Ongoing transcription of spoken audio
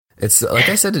It's like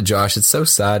I said to Josh, it's so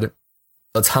sad.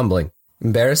 It's humbling.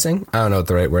 Embarrassing? I don't know what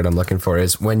the right word I'm looking for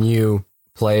is when you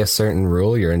play a certain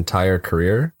rule your entire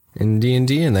career in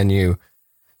D&D and then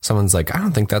someone's like, I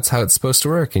don't think that's how it's supposed to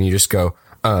work. And you just go,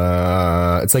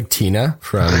 it's like Tina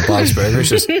from Bob's Burgers.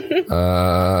 Just, Are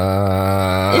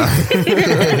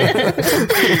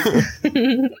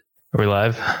we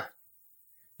live?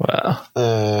 Wow.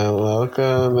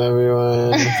 Welcome,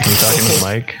 everyone. I'm talking to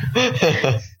Mike.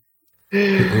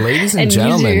 Ladies and And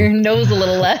gentlemen. use your nose a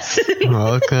little less.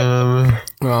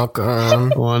 Welcome,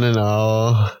 one and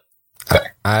all.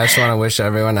 I just want to wish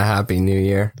everyone a happy new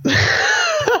year.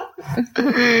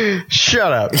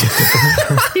 Shut up.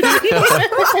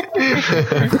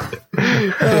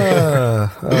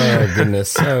 Oh,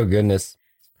 goodness. Oh, goodness.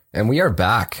 And we are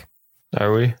back.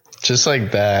 Are we? Just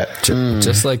like that.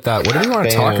 Just like that. What do we want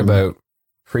to talk Bam. about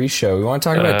pre-show? We want to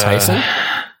talk about Tyson?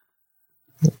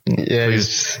 Yeah,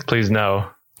 Please no.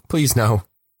 Please no.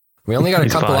 We only got a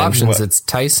He's couple fine. options. What? It's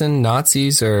Tyson,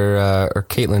 Nazis, or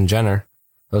Caitlyn Jenner.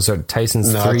 Those are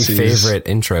Tyson's Nazis. 3 favorite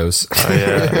intros. Oh,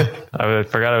 yeah. I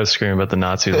forgot I was screaming about the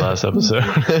Nazis last episode.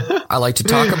 I like to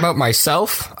talk about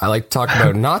myself. I like to talk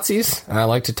about Nazis. And I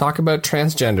like to talk about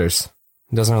transgenders.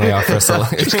 It doesn't really offer us a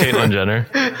lot. Just Caitlyn Jenner.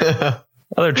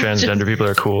 Other transgender people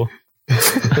are cool.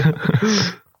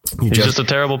 He's just a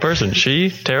terrible person.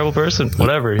 Terrible person.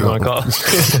 Whatever you want to call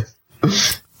it.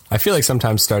 I feel like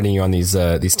sometimes starting you on these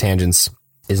tangents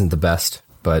isn't the best,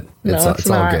 but it's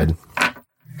all not. good.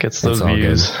 Gets those It's all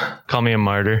views. Call me a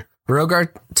martyr. Rogar,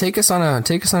 take us on a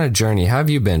journey. How have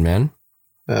you been, man?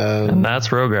 And that's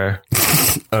Rogar.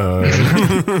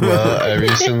 well, I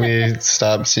recently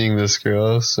stopped seeing this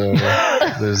girl, so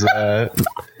there's that.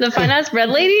 The fine ass bread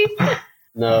lady?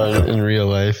 No, in real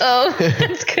life. Oh,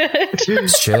 that's good.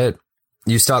 Shit,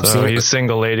 you stopped So seeing. he's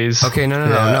single, ladies. Okay,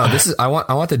 no. This is I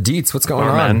want the deets. What's going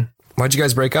Or on? men. Why'd you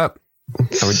guys break up? Are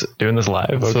we doing this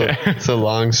live? So, Okay. it's a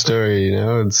long story, you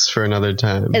know? It's for another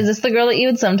time. Is this the girl that you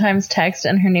would sometimes text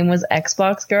and her name was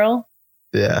Xbox Girl?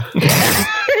 Yeah.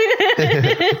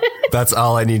 That's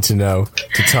all I need to know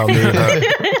to tell me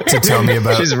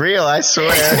about. She's real, I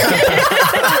swear.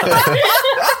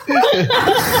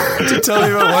 To tell me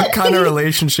about what kind of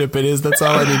relationship it is. That's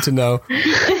all I need to know.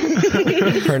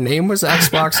 Her name was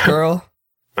Xbox Girl.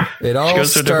 It all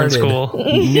Goes to a different started school.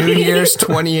 New Year's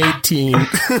 2018.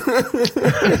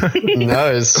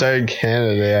 No, it started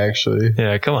Canada, actually.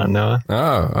 Yeah, come on, Noah.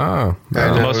 Oh. The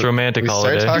I know, most romantic we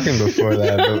holiday. started talking before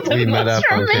that, but we met up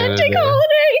on Canada Romantic Day.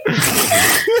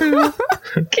 holiday.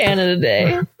 Canada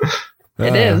Day.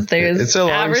 It is. There's It's a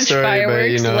long average story, but,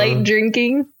 fireworks, you know- light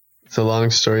drinking. It's a long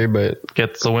story, but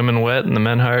Gets the women wet and the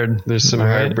men hard. there's some All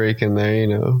right. heartbreak in there, you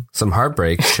know. Some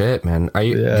heartbreak. Shit, man. Do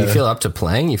you feel up to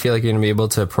playing? You feel like you're going to be able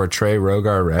to portray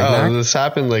Rogar Oh, Ragnar? this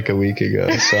happened like a week ago,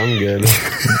 so I'm good.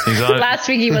 He's on. Last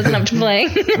week he wasn't up to playing.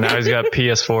 Now he's got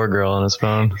PS4 girl on his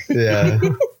phone. Yeah,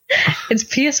 It's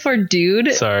PS4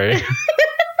 dude. Sorry,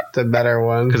 the better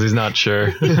one. because he's not sure.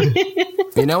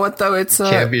 You know what, though? It's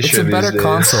Can't be it's sure a these better days.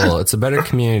 console. It's a better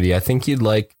community. I think you'd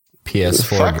like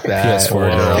PS4. Fuck that.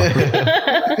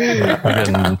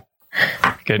 PS4 girl.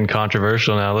 We're getting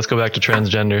controversial now. Let's go back to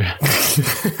transgender.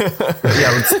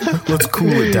 Yeah, let's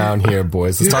cool it down here,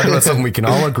 boys. Let's talk about something we can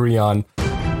all agree on.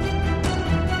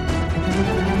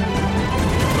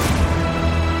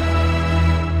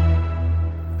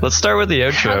 Let's start with the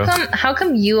outro. How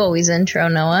come you always intro,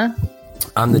 Noah?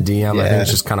 I'm the DM. I Yeah. think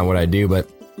it's just kind of what I do, but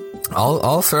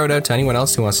I'll throw it out to anyone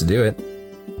else who wants to do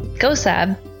it. Go,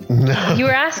 Sab. You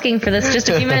were asking for this just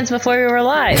a few minutes before we were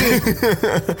live.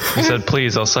 He said,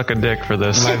 "Please, I'll suck a dick for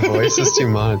this." My voice is too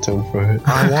monotone for it.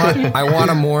 I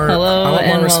want Hello more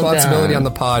and responsibility welcome. on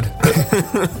the pod. All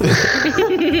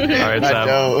right, Sam.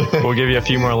 don't. We'll give you a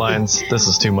few more lines. This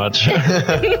is too much.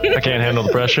 I can't handle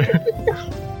the pressure.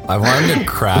 I want him to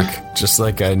crack, just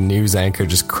like a news anchor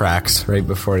just cracks right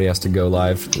before he has to go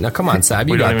live. Now, come on, Sab,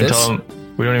 you We got don't even this. tell him.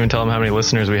 We don't even tell him how many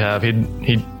listeners we have.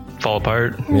 He'd fall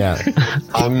apart. Yeah.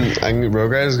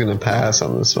 Rogar is gonna pass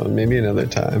on this one. Maybe another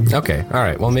time. Okay. All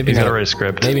right. Well, maybe He's got to another, write a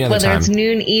script. maybe another Whether time. it's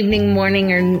noon, evening,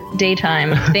 morning, or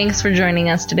daytime. Thanks for joining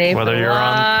us today Whether for the you're on-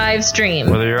 live stream.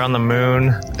 Whether you're on the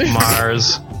moon,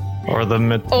 Mars, or the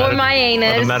Or my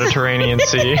anus. Mediterranean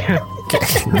Sea.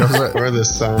 Or the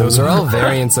sun. Those are all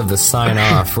variants of the sign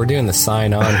off. We're doing the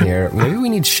sign on here. Maybe we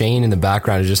need Shane in the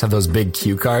background to just have those big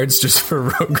cue cards just for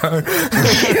Rogar.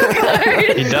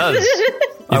 He does.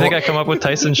 You think I come up with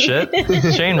Tyson shit?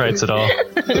 Shane writes it all.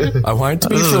 I want it to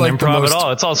be This for isn't like the improv most. at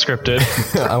all. It's all scripted.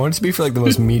 I want it to be for like the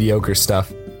most mediocre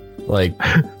stuff. Like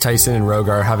Tyson and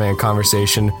Rogar having a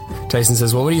conversation. Tyson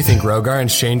says, well, what do you think, Rogar? And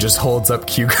Shane just holds up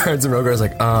cue cards, and Rogar's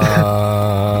like,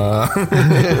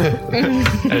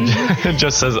 It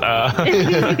just says,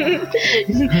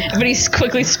 But he's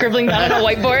quickly scribbling down on a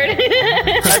whiteboard.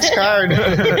 Next card.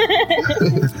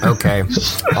 Okay.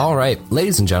 All right.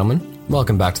 Ladies and gentlemen,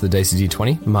 welcome back to the Dicey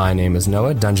D20. My name is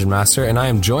Noah, Dungeon Master, and I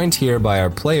am joined here by our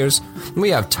players. We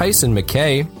have Tyson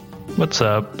McKay. what's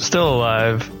up? Still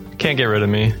alive. Can't get rid of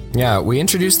me. Yeah, we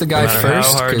introduced the guy No matter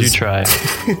first. how hard you try.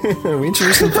 We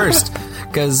introduced him first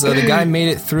because the guy made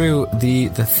it through the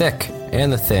thick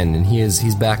and the thin, and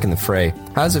he's back in the fray.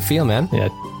 How does it feel, man? Yeah.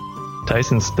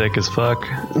 Tyson's thick as fuck.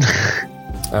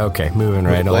 Okay, moving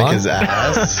right Like along. his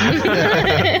ass.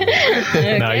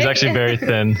 No, he's actually very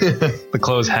thin. The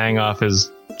clothes hang off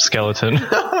his skeleton.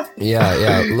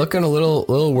 Yeah, looking a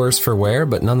little worse for wear,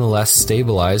 but nonetheless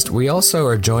stabilized. We also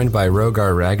are joined by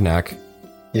Rogar Ragnak.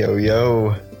 Yo,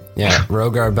 yo. Yeah,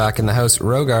 Rogar back in the house.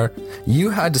 Rogar,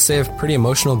 you had to say a pretty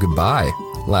emotional goodbye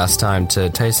last time to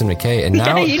Tyson McKay, and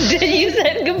now Yeah, you did. You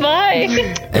said goodbye.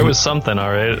 It was something,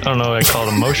 alright. I don't know what I call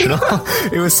it emotional.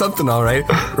 it was something, all right.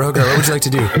 Rogar, what would you like to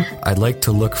do? I'd like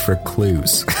to look for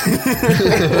clues.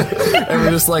 And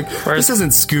we're just like, this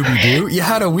isn't Scooby-Doo. You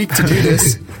had a week to do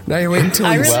this. Now you're waiting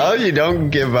until he's... Well, you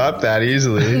don't give up that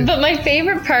easily. But my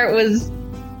favorite part was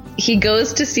he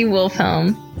goes to see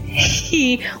Wolfhelm.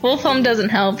 Wolfhelm doesn't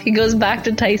help. He goes back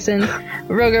to Tyson.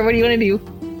 Rogar, what do you want to do?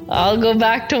 I'll go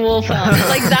back to Wolfhelm.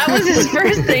 Like, that was his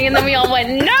first thing, and then we all went,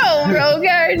 no,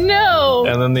 Rogar, no.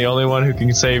 And then the only one who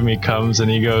can save me comes and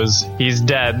he goes, he's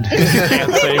dead. You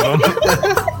can't save him.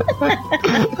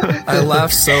 I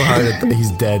laughed so hard at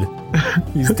he's dead.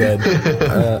 He's dead.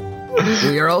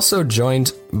 We are also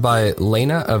joined by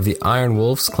Lena of the Iron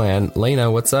Wolves clan.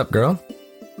 Lena, what's up, girl?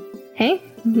 Hey,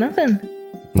 nothing.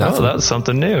 Oh, that's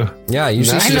something new. Yeah,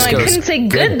 usually I she know, just I goes, couldn't say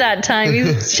good that time.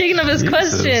 He's shaking up his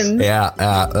questions. Yeah,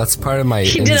 that's part of my...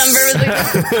 He did on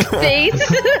Burber's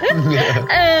face. Yeah,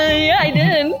 I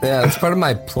did. Yeah, it's part of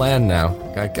my plan now.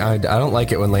 I don't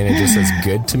like it when Lena just says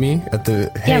good to me at the...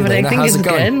 Hey, Yeah, but I Lena, think how's it's it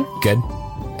going? Good.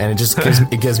 And it just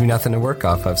gives me nothing to work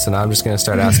off of. So now I'm just going to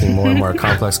start asking more and more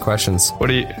complex questions.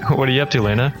 What are you up to,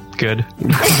 Lena? Good.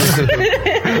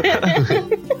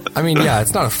 I mean, yeah,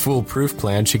 it's not a foolproof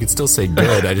plan. She could still say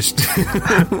good. I just...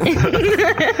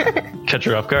 Catch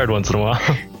her off guard once in a while.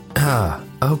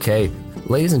 Okay.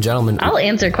 Ladies and gentlemen... I'll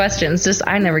answer questions, just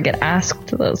I never get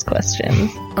asked those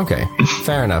questions. Okay,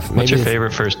 fair enough. What's your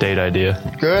favorite first date idea?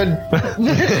 Good.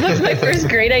 What's my first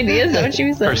great idea? Is that what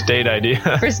you said? First date idea.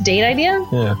 First date idea?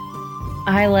 Yeah.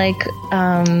 I like,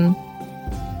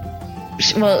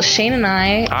 well, Shane and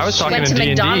I was talking went to to D&D.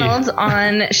 McDonald's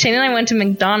Shane and I went to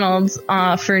McDonald's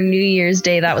for New Year's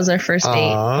Day. That was our first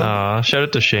date. Aw. Shout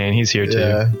out to Shane. He's here too.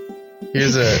 Yeah.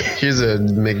 Here's a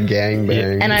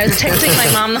McGangbang. And I was texting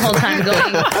my mom the whole time going,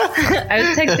 I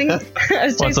was texting.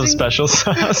 Want some special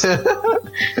sauce? Ew.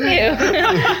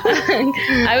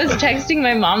 I was texting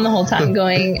my mom the whole time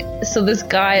going, so this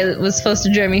guy was supposed to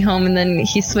drive me home and then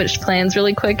he switched plans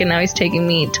really quick and now he's taking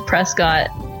me to Prescott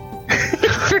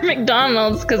for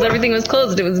McDonald's because everything was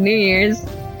closed. It was New Year's.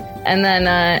 And then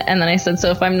I said,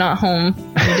 so if I'm not home,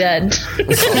 I'm dead.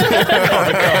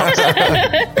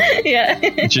 Yeah.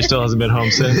 And she still hasn't been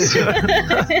home since. Help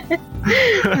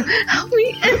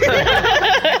me.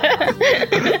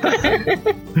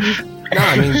 No,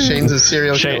 I mean, Shane's a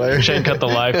serial killer. Shane cut the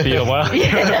live feed a while. I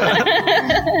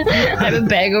have a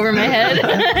bag over my head.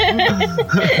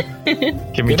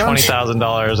 Give me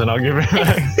 $20,000 and I'll give it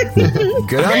back.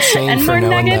 good on Shane And for more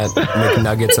knowing nuggets. that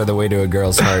McNuggets are the way to a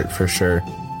girl's heart, for sure.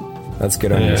 That's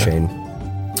good on you, Yeah. Shane.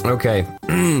 Okay.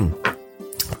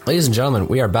 Ladies and gentlemen,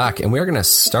 we are back, and we're going to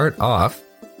start off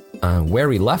where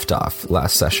we left off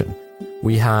last session.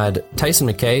 We had Tyson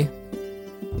McKay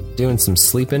doing some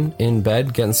sleeping in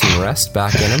bed, getting some rest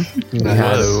back in him. We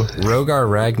had Rogar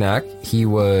Ragnak. He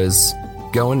was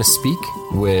going to speak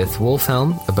with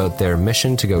Wolfhelm about their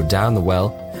mission to go down the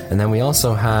well. And then we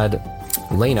also had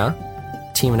Lena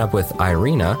teaming up with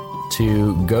Irina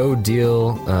to go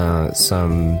deal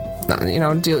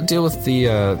deal with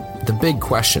the big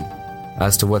question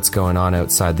as to what's going on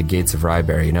outside the gates of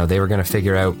Ryberry. You know, they were going to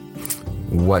figure out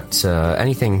what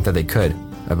anything that they could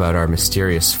about our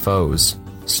mysterious foes.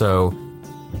 So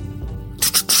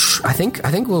I think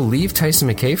we'll leave Tyson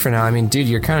McKay for now. I mean, dude,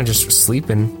 you're kind of just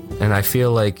sleeping, and I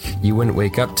feel like you wouldn't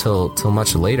wake up till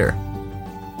much later.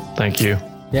 Thank you.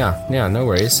 Yeah, no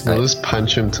worries. We'll just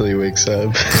punch him till he wakes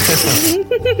up.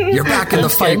 You're back in the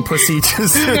fight, pussy.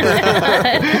 Just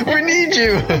We need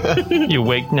you. You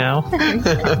wake now?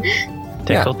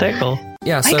 Tickle, tickle.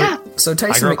 yeah. So I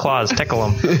Tyson, grow claws, tickle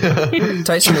them.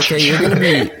 Tyson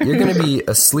McKay, you're gonna be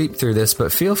asleep through this,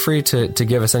 but feel free to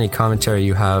give us any commentary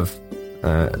you have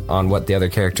on what the other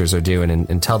characters are doing,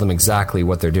 and tell them exactly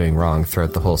what they're doing wrong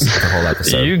throughout the whole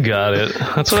episode. You got it.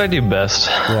 That's what I do best.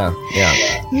 Yeah.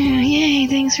 Yay,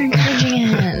 thanks for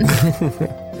encouraging us.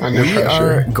 Under We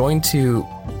are pressure. going to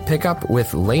pick up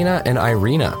with Lena and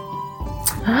Irina.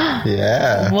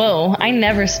 Yeah. Whoa, I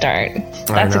never start. That's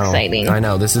I know. exciting. I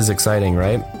know, this is exciting,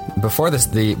 right? Before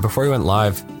we went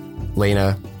live,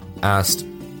 Lena asked,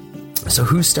 "So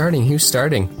who's starting? Who's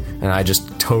starting?" And I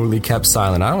just totally kept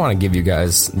silent. I don't want to give you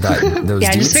guys those Yeah,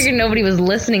 I just deets. figured nobody was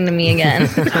listening to me again.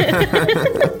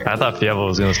 I thought Fievel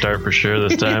was going to start for sure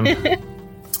this time.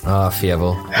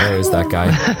 Fievel, there's that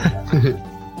guy.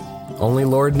 Only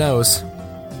Lord knows.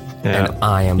 Yeah. And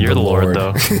I am You're the the Lord,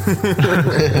 Lord.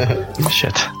 though.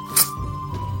 Shit.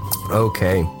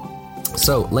 Okay.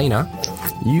 So, Lena,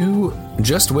 you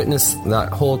just witnessed that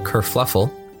whole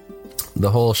kerfluffle,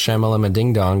 the whole shamalama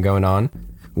ding dong going on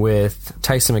with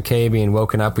Tyson McKay being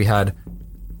woken up. We had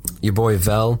your boy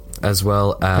Vel as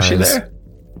well as. Was she there?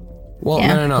 Well,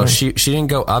 Yeah. no. She didn't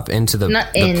go up into the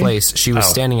Not in. place. She was Oh.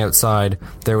 standing outside.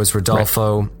 There was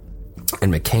Rodolfo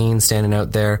and McCain standing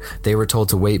out there. They were told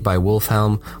to wait by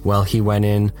Wolfhelm while he went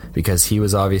in, because he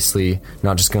was obviously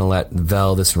not just going to let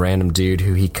Vel, this random dude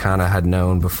who he kind of had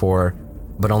known before,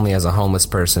 but only as a homeless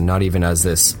person, not even as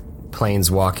this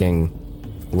planeswalking,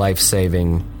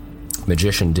 life-saving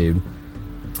magician dude.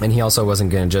 And he also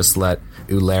wasn't going to just let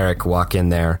Ularic walk in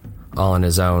there all on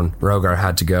his own. Rogar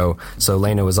had to go. So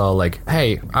Lena was all like,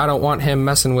 "Hey, I don't want him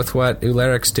messing with what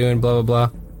Ularic's doing, blah, blah, blah."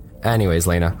 Anyways,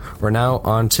 Lena, we're now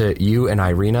on to you and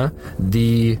Irina.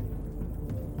 The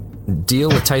deal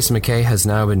with Tyson McKay has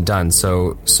now been done.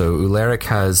 So Ularic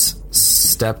has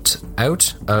stepped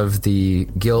out of the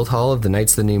guild hall of the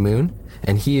Knights of the New Moon,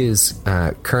 and he is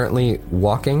currently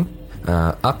walking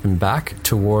up and back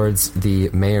towards the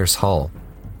mayor's hall.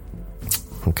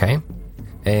 Okay.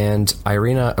 And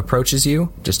Irina approaches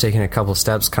you, just taking a couple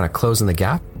steps, kind of closing the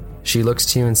gap. She looks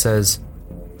to you and says,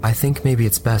 "I think maybe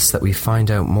it's best that we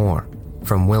find out more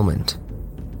from Wilmond,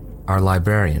 our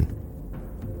librarian."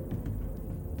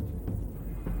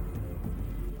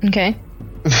 Okay.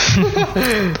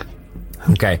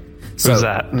 Okay. So, Who's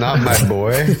that? Not my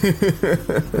boy.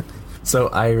 So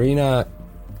Irina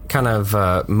kind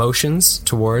of motions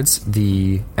towards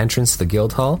the entrance to the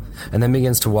guild hall and then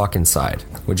begins to walk inside.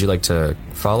 Would you like to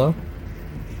follow?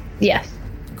 Yes.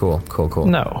 Cool.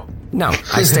 No. No,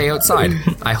 I stay outside.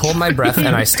 I hold my breath and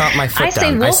I stomp my foot I say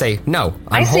down. I Wolf- say, "No,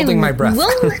 I'm I say holding my breath."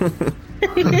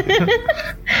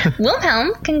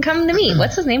 Wilhelm can come to me.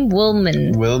 What's his name?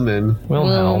 Wilman. Wilman.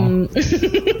 Wilhelm.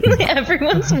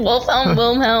 Everyone's Wilhelm,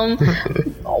 Wilhelm,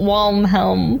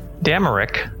 Walmhelm,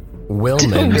 Damarick.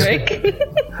 Wilman. Rick.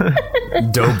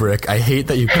 Dobrik. I hate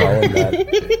that you call him that.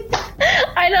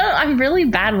 I'm really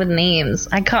bad with names.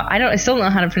 I still don't know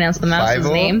how to pronounce the mouse's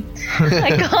Fievel? name.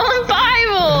 I call him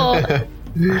Fievel.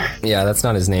 Yeah, that's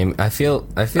not his name. I feel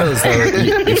as though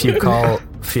if you call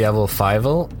Fievel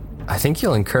Fievel, I think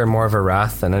you'll incur more of a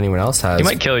wrath than anyone else has. He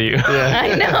might kill you.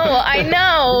 I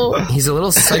know. He's a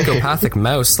little psychopathic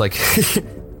mouse. Like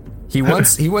he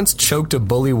once choked a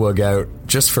bullywug out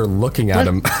just for looking at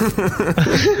him.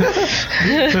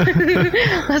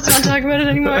 Let's not talk about it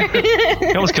anymore.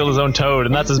 He almost killed his own toad,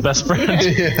 and that's his best friend.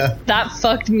 That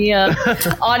fucked me up.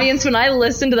 Audience, when I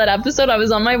listened to that episode, I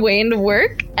was on my way into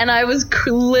work and I was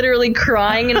literally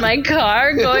crying in my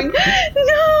car going,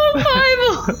 "No,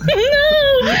 Bible,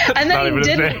 no." And Not then even he his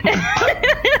didn't. name.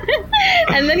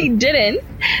 And then he didn't.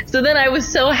 So then I was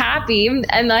so happy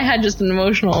and I had just an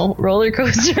emotional roller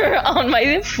coaster on my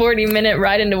 40-minute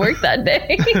ride into work that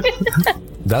day.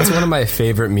 That's one of my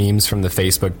favorite memes from the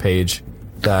Facebook page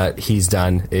that he's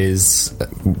done is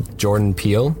Jordan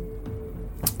Peele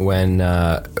when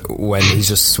he's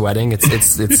just sweating. It's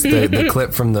the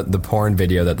clip from the porn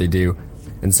video that they do,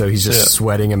 and so he's just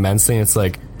sweating immensely. And it's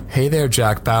like, "Hey there,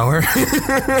 Jack Bauer."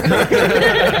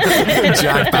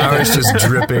 Jack Bauer's just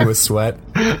dripping with sweat.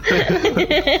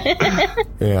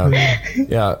 Yeah.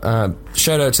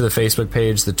 Shout out to the Facebook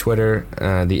page, the Twitter,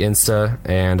 the Insta,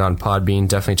 and on Podbean.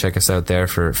 Definitely check us out there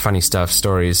for funny stuff,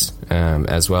 stories,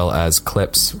 as well as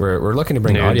clips. We're looking to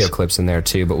bring Nudes. audio clips in there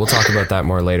too, but we'll talk about that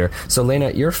more later. So,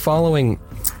 Lena, you're following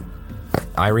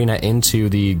Irina into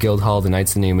the Guild Hall of the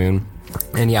Knights of the New Moon.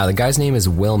 And yeah, the guy's name is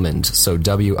Wilmund, so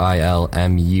Wilmund.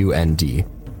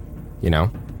 You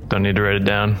know? Don't need to write it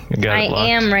down. You got I it locked.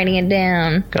 am writing it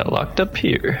down. Got locked up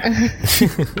here.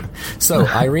 So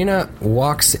Irina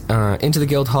walks into the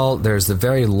guild hall. There's the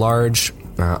very large,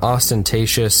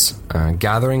 ostentatious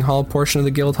gathering hall portion of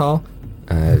the guild hall.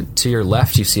 To your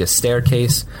left, you see a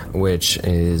staircase, which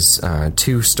is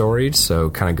 2-storied, so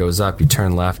kind of goes up. You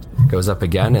turn left, goes up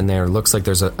again, and there looks like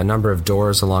there's a number of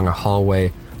doors along a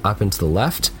hallway up and to the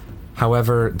left.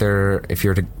 However, if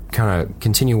you're to kind of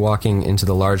continue walking into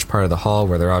the large part of the hall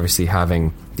where they're obviously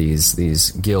having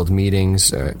these guild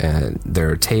meetings, there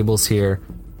are tables here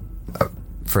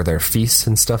for their feasts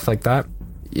and stuff like that.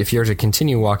 If you're to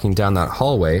continue walking down that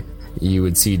hallway, you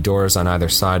would see doors on either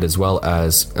side, as well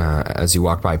as you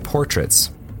walk by, portraits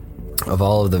of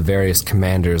all of the various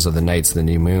commanders of the Knights of the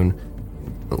New Moon.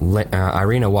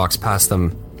 Irina walks past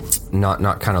them,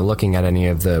 not kind of looking at any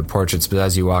of the portraits, but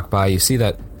as you walk by, you see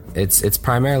that it's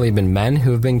primarily been men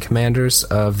who have been commanders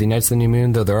of the Knights of the New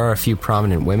Moon, though there are a few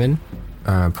prominent women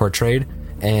portrayed,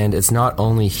 and it's not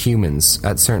only humans.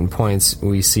 At certain points,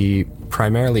 we see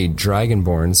primarily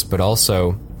dragonborns, but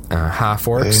also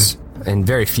half-orcs, and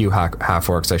very few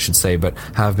half-orcs, I should say, but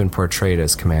have been portrayed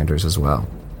as commanders as well.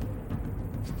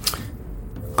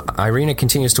 Irina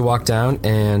continues to walk down,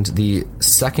 and the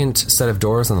second set of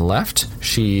doors on the left,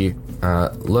 she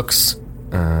looks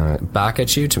back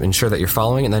at you to ensure that you're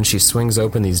following, and then she swings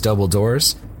open these double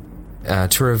doors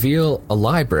to reveal a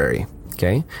library.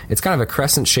 Okay, it's kind of a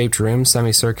crescent-shaped room,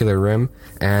 semicircular room,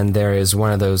 and there is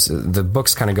one of those, the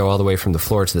books kind of go all the way from the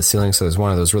floor to the ceiling, so there's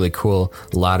one of those really cool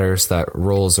ladders that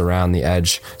rolls around the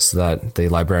edge so that the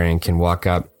librarian can walk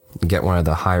up and get one of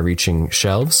the high-reaching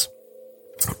shelves.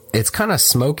 It's kind of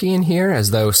smoky in here,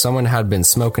 as though someone had been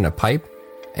smoking a pipe,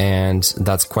 and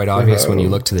that's quite obvious when you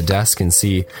look to the desk and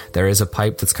see there is a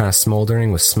pipe that's kind of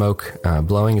smoldering with smoke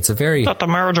blowing. It's a very... Not the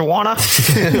marijuana.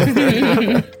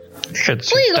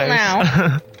 It's legal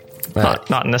now.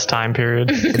 Not in this time period.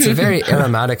 It's a very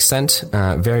aromatic scent,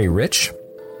 very rich.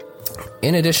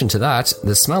 In addition to that,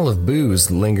 the smell of booze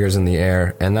lingers in the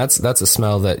air, and that's a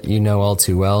smell that you know all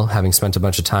too well, having spent a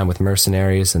bunch of time with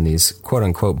mercenaries and these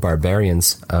quote-unquote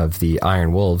barbarians of the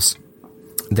Iron Wolves.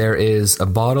 There is a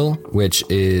bottle which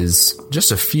is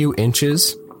just a few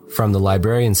inches from the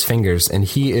librarian's fingers, and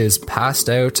he is passed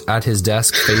out at his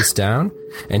desk face down,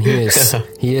 and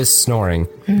he is snoring.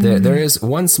 There is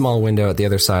one small window at the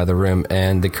other side of the room,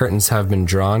 and the curtains have been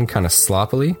drawn kind of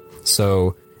sloppily,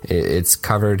 so it's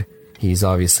covered. He's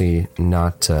obviously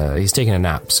not, he's taking a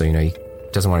nap, so, he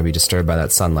doesn't want to be disturbed by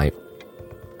that sunlight.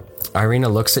 Irina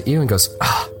looks at you and goes,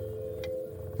 ah,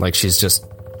 like she's just,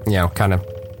 kind of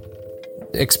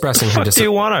expressing her What do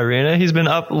you want, Irina? He's been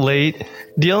up late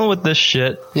dealing with this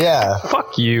shit. Yeah.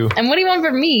 Fuck you. And what do you want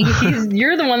from me?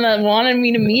 You're the one that wanted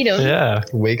me to meet him. Yeah.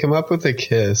 Wake him up with a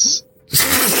kiss.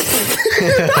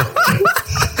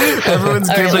 Everyone's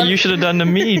That's what you should have done to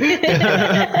me.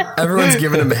 Everyone's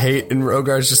giving him hate, and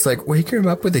Rogar's just like, wake him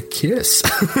up with a kiss.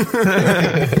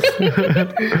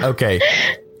 Okay.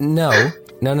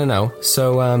 No.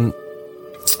 So,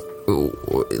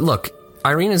 look,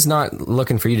 Irina's not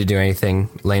looking for you to do anything,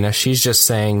 Lena. She's just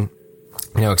saying,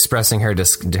 expressing her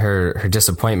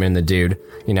disappointment in the dude.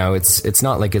 It's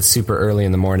not like it's super early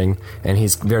in the morning, and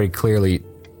he's very clearly,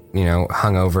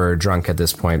 hungover or drunk at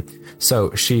this point.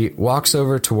 So she walks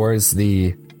over towards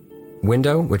the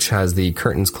window, which has the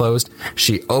curtains closed.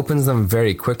 She opens them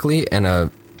very quickly, and a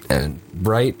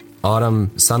bright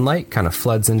autumn sunlight kind of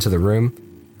floods into the room,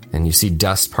 and you see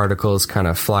dust particles kind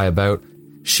of fly about.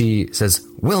 She says,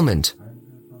 Wilmond,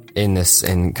 in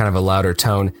kind of a louder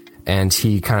tone, and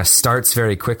he kind of starts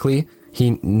very quickly.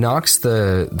 He knocks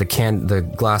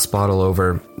the glass bottle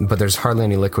over, but there's hardly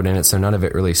any liquid in it, so none of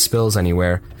it really spills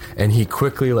anywhere. And he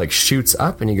quickly shoots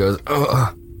up, and he goes,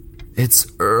 "Oh, it's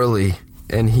early."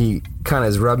 And he kind of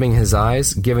is rubbing his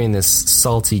eyes, giving this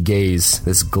salty gaze,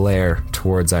 this glare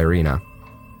towards Irina.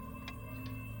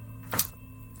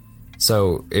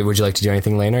 So, would you like to do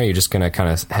anything, Lena, or are you just going to kind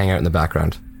of hang out in the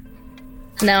background?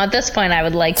 Now, at this point, I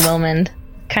would like Wilmond.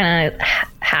 Kind of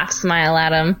half smile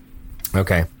at him.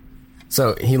 Okay.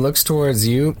 So he looks towards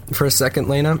you for a second,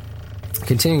 Lena,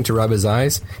 continuing to rub his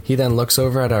eyes. He then looks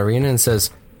over at Irina and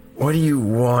says, "What do you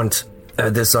want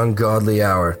at this ungodly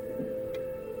hour?"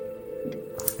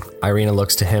 Irina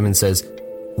looks to him and says,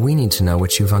 "We need to know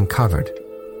what you've uncovered."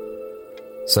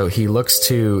 So he looks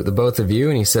to the both of you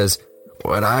and he says,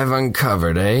 "What I've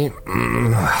uncovered, eh?"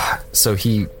 So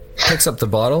he picks up the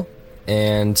bottle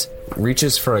and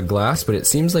reaches for a glass, but it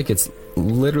seems like it's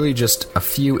literally just a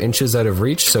few inches out of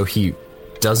reach, so he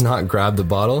does not grab the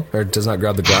bottle, or does not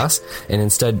grab the glass, and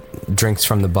instead drinks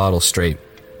from the bottle straight.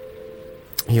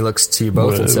 He looks to you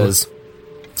both and says,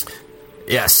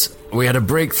 "Yes, we had a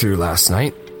breakthrough last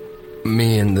night.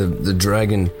 Me and the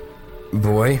dragon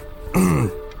boy."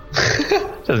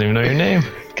 Doesn't even know your name.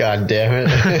 God damn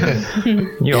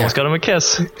it. You almost got him a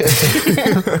kiss.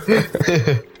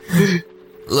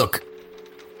 Look,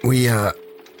 It's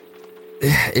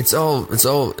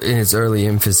all in its early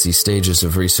infancy stages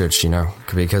of research,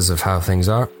 because of how things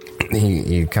are.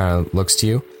 He kind of looks to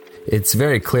you. It's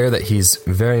very clear that he's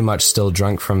very much still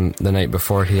drunk from the night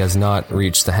before. He has not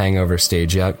reached the hangover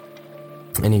stage yet.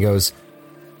 And he goes,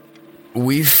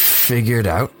 we've figured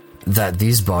out that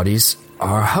these bodies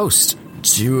are host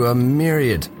to a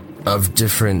myriad of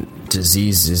different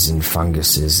diseases and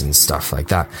funguses and stuff like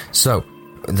that. So,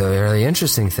 the really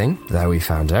interesting thing that we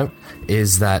found out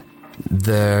is that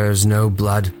there's no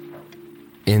blood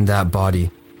in that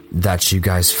body that you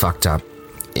guys fucked up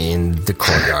in the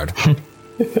courtyard.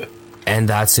 And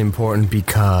that's important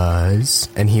because...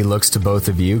 And he looks to both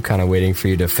of you, kind of waiting for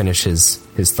you to finish his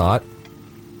thought.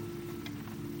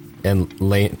 And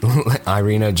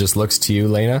Irina just looks to you,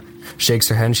 Lena, shakes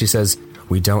her head, and she says,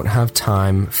 we don't have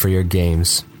time for your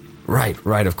games.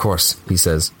 Right, of course, he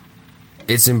says.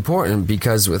 It's important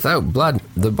because without blood,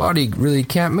 the body really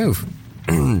can't move.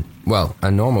 Well, a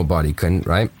normal body couldn't,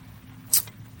 right?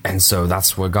 And so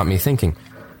that's what got me thinking.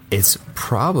 It's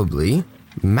probably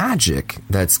magic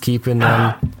that's keeping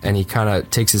them... And he kind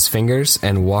of takes his fingers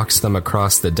and walks them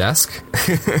across the desk.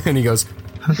 And he goes,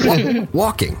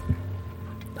 walking.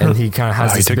 And he kind of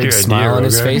has this big smile on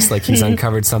his face, like he's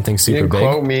uncovered something super big.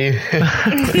 Quote me.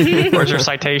 Where's your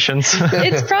citations?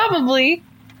 It's probably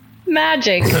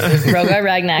magic. Rogar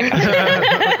Ragnak.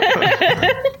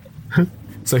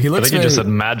 So he looks I think you just said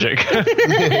magic.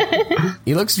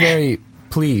 He looks very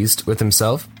pleased with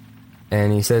himself.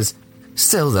 And he says,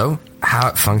 still though, how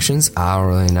it functions, I don't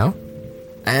really know.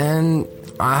 And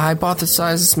I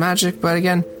hypothesize it's magic, but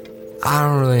again, I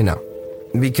don't really know.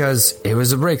 Because it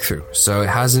was a breakthrough, so it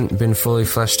hasn't been fully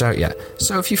fleshed out yet.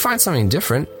 So if you find something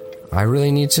different, I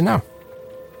really need to know.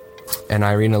 And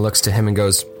Irina looks to him and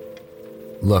goes,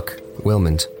 look,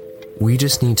 Wilmond, we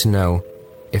just need to know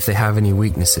if they have any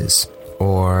weaknesses,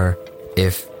 or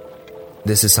if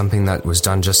this is something that was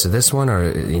done just to this one,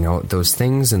 or, those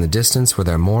things in the distance, were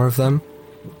there more of them?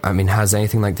 I mean, has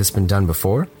anything like this been done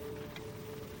before?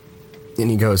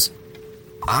 And he goes,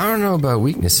 I don't know about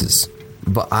weaknesses,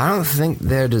 but I don't think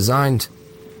they're designed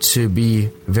to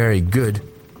be very good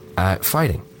at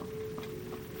fighting.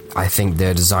 I think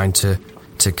they're designed to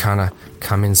kind of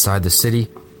come inside the city.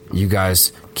 You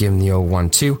guys give them the old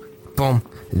 1-2, boom,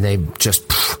 and they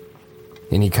just...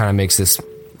 And he kind of makes this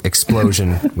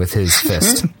explosion with his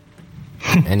fist.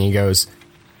 And he goes,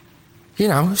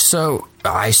 so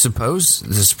I suppose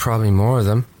there's probably more of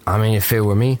them. I mean, if it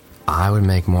were me, I would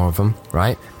make more of them,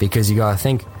 right? Because you gotta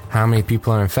think, how many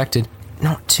people are infected?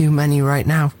 Not too many right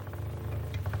now.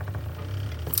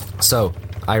 So,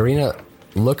 Irina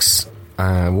looks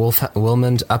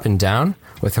Wilmond up and down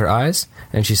with her eyes,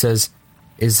 and she says,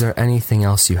 is there anything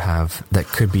else you have that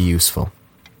could be useful?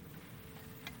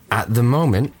 At the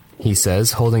moment, he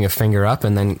says, holding a finger up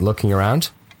and then looking around,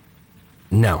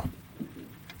 no.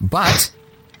 But,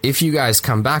 if you guys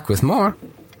come back with more,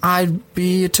 I'd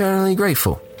be eternally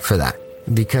grateful for that.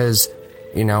 Because...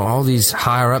 all these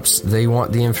higher-ups, they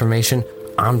want the information.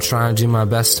 I'm trying to do my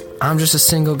best. I'm just a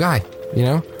single guy,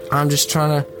 I'm just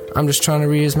trying to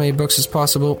read as many books as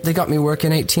possible. They got me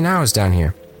working 18 hours down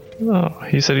here. Oh,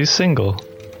 he said he's single.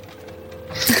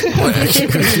 What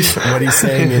he's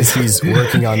saying is he's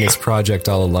working on this project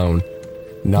all alone.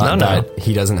 Not that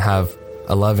he doesn't have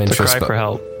a love interest. To cry for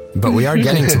help. But we are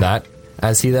getting to that,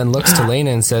 as he then looks to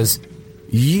Lena and says,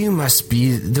 you must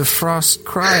be the Frost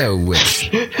Cryo Witch.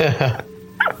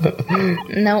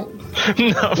 Nope.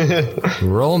 No.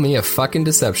 Roll me a fucking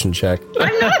deception check.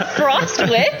 I'm not a Frost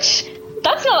Witch.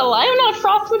 That's not a lie. I'm not a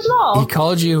Frost Witch at all. He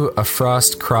called you a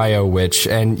Frost Cryo Witch,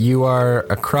 and you are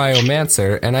a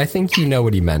Cryomancer, and I think you know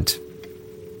what he meant.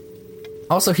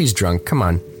 Also, he's drunk. Come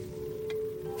on.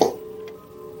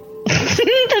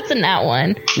 That's a nat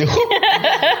one.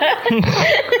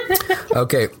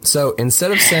 Okay, so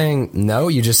instead of saying no,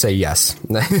 you just say yes.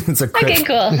 It's a crit. Okay,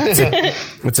 cool.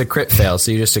 It's a crit fail,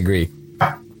 so you just agree.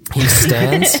 He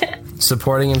stands,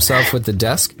 supporting himself with the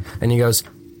desk, and he goes,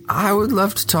 I would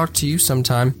love to talk to you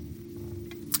sometime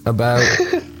about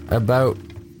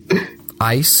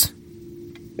ice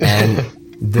and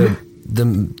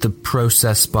the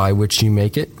process by which you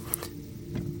make it,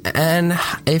 and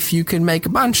if you could make a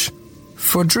bunch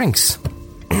for drinks.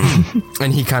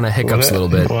 And he kind of hiccups a little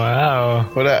bit. Wow.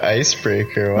 What an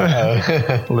icebreaker.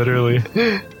 Wow. Literally.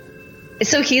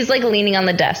 So he's like leaning on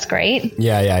the desk, right?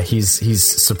 Yeah, he's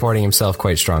supporting himself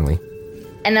quite strongly.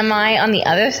 And am I on the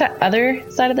other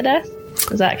side of the desk?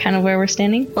 Is that kind of where we're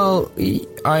standing? Well,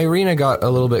 Irina got a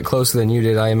little bit closer than you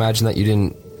did. I imagine that you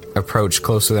didn't approach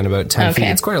closer than about 10 feet.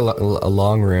 It's quite a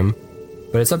long room,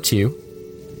 but it's up to you.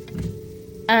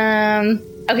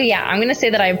 Okay, yeah, I'm gonna say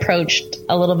that I approached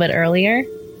a little bit earlier,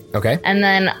 Okay. and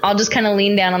then I'll just kind of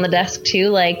lean down on the desk too,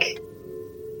 like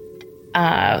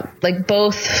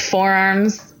both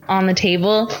forearms on the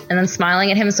table, and then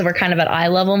smiling at him, so we're kind of at eye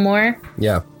level more.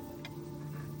 Yeah.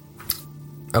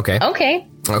 Okay. Okay.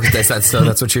 Okay, so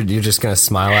that's what you're just gonna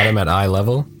smile at him at eye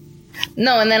level?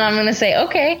 No, and then I'm gonna say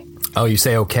okay. Oh, you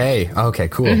say okay. Okay,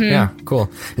 cool. Mm-hmm. Yeah,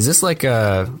 cool. Is this like you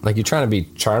trying to be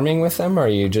charming with him, or are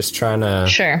you just trying to?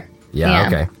 Sure. Yeah.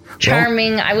 Okay.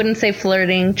 Charming. I wouldn't say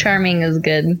flirting. Charming is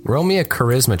good. Roll me a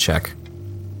charisma check.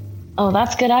 Oh,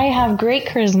 that's good. I have great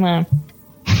charisma.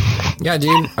 Yeah,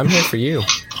 dude, I'm here for you.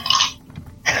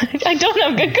 I don't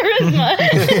have good charisma.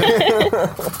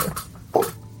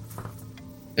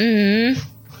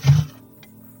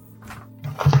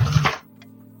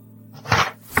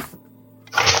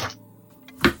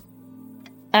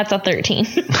 That's a 13.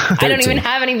 I don't even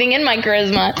have anything in my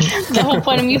charisma. The whole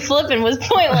point of me flipping was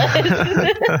pointless.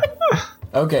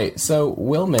 Okay, so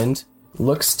Wilmond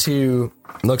looks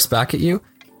back at you.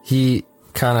 He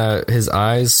his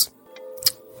eyes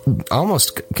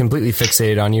almost completely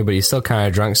fixated on you, but he's still kind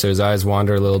of drunk, so his eyes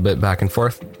wander a little bit back and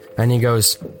forth. And he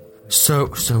goes, So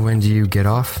when do you get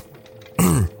off?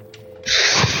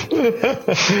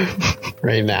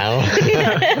 Right now.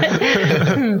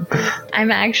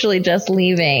 I'm actually just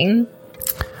leaving.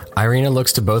 Irina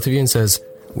looks to both of you and says,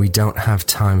 We don't have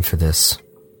time for this.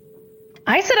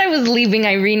 I said I was leaving,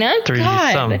 Irina.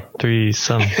 God.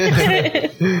 Threesome.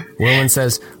 Wilmond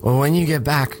says, Well, when you get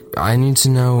back, I need to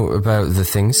know about the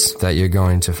things that you're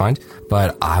going to find,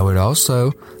 but I would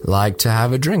also like to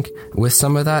have a drink with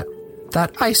some of that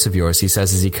ice of yours, he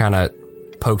says as he kind of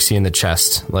pokes you in the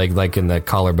chest, like in the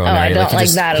collarbone area. I don't like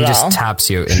that at all. He just taps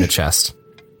you in the chest.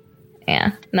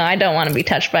 Yeah. No, I don't want to be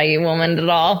touched by you, woman, at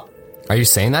all. Are you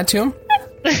saying that to him?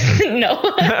 No.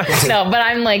 No, but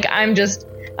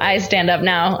I stand up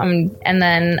now. And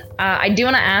then I do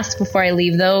want to ask before I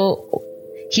leave, though.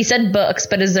 He said books,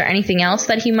 but is there anything else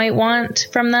that he might want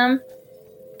from them?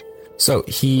 So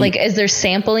is there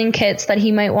sampling kits that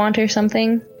he might want or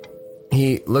something?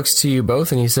 He looks to you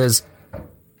both and he says,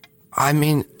 I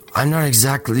mean, I'm not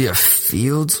exactly a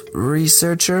field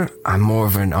researcher. I'm more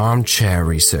of an armchair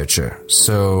researcher.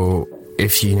 So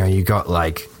if you got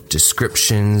like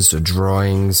descriptions or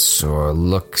drawings or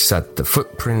looks at the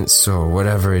footprints or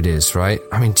whatever it is, right?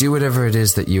 I mean, do whatever it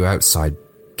is that you outside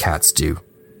cats do.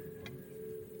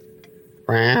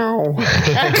 Wow.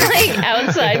 Like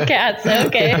outside cats,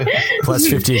 okay. Plus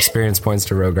 50 experience points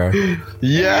to Rogar.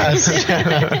 Yes.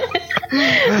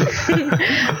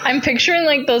 I'm picturing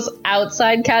like those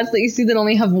outside cats that you see that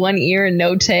only have one ear and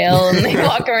no tail, and they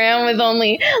walk around with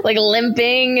only like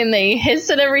limping and they hiss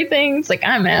at everything. It's like,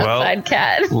 I'm an outside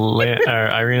cat.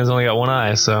 Irina's only got one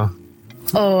eye, so.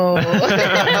 Oh.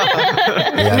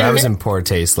 Yeah, that was in poor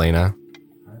taste, Lena.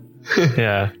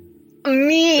 Yeah.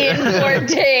 Me and poor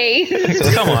taste.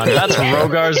 Come on, that's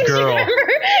Rogar's girl.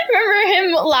 Remember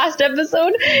him last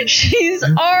episode? She's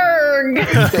ARG.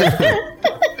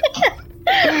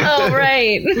 Oh,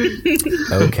 right.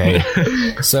 Okay.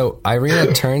 So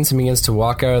Irina turns and begins to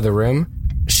walk out of the room.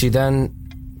 She then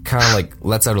kind of like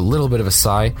lets out a little bit of a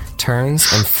sigh,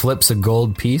 turns and flips a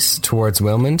gold piece towards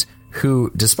Wilmond,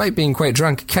 who, despite being quite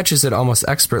drunk, catches it almost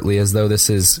expertly as though this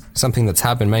is something that's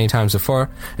happened many times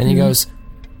before. And he goes,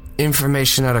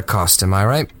 Information at a cost, am I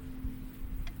right?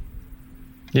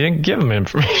 You didn't give him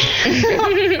information.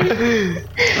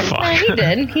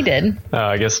 He did. Oh,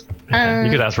 I guess you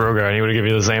could ask Rogar and he would have given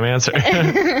you the same answer.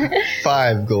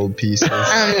 5 gold pieces.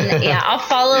 Yeah, I'll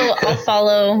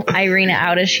follow Irina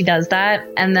out as she does that,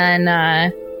 and then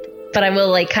but I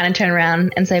will like kind of turn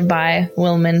around and say bye,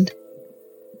 Wilmond.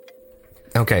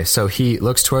 Okay, so he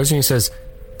looks towards you and he says,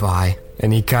 Bye.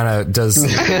 And he kind of does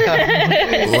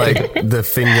like the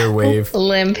finger wave.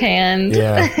 Limp hand.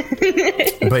 Yeah.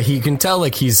 But he can tell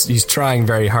like he's trying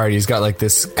very hard. He's got like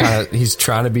this kind of, he's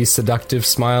trying to be seductive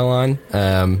smile on.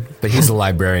 But he's a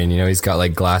librarian, he's got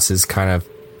like glasses kind of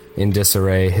in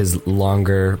disarray, his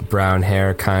longer brown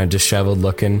hair kind of disheveled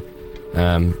looking.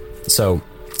 So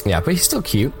yeah, but he's still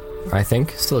cute, I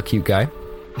think. Still a cute guy.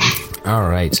 All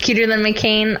right. Cuter than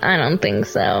McCain? I don't think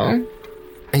so.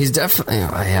 He's definitely,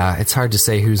 yeah, it's hard to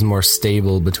say who's more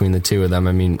stable between the two of them.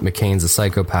 I mean, McCain's a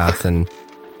psychopath and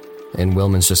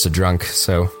Wilman's just a drunk,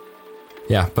 so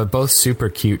yeah, but both super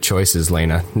cute choices,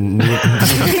 Lena.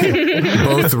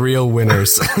 Both real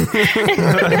winners.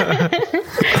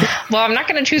 Well, I'm not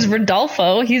going to choose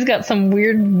Rodolfo. He's got some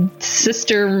weird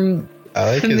sister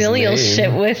I like familial his name.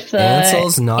 shit with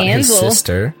Ansel's not his Ansel.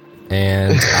 sister.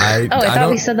 And I thought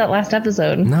don't, we said that last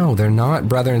episode. No, they're not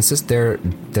brother and sister.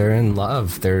 They're in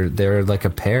love. They're like a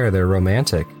pair. They're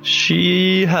romantic.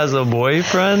 She has a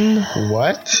boyfriend?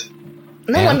 What?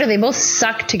 No wonder they both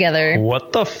suck together.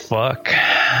 What the fuck?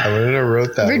 I wouldn't have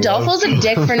wrote that. Rodolfo's a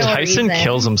dick for no Tyson reason.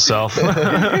 kills himself.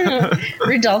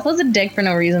 Rodolfo's a dick for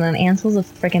no reason, and Ansel's a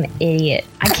freaking idiot.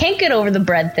 I can't get over the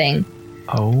bread thing.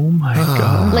 Oh my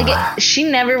god. Like, she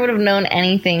never would have known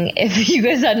anything if you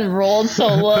guys hadn't rolled so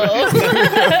low.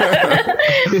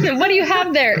 What do you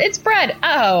have there? It's bread.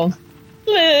 Oh.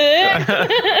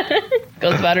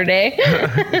 Goes about her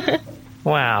day.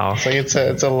 Wow. It's like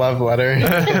it's a love letter.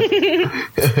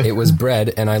 It was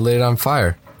bread, and I lit it on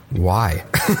fire. Why?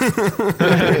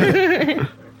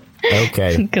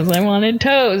 Okay. Because I wanted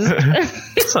toast.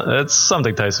 That's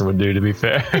something Tyson would do, to be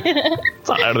fair. It's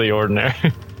not out of the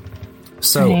ordinary.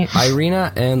 So, Right.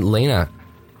 Irina and Lena,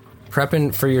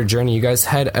 prepping for your journey, you guys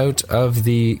head out of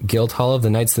the Guild Hall of the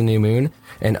Knights of the New Moon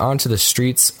and onto the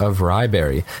streets of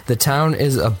Ryberry. The town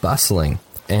is a-bustling,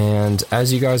 and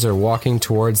as you guys are walking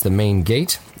towards the main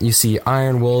gate, you see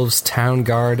Iron Wolves, Town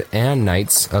Guard, and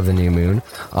Knights of the New Moon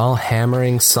all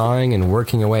hammering, sawing, and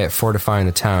working away at fortifying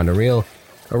the town. A real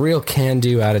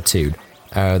can-do attitude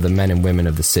out of the men and women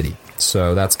of the city.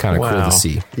 So that's kind of cool Wow. to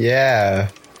see. Yeah.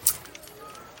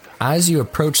 As you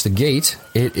approach the gate,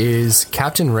 it is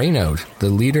Captain Reynaud, the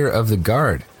leader of the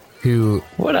guard, who,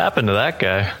 What happened to that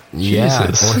guy? yeah,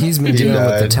 Jesus. well, he's been He dealing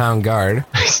with the died. town guard.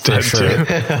 He's dead sure.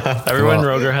 too. Everyone Well-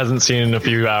 Roger hasn't seen in a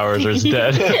few hours or is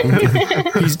dead.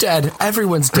 He's dead.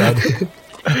 Everyone's dead.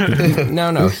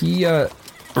 No, he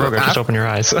Roger, just open your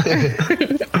eyes.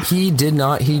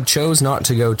 he chose not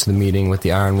to go to the meeting with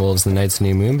the Iron Wolves and the Knights of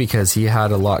New Moon because he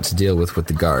had a lot to deal with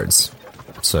the guards.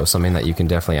 So something that you can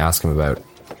definitely ask him about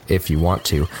if you want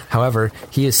to. However,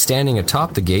 he is standing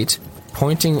atop the gate,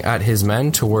 pointing at his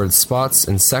men towards spots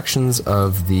and sections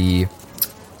of the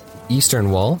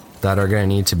eastern wall that are going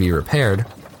to need to be repaired.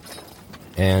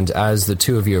 And as the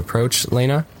two of you approach,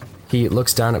 Lena, he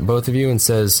looks down at both of you and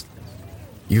says,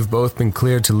 "You've both been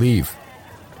cleared to leave."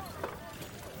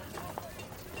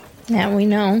 Yeah, we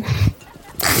know.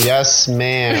 Yes,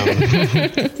 ma'am.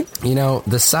 You know,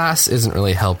 the sass isn't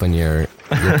really helping your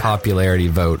popularity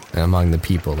vote among the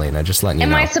people, Lena. Just letting you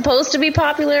Am know. I supposed to be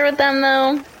popular with them,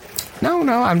 though? No,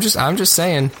 I'm just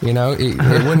saying. You know, it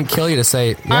wouldn't kill you to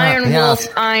say Iron Wolf,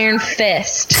 Iron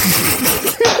Fist.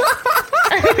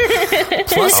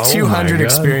 plus Oh 200 my God.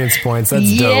 experience points.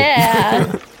 That's dope.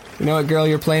 Yeah. You know what, girl?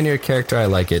 You're playing your character. I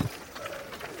like it.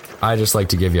 I just like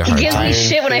to give you a He hard gives time. me Iron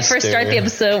shit when I first start the Fister.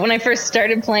 episode. When I first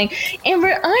started playing,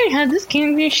 Amber, I had this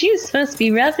character. She was supposed to be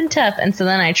rough and tough. And so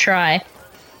then I try.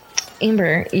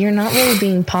 Amber, you're not really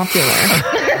being popular.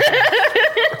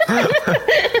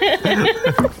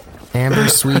 Amber,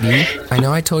 sweetie, I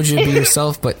know I told you to be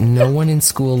yourself, but no one in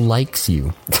school likes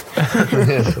you. Stop!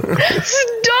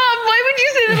 Why would you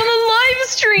say that on the live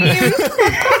stream?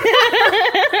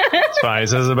 It's fine. He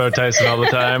says it about Tyson all the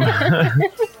time.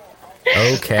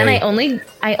 Okay. And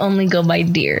I only go by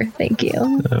deer. Thank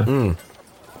you.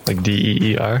 Like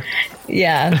DEER.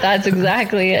 Yeah, that's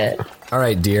exactly it. All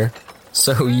right, dear.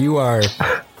 So you are...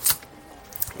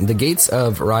 The gates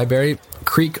of Ryberry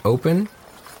creak open,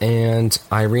 and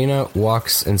Irina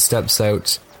walks and steps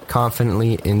out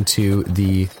confidently into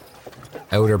the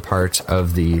outer part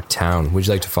of the town. Would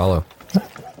you like to follow?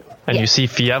 And you see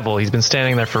Fievel. He's been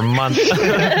standing there for months.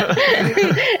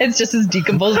 It's just his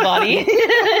decomposed body.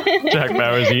 Jack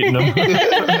Bauer's eating him.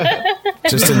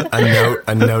 Just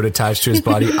a note attached to his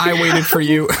body. I waited for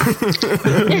you.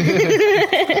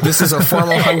 This is a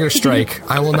formal hunger strike.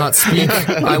 I will not speak.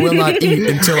 I will not eat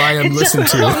until I am listened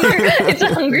to. It's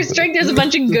a hunger strike. There's a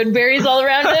bunch of good berries all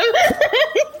around him.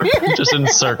 Just in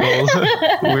circles.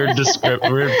 Weird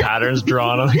patterns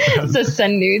drawn on the ground. So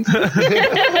sun dudes.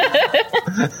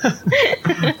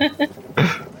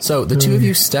 So the two of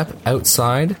you step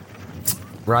outside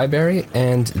Ryberry,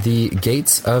 and the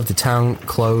gates of the town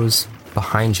close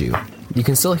behind you. You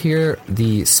can still hear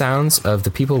the sounds of the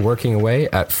people working away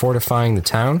at fortifying the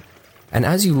town. And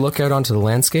as you look out onto the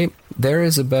landscape, there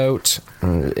is about,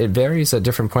 it varies at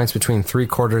different points between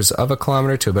 3/4 of a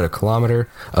kilometer to about a kilometer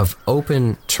of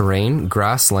open terrain,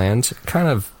 grassland, kind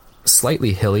of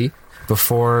slightly hilly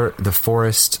before the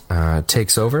forest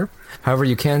takes over. However,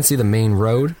 you can see the main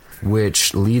road,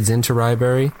 which leads into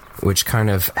Ryberry, which kind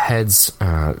of heads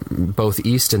both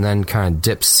east and then kind of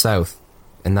dips south.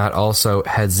 And that also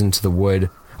heads into the wood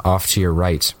off to your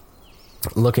right.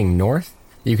 Looking north,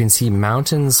 you can see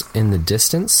mountains in the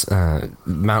distance,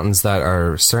 mountains that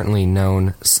are certainly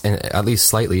known, at least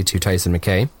slightly, to Tyson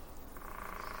McKay,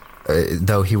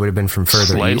 though he would have been from further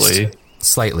Slightly. east.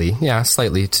 Slightly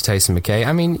to Tyson McKay.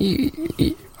 I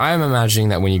mean, I'm imagining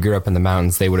that when you grew up in the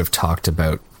mountains, they would have talked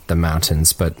about the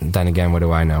mountains, but then again, what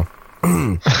do I know?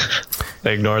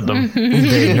 They ignored them.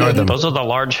 They ignored them. Those are the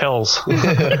large hills.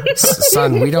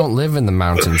 Son, we don't live in the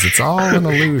mountains. It's all an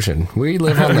illusion. We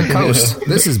live on the coast.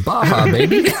 This is Baja,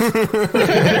 baby.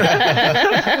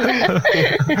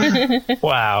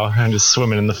 Wow, I'm just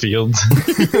swimming in the fields.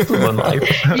 One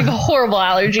life. You have a horrible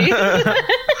allergy.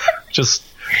 Just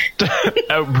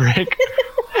outbreak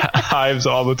hives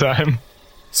all the time.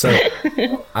 So,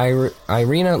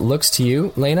 Irina looks to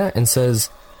you, Lena, and says,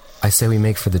 I say we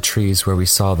make for the trees where we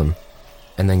saw them,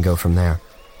 and then go from there.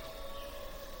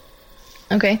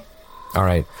 Okay. All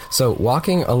right. So,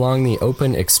 walking along the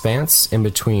open expanse in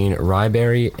between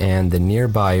Ryeberry and the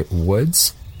nearby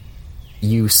woods,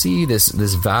 you see this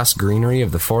vast greenery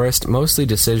of the forest, mostly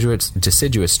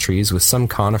deciduous trees with some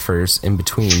conifers in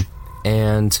between.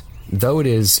 And though it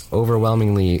is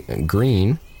overwhelmingly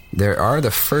green, there are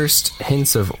the first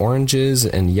hints of oranges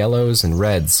and yellows and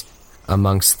reds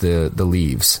amongst the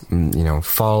leaves. You know,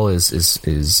 fall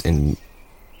is in,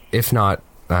 if not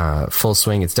full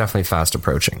swing, it's definitely fast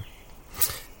approaching.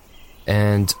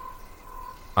 And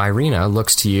Irina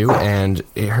looks to you, and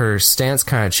her stance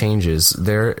kind of changes.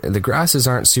 The grasses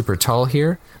aren't super tall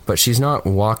here, but she's not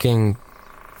walking,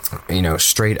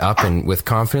 straight up and with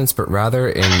confidence, but rather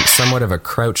in somewhat of a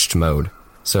crouched mode.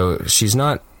 So she's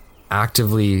not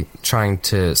actively trying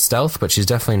to stealth, but she's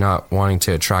definitely not wanting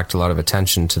to attract a lot of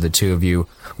attention to the two of you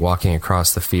walking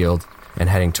across the field and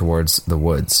heading towards the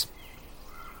woods.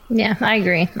 Yeah, I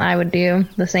agree. I would do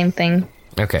the same thing.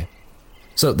 Okay.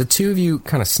 So the two of you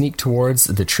kind of sneak towards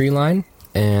the tree line,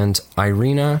 and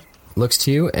Irina looks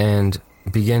to you and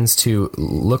begins to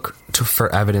look for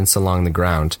evidence along the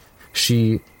ground.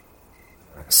 She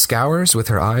scours with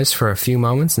her eyes for a few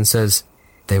moments and says,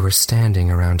 "They were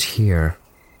standing around here."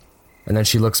 And then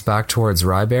she looks back towards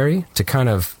Ryeberry to kind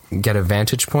of get a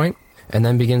vantage point, and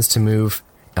then begins to move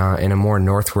in a more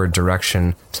northward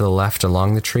direction to the left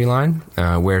along the tree line,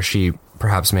 where she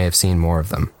perhaps may have seen more of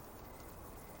them.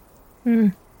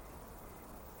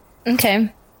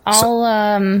 Okay.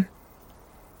 I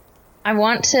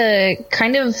want to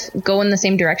kind of go in the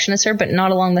same direction as her, but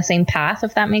not along the same path,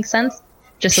 if that makes sense.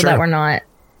 Just so Sure. that we're not...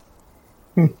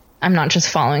 I'm not just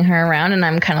following her around, and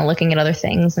I'm kind of looking at other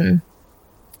things and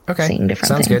seeing different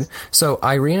Sounds things. good. So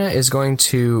Irina is going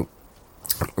to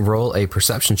roll a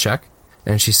perception check,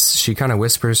 and she kind of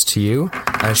whispers to you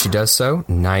as she does so.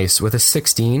 Nice. With a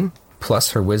 16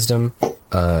 plus her wisdom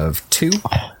of 2,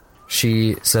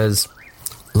 she says,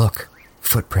 "Look,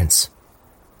 footprints,"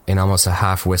 in almost a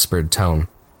half-whispered tone.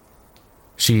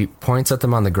 She points at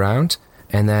them on the ground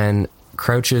and then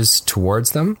crouches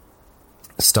towards them,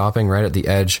 stopping right at the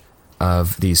edge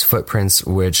of these footprints,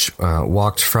 which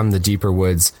walked from the deeper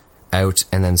woods out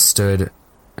and then stood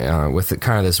with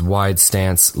kind of this wide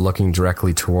stance looking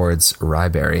directly towards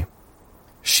Ryeberry.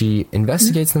 She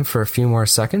investigates them for a few more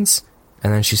seconds,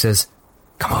 and then she says,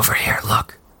 "Come over here,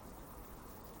 look."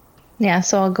 Yeah,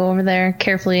 so I'll go over there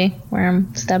carefully where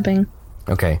I'm stepping.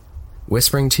 Okay.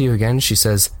 Whispering to you again, she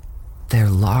says, "They're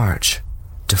large,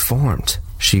 deformed."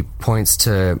 She points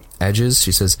to edges.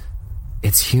 She says,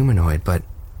 "It's humanoid, but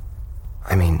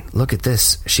I mean, look at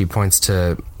this." She points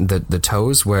to the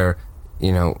toes where,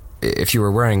 if you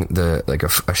were wearing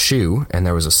a shoe and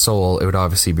there was a sole, it would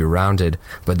obviously be rounded,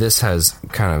 but this has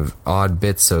kind of odd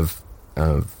bits of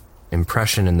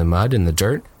impression in the mud, in the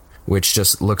dirt, which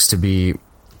just looks to be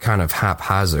kind of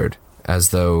haphazard, as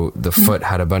though the foot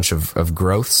had a bunch of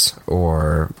growths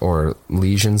or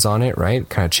lesions on it, right?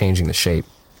 Kind of changing the shape.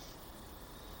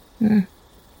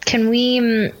 Can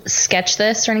we sketch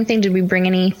this or anything? Did we bring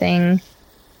anything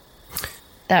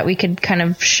that we could kind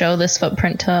of show this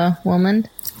footprint to Wilmond?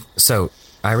 So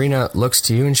Irina looks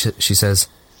to you and she says,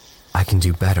 "I can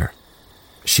do better."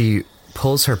 She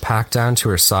pulls her pack down to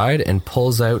her side and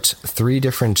pulls out 3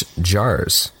 different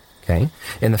jars. Okay.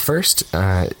 In the first,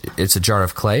 it's a jar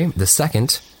of clay. The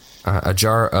second, a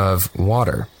jar of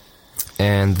water.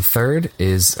 And the third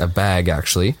is a bag,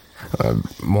 actually,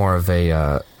 more of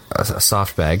a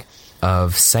soft bag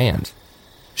of sand.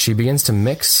 She begins to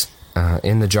mix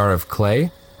in the jar of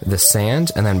clay the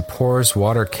sand, and then pours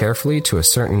water carefully to a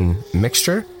certain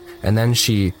mixture, and then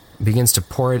she begins to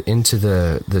pour it into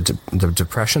the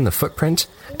depression, the footprint,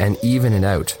 and even it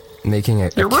out, making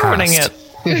a You're cast. ruining it.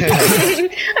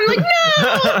 I'm like,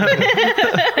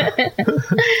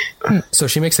 no! So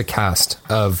she makes a cast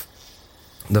of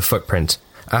the footprint.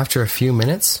 After a few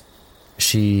minutes,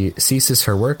 she ceases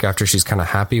her work after she's kind of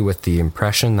happy with the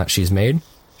impression that she's made.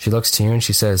 She looks to you and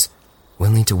she says,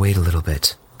 "We'll need to wait a little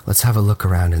bit. Let's have a look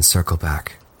around and circle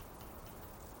back."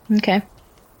 Okay.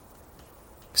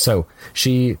 So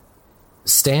she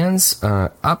stands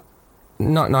up,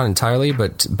 not entirely,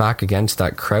 but back again to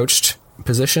that crouched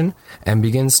position, and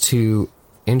begins to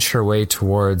inch her way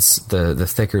towards the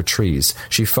thicker trees.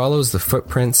 She follows the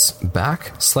footprints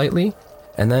back slightly,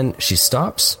 and then she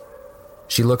stops.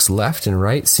 She looks left and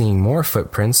right, seeing more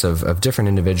footprints of different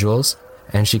individuals,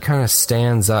 and she kind of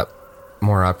stands up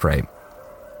more upright.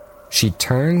 She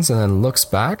turns and then looks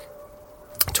back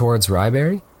towards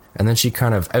Ryberry, and then she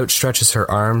kind of outstretches her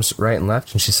arms right and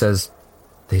left, and she says,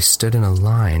 "They stood in a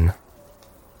line.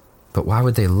 But why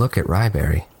would they look at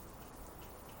Ryberry?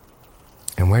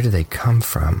 And where do they come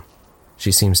from?"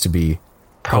 She seems to be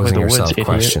Probably posing the herself woods,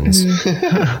 questions.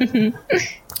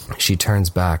 She turns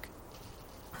back.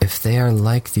 "If they are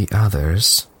like the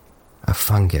others, a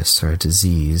fungus or a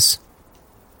disease,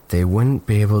 they wouldn't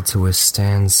be able to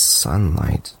withstand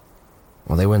sunlight.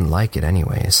 Well, they wouldn't like it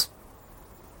anyways."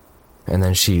 And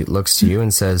then she looks to you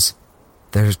and says,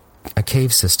 "There's a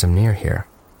cave system near here.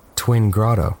 Twin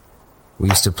Grotto. We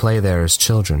used to play there as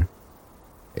children.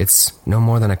 It's no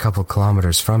more than a couple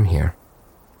kilometers from here."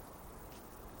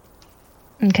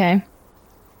 Okay.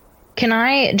 Can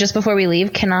I, just before we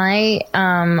leave, can I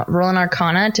roll an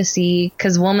Arcana to see,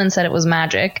 because Woman said it was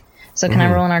magic, so can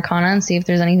I roll an Arcana and see if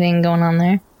there's anything going on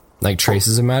there? Like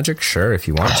traces of magic? Sure, if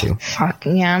you want to. Fuck,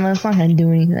 yeah, but it's not going to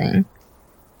do anything.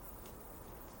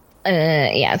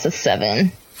 Yeah, it's a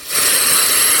 7.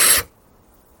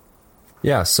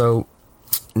 Yeah, so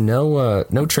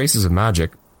no traces of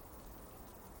magic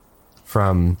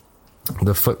from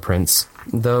the footprints,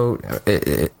 though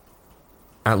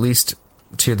at least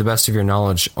to the best of your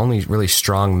knowledge, only really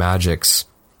strong magics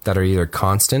that are either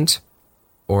constant,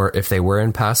 or if they were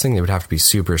in passing, they would have to be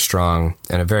super strong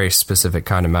and a very specific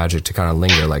kind of magic to kind of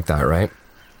linger like that, right?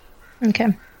 Okay.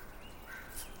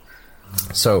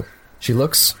 So she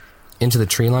looks into the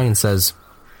tree line and says,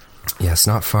 "Yes,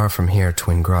 not far from here,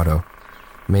 Twin Grotto.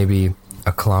 Maybe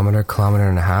a kilometer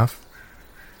and a half.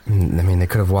 I mean, they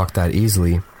could have walked that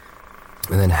easily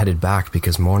and then headed back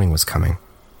because morning was coming."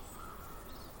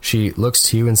 She looks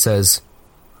to you and says,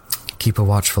 "Keep a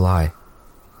watchful eye."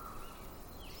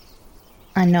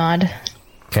 I nod.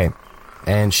 Okay.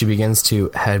 And she begins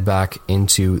to head back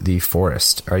into the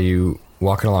forest. Are you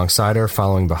walking alongside her,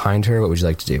 following behind her? What would you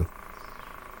like to do?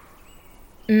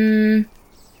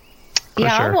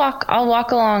 Yeah, sure. I'll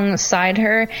walk alongside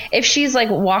her. If she's like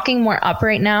walking more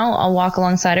upright now, I'll walk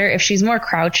alongside her. If she's more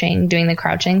crouching, doing the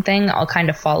crouching thing, I'll kind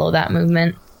of follow that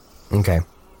movement. Okay.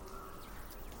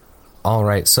 All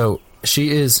right. So she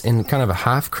is in kind of a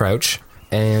half crouch,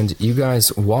 and you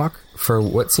guys walk for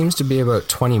what seems to be about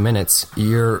 20 minutes.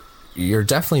 You're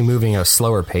definitely moving at a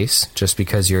slower pace, just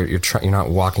because you're not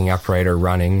walking upright or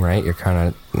running, right? You're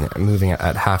kind of moving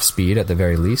at half speed at the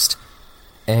very least,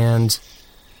 and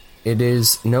it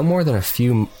is no more than a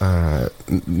few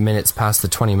minutes past the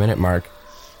 20-minute mark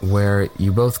where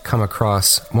you both come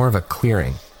across more of a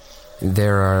clearing.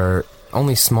 There are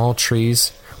only small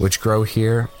trees which grow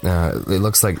here. It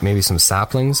looks like maybe some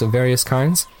saplings of various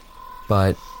kinds,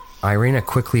 but Irina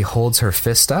quickly holds her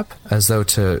fist up as though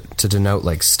to denote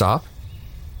like stop,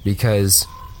 because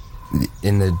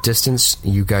in the distance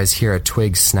you guys hear a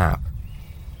twig snap.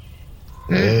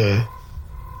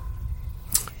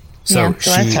 So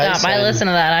I stop. I listen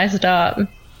to that. I stop.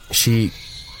 She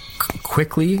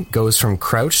quickly goes from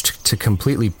crouched to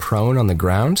completely prone on the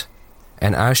ground,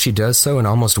 and as she does so, in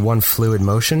almost one fluid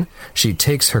motion, she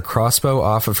takes her crossbow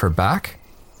off of her back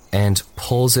and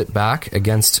pulls it back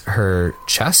against her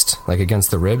chest, like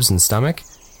against the ribs and stomach,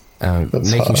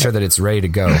 making sure that it's ready to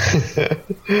go.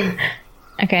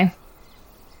 Okay.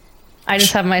 I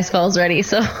just have my spells ready,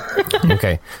 so...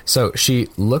 Okay, so she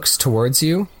looks towards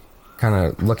you, kind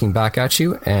of looking back at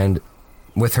you, and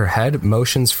with her head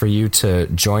motions for you to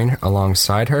join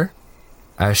alongside her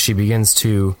as she begins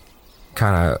to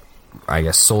kind of, I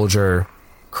guess, soldier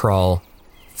crawl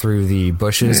through the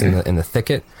bushes in the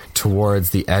thicket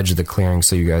towards the edge of the clearing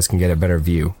so you guys can get a better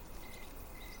view.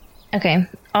 Okay.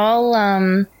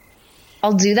 I'll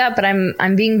do that, but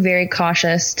I'm being very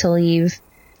cautious to leave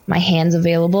my hands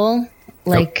available.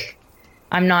 Like,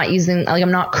 I'm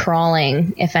not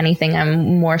crawling. If anything,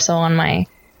 I'm more so on my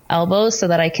elbows so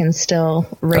that I can still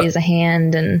raise a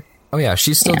hand and... Oh yeah,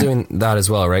 she's still doing that as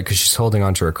well, right? Because she's holding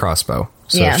onto her crossbow.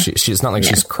 So she's not like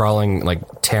she's crawling, like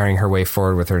tearing her way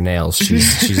forward with her nails.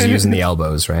 She's using the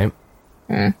elbows, right?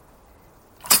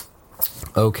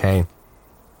 Okay.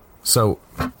 So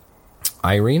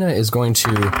Irina is going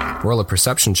to roll a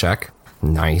perception check.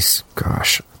 Nice.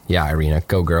 Gosh. Yeah, Irina,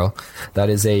 go girl. That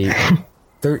is a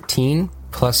 13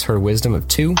 plus her wisdom of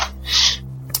 2.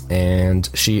 and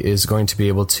she is going to be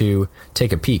able to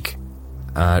take a peek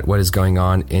at what is going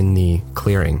on in the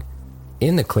clearing.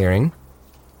 In the clearing,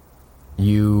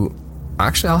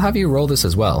 I'll have you roll this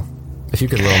as well. If you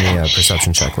could roll me a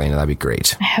perception check, Lena, that'd be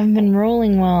great. I haven't been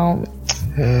rolling well. It's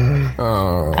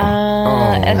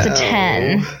a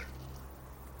 10.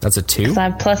 That's a 2? So I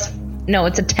have no,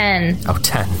 it's a 10. Oh,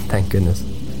 10. Thank goodness.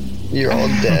 You're all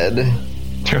dead.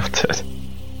 You're all dead.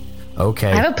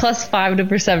 Okay. I have a +5 to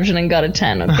perception and got a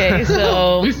 10, okay?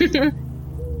 So...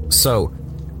 So,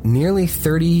 nearly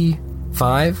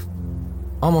 35,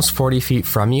 almost 40 feet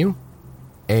from you,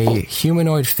 a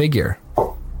humanoid figure,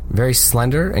 very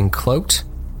slender and cloaked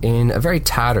in a very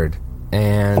tattered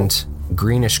and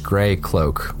greenish gray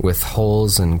cloak with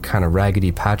holes and kind of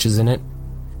raggedy patches in it,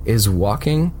 is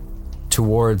walking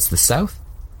towards the south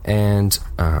and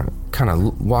kind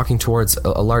of walking towards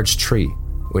a large tree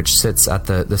which sits at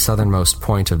the southernmost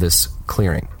point of this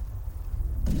clearing.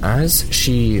 As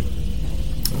she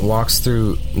walks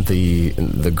through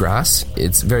the grass,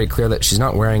 it's very clear that she's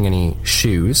not wearing any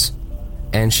shoes,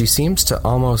 and she seems to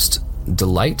almost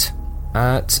delight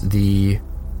at the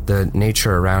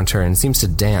nature around her and seems to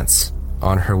dance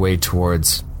on her way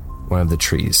towards one of the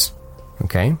trees.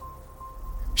 Okay?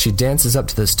 She dances up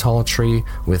to this tall tree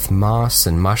with moss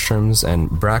and mushrooms and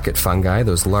bracket fungi,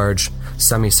 those large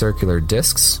semicircular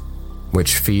discs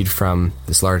which feed from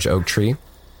this large oak tree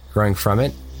growing from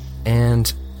it,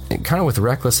 and kind of with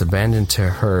reckless abandon to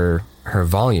her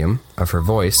volume of her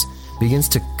voice, begins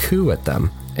to coo at them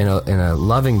in a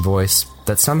loving voice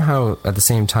that somehow at the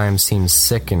same time seems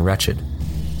sick and wretched.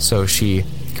 So she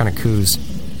kind of coos,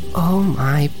 "Oh,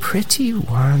 my pretty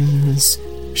ones,"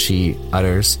 she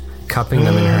utters, cupping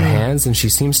them in her hands, and she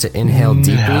seems to inhale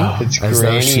deeply. It's as though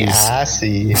Granny she's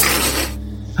Assy.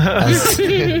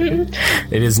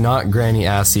 It is not Granny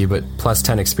Assy, but plus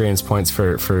 10 experience points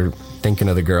for thinking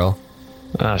of the girl.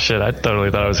 Oh shit, I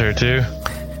totally thought it was her too.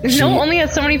 No, only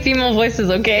has so many female voices,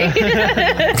 okay?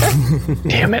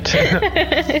 Damn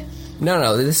it.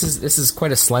 No, this is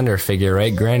quite a slender figure,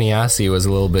 right? Granny Assy was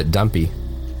a little bit dumpy.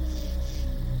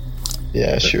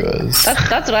 Yeah, she was.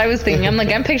 That's what I was thinking.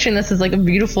 I'm picturing this as like a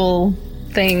beautiful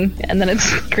thing, and then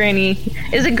it's Granny.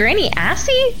 Is it Granny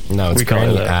Assy? No, it's We call her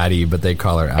Granny that. Addie, but they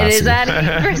call her Assy. It is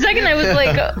Addie. For a second, I was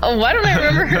like, oh, why don't I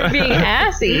remember her being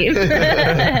Assy?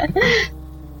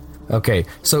 Okay,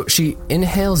 so she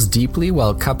inhales deeply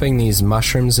while cupping these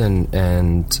mushrooms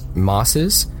and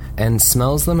mosses, and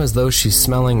smells them as though she's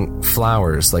smelling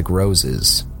flowers like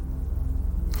roses.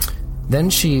 Then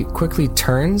she quickly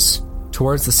turns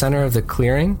towards the center of the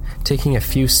clearing, taking a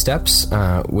few steps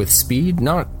with speed,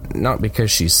 not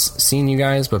because she's seen you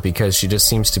guys, but because she just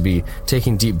seems to be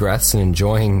taking deep breaths and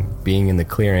enjoying being in the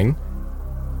clearing.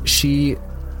 She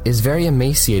is very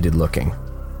emaciated looking,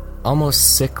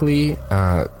 almost sickly,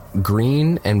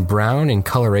 green and brown in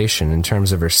coloration in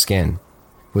terms of her skin,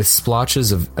 with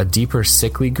splotches of a deeper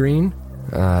sickly green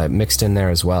mixed in there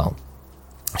as well.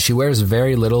 She wears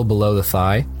very little below the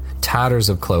thigh, tatters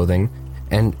of clothing,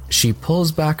 and she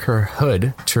pulls back her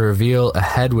hood to reveal a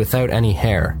head without any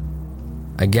hair.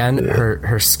 Again,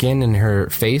 her skin and her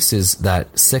face is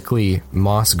that sickly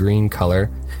moss green color,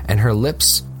 and her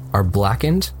lips are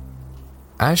blackened.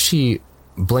 As she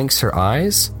blinks her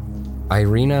eyes,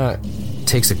 Irina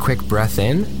takes a quick breath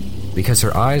in, because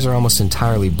her eyes are almost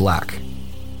entirely black,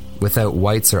 without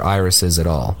whites or irises at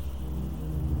all.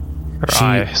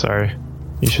 Sorry.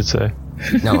 You should say.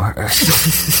 No,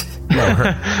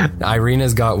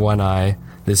 Irina's got one eye.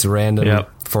 This random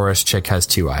forest chick has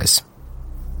two eyes.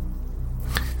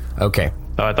 Okay.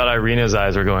 Oh, I thought Irina's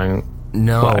eyes were going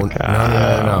No, black.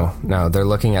 no. They're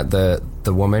looking at the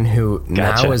woman who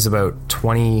Gotcha. now is about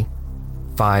 20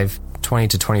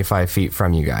 to 25 feet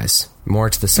from you guys, more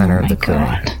to the center of the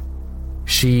clearing.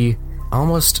 She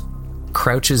almost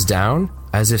crouches down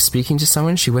as if speaking to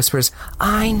someone. She whispers,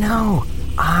 I know.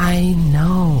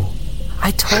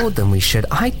 I told them we should.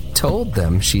 I told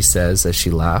them, she says as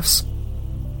she laughs.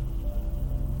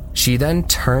 She then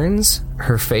turns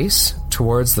her face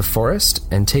towards the forest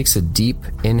and takes a deep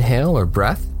inhale or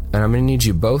breath. And I'm going to need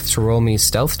you both to roll me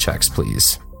stealth checks,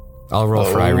 please. I'll roll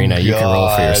for Irina. You can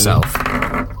roll for yourself.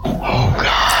 Oh,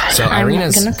 God. So I'm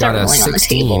Irina's gonna start got a rolling on the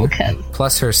 16 table,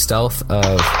 plus her stealth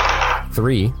of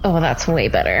 3. Oh, that's way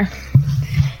better.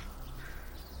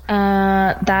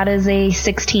 That is a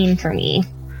 16 for me.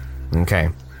 Okay.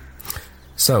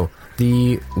 So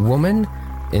the woman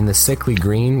in the sickly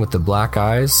green with the black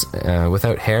eyes,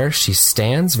 without hair, she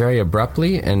stands very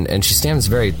abruptly and she stands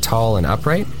very tall and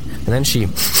upright. And then she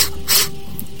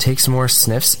takes more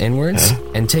sniffs inwards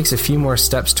and takes a few more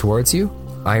steps towards you.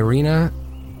 Irina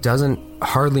doesn't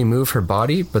hardly move her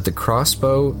body, but the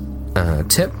crossbow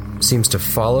tip seems to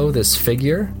follow this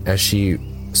figure as she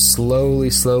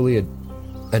slowly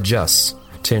adjusts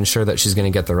to ensure that she's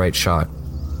going to get the right shot.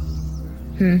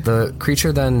 The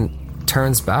creature then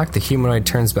turns back, the humanoid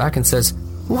turns back and says,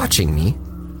 watching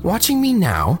me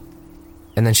now.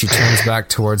 And then she turns back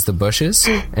towards the bushes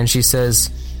and she says,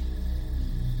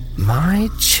 my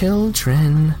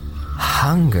children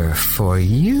hunger for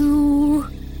you.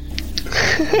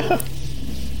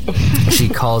 She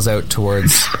calls out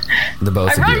towards the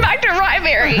both of you. I run back to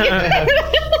Ryberry.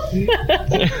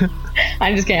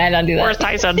 I'm just kidding. I don't do that. Where's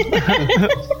Tyson?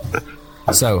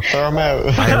 So Throw him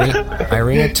out.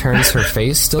 Irina turns her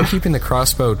face, still keeping the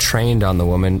crossbow trained on the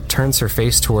woman, turns her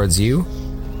face towards you,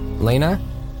 Lena,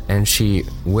 and she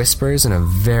whispers in a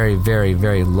very, very,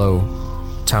 very low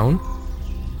tone,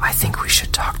 I think we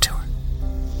should talk to her.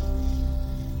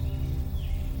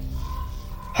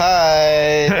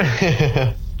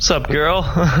 Hi. What's up, girl?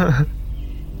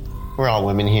 We're all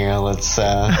women here. Let's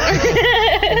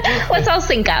Let's all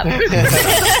sync up.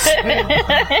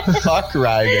 fuck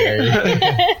Ryberry.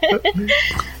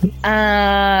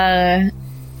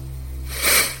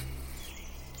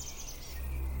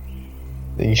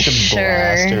 You should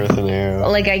blast her with an arrow.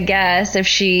 Like, I guess if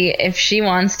she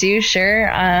wants to, sure.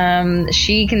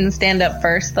 She can stand up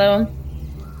first, though.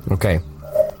 Okay.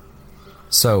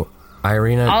 So,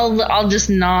 Irina... I'll just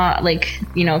not, like,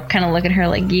 kind of look at her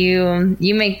like, you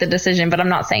make the decision, but I'm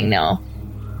not saying no.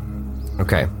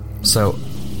 Okay. So,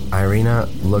 Irina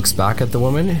looks back at the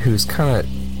woman who's kind of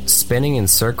spinning in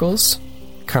circles,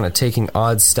 kind of taking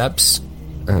odd steps,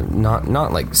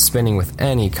 not like spinning with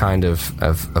any kind of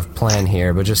plan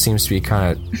here, but just seems to be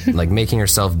kind of like making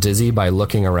herself dizzy by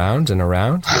looking around and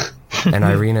around. And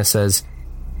Irina says,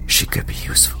 she could be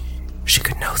useful. She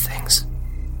could know things.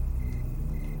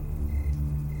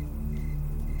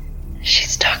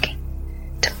 She's talking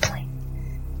to Blaine.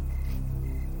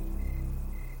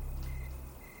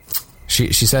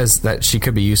 She says that she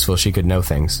could be useful. She could know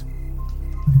things.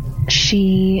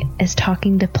 She is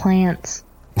talking to plants.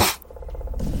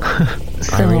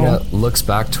 Irina looks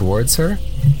back towards her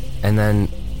and then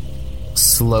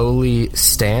slowly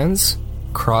stands,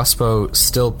 crossbow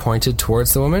still pointed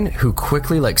towards the woman, who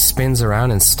quickly spins around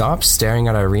and stops, staring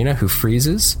at Irina, who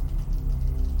freezes.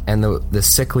 And the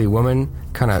sickly woman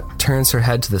kind of turns her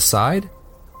head to the side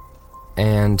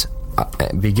and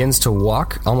begins to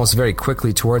walk almost very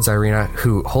quickly towards Irina,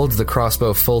 who holds the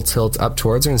crossbow full tilt up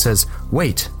towards her and says,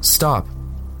 wait, stop.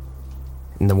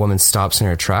 And the woman stops in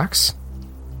her tracks.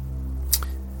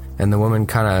 And the woman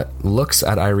kind of looks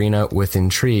at Irina with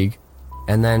intrigue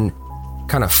and then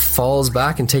kind of falls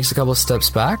back and takes a couple steps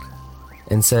back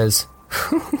and says,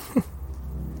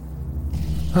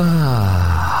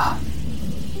 my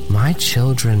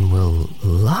children will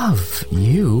love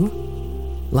you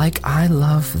like I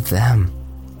love them.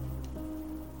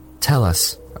 Tell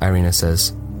us, Irina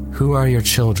says, who are your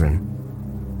children?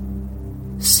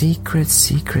 Secrets,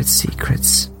 secrets,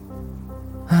 secrets.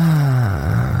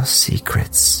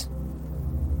 Secrets.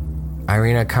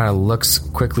 Irina kind of looks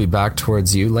quickly back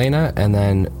towards you, Lena, and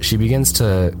then she begins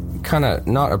to kind of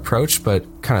not approach, but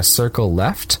kind of circle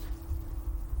left.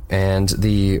 And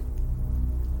the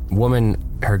woman,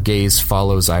 her gaze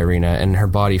follows Irina, and her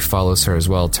body follows her as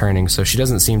well, turning, so she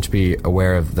doesn't seem to be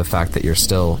aware of the fact that you're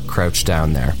still crouched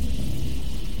down there.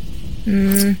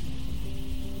 No,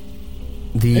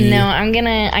 I'm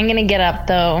gonna get up,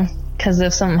 though, because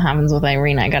if something happens with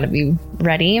Irina, I gotta be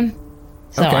ready.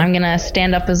 So okay. I'm gonna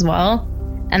stand up as well.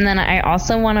 And then I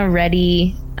also want to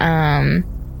ready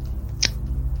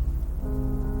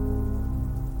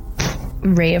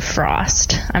Ray of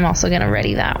Frost. I'm also gonna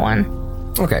ready that one.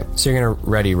 Okay, so you're gonna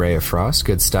ready Ray of Frost.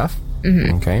 Good stuff.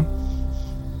 Mm-hmm. Okay.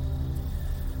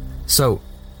 So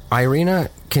Irina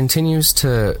continues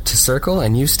to circle,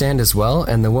 and you stand as well,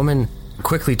 and the woman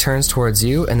quickly turns towards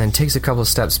you and then takes a couple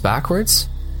steps backwards.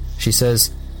 She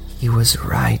says, he was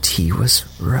right, he was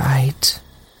right.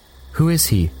 Who is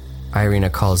he? Irina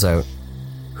calls out.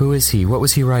 Who is he? What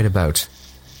was he right about?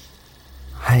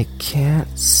 I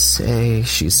can't say,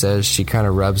 she says. She kind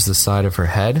of rubs the side of her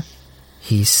head.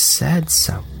 He said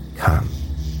so. Come.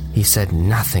 He said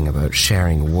nothing about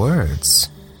sharing words.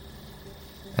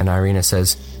 And Irina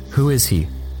says, who is he?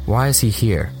 Why is he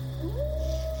here?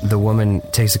 The woman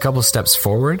takes a couple steps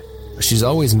forward. She's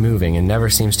always moving and never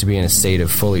seems to be in a state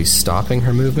of fully stopping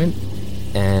her movement.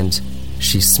 And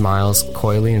she smiles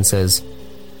coyly and says,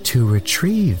 to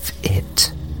retrieve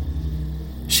it.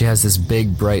 She has this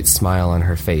big, bright smile on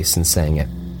her face in saying it.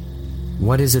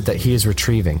 What is it that he is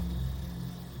retrieving?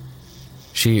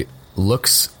 She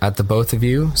looks at the both of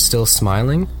you, still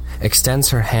smiling, extends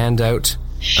her hand out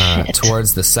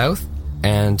towards the south,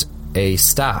 and a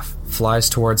staff flies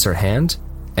towards her hand,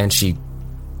 and she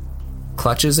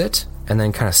clutches it and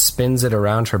then kind of spins it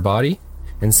around her body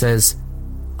and says,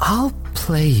 "I'll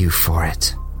play you for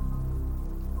it."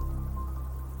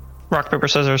 Rock, paper,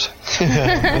 scissors.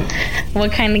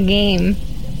 What kind of game?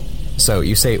 So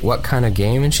you say, "What kind of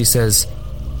game?" And she says,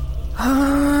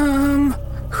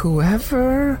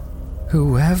 whoever.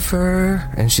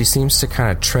 And she seems to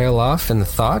kind of trail off in the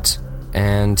thought,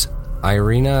 and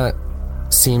Irina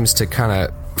seems to kind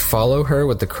of follow her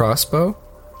with the crossbow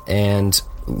and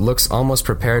looks almost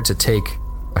prepared to take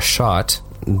a shot,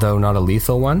 though not a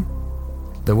lethal one.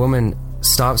 The woman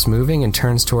stops moving and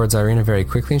turns towards Irina very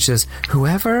quickly, and she says,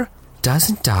 "Whoever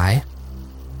doesn't die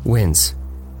wins."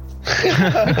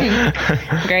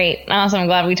 Great. Awesome. I'm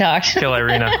glad we talked. Kill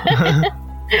Irina.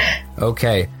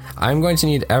 Okay, I'm going to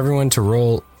need everyone to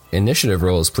roll initiative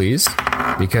rolls, please,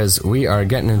 because we are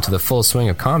getting into the full swing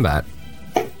of combat.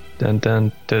 Dun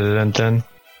dun dun dun dun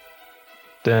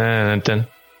dun dun.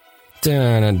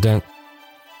 Dun, dun, dun.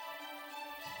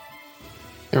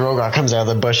 And Rogar comes out of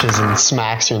the bushes and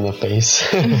smacks her in the face.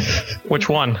 Which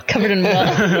one? Covered in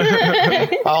blood.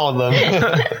 All of them.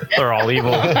 They're all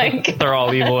evil. Like, They're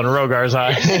all evil in Rogar's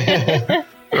eyes.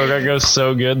 Rogar goes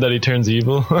so good that he turns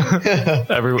evil.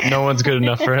 No one's good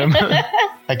enough for him.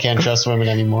 I can't trust women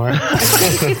anymore.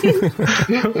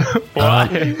 Why?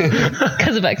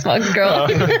 because of Xbox Girl.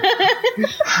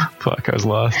 Fuck, I was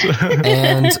lost.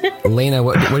 And Lena,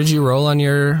 what did you roll on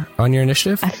your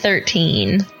initiative? A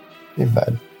 13. You're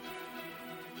bad.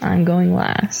 I'm going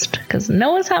last because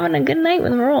Noah's having a good night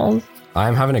with rolls.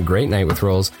 I'm having a great night with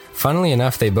rolls. Funnily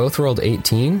enough, they both rolled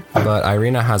 18, but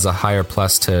Irina has a higher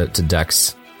plus to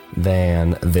Dex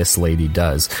than this lady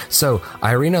does. So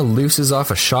Irina looses off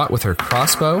a shot with her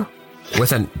crossbow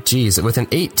with an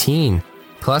 18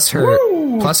 plus her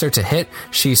to hit.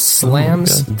 She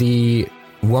slams the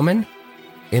woman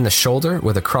in the shoulder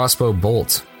with a crossbow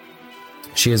bolt.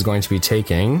 She is going to be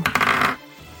taking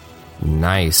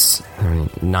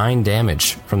 9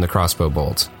 damage from the crossbow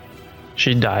bolt.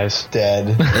 She dies.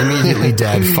 Dead. Immediately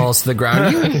dead, falls to the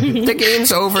ground. The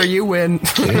game's over, you win.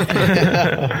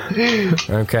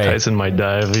 Okay. Tyson might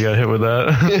die if he got hit with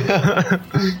that.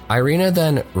 Irina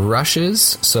then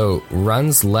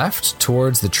runs left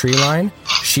towards the tree line.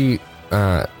 She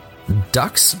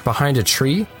ducks behind a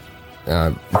tree,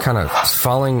 kind of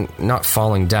not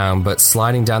falling down, but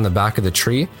sliding down the back of the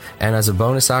tree, and as a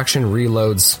bonus action,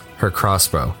 reloads her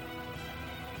crossbow.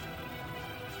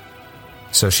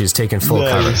 So she's taken full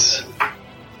Nice. cover.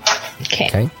 Okay.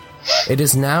 Okay. It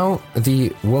is now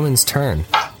the woman's turn.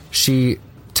 She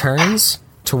turns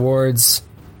towards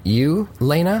you,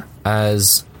 Lena,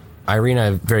 as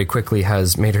Irina very quickly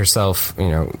has made herself,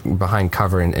 behind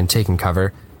cover and taken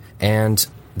cover. And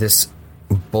this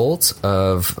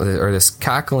this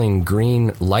cackling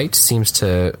green light seems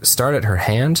to start at her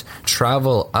hand,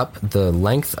 travel up the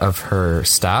length of her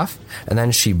staff, and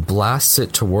then she blasts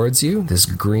it towards you, this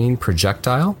green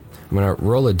projectile. I'm going to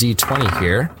roll a d20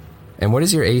 here. And what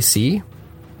is your AC?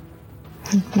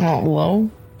 Oh, low.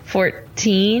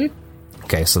 14.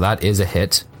 Okay, so that is a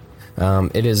hit.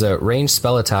 It is a ranged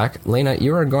spell attack. Lena,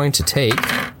 you are going to take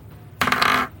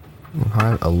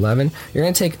 11. You're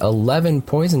going to take 11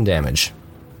 poison damage.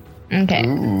 Okay.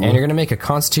 And you're going to make a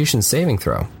Constitution saving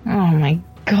throw. Oh my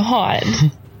god.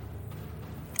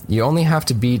 You only have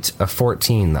to beat a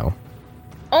 14, though.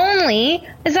 Only?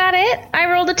 Is that it?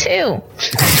 I rolled a 2.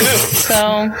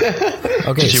 So,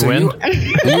 Okay, Did you so win?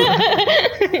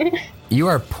 you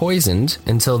are poisoned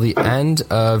until the end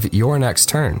of your next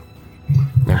turn.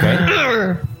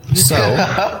 Okay? So,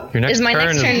 Your next is my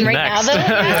next is turn right next. now, though?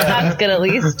 That's good, at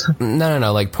least.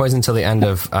 no, like poison till the end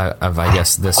of I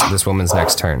guess this woman's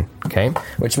next turn. Okay,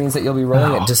 which means that you'll be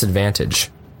rolling at disadvantage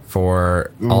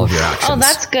for all of your actions. Oh,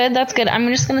 that's good. That's good. I'm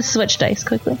just going to switch dice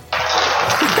quickly.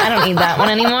 I don't need that one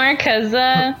anymore, because,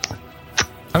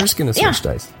 I'm just gonna switch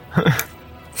dice.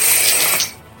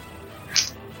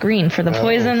 green for the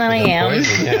poison that I am.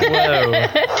 Poison,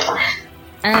 yeah.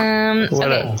 Whoa.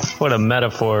 Okay. What a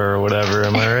metaphor or whatever,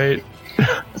 am I right?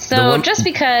 So, just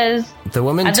because The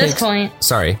woman at takes, this point...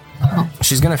 Sorry.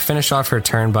 She's going to finish off her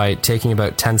turn by taking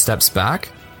about 10 steps back,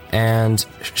 and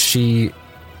she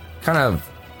kind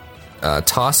of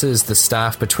tosses the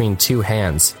staff between two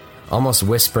hands, almost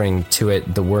whispering to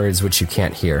it the words which you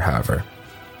can't hear, however.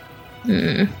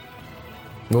 What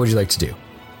would you like to do?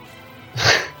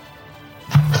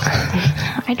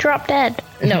 I dropped dead.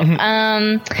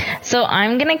 No. So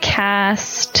I'm going to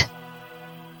cast...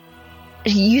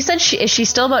 You said is she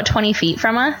still about 20 feet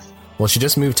from us? Well, she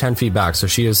just moved 10 feet back, so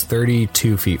she is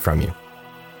 32 feet from you.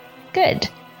 Good.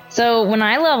 So when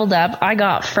I leveled up, I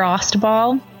got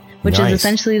Frostball, which Nice. is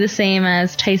essentially the same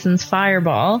as Tyson's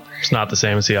Fireball. It's not the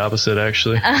same. It's the opposite,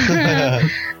 actually.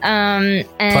 And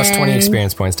Plus 20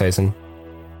 experience points, Tyson.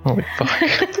 Holy fuck.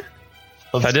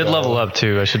 I did level up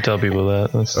too. I should tell people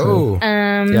that. That's Oh.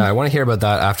 Yeah, I want to hear about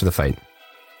that after the fight.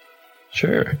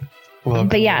 sure.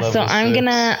 But yeah, so I'm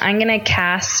gonna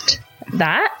cast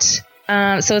that.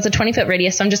 So it's a 20-foot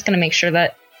radius. So I'm just gonna make sure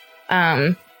that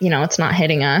it's not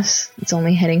hitting us. It's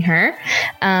only hitting her.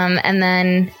 And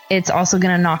then it's also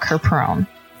gonna knock her prone.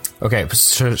 Okay,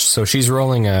 so she's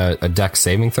rolling a dex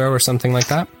saving throw or something like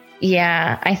that?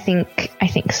 Yeah, I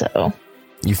think so.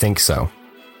 You think so?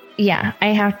 Yeah, I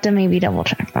have to maybe double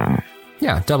check that.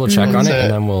 Yeah, double check on it,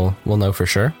 and then we'll know for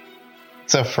sure.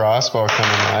 It's a frostball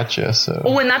coming at you, so.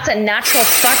 Oh, and that's a natural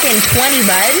fucking 20,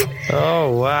 bud.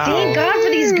 Oh, wow. Thank God for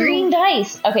these green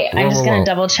dice. Okay, I'm just gonna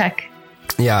double check.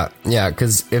 Yeah,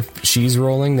 because if she's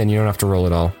rolling, then you don't have to roll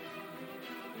at all.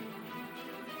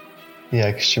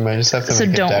 Yeah, because you might just have to So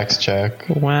make a don't. dex check.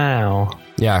 Wow.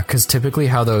 Yeah, because typically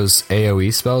how those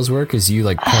AoE spells work is you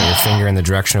like point your finger in the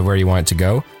direction of where you want it to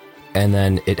go, and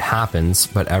then it happens,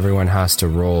 but everyone has to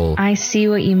roll. I see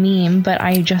what you mean, but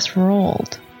I just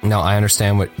rolled. No, I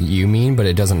understand what you mean, but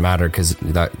it doesn't matter because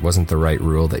that wasn't the right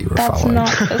rule that you were That's following. not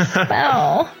the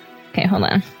spell. Okay, hold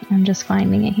on. I'm just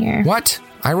finding it here. What?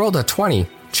 I rolled a 20.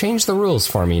 Change the rules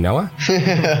for me, Noah. You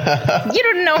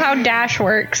don't know how dash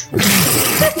works.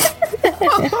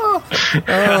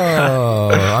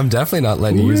 Oh, I'm definitely not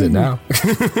letting you use it now.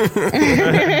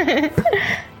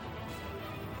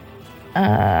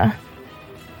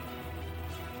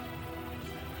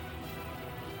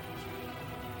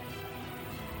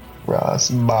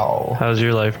 Frostball. How's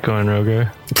your life going,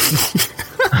 Rogar?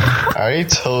 I already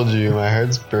told you, my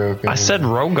heart's broken. I said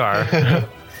Rogar.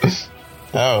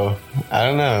 Oh, I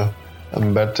don't know. I'm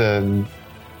about to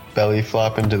belly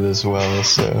flop into this well,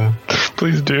 so.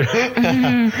 Please do.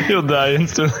 You'll die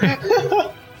instantly.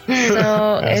 So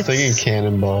I was thinking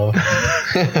cannonball.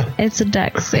 it's a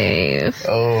dex save.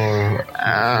 Oh,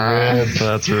 rip,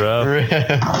 That's rough. rip.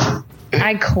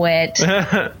 I quit.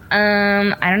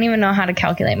 I don't even know how to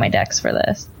calculate my dex for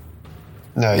this.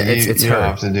 No, it's you her. don't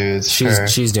have to do it. It's her.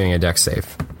 She's doing a dex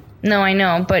save. No, I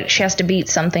know, but she has to beat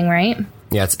something, right?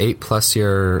 Yeah, it's 8 plus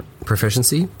your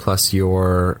proficiency plus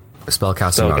your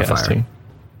spellcasting modifier.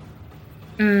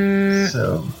 Spellcasting.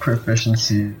 So,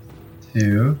 proficiency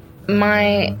 2.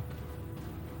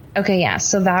 Okay, yeah,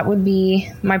 so that would be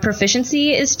my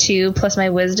proficiency is 2 plus my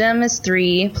wisdom is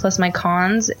 3 plus my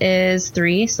cons is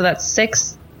 3, so that's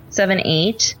 6, 7,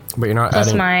 8 But you're not plus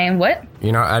adding. my what?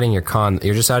 You're not adding your con.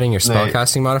 You're just adding your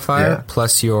spellcasting modifier Yeah.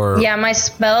 plus your. Yeah, my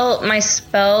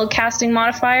spell casting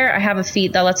modifier. I have a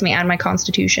feat that lets me add my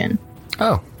Constitution,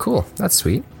 Oh, cool. That's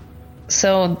sweet.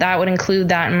 so that would include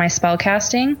that in my spell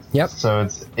casting. Yep. So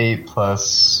it's 8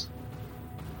 plus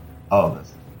all of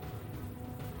this.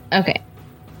 Okay.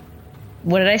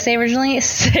 What did I say originally?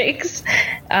 6.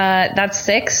 That's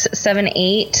 6, 7,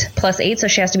 8 plus 8, so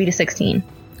she has to be to 16.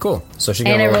 Cool. So she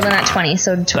got. And I rolled in at 20,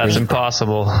 so 20. That's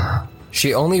impossible.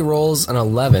 She only rolls an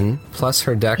 11 plus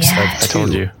her dex Yes. of 2. I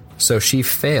told you. So she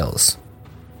fails.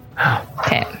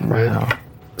 Okay. Wow.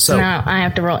 So Now I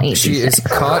have to roll 8. she is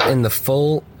caught in the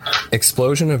full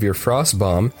explosion of your frost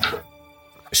bomb.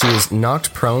 She is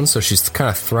knocked prone, so she's kind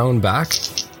of thrown back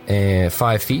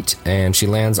 5 feet, and she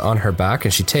lands on her back,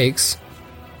 and she takes.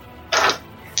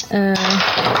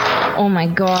 Oh my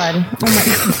god. Oh my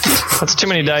god. That's too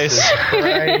many dice.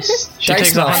 She Dice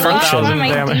takes malfunction. 100,000 my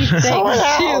damage.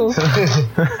 D6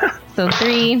 too. So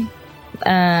 3,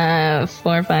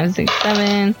 4, 5, 6,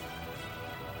 7.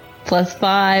 Plus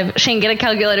 5. Shane, get a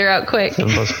calculator out quick.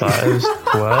 7 plus 5 is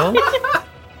 12.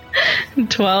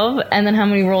 12. And then how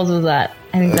many rolls was that?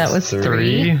 I think that was 3.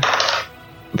 3.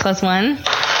 Plus 1.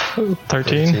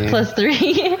 13. Plus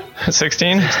 3.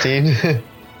 16. 16.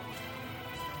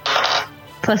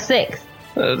 Plus 6.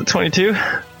 22.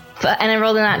 And I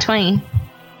rolled in at 20.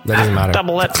 That doesn't matter.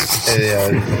 Double it.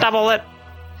 Yeah. Double it.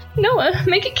 Noah,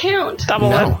 make it count. Double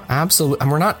it. No, absolutely.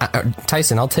 We're not.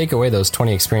 Tyson, I'll take away those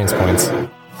 20 experience points.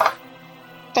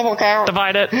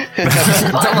 Divide it.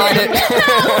 Divide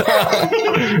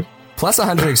it. Plus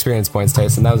 100 experience points,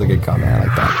 Tyson. That was a good comment. I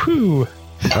like that. Whew.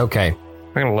 Okay.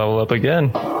 I'm gonna level up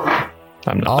again.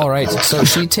 I'm not. All right. So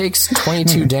she takes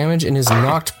 22 damage and is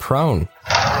knocked prone.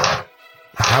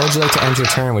 How would you like to end your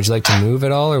turn? Would you like to move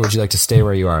at all, or would you like to stay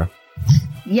where you are?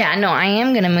 Yeah, no, I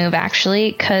am going to move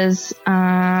actually because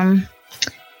I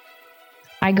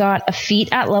got a feat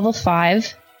at level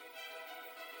 5.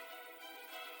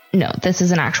 No, this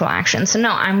is an actual action. So no,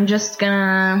 I'm just going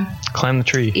to... Climb the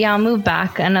tree. Yeah, I'll move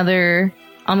back another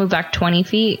I'll move back 20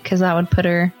 feet because that would put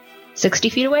her 60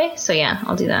 feet away. So yeah,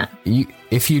 I'll do that.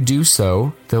 If you do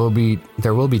so, there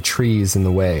will be trees in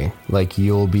the way. Like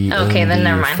you'll be Okay, in then the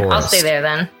never mind. forest. I'll stay there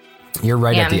then. You're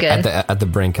right Yeah, at the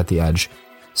brink, at the edge.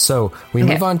 So we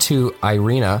move on to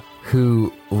Irina,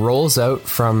 who rolls out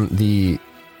from the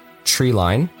tree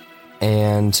line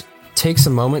and takes a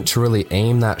moment to really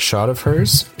aim that shot of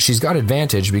hers. She's got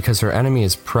advantage because her enemy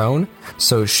is prone,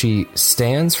 so she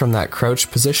stands from that crouched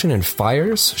position and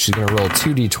fires. She's going to roll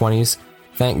 2 d20s.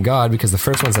 Thank God, because the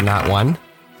first one's a nat 1,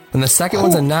 and the second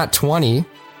one's a nat 20.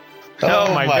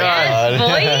 Oh my God.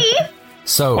 Boy!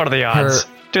 So What are the odds?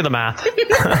 Do the math.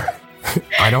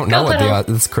 I don't know what the odds.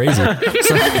 It's crazy.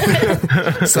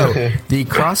 So the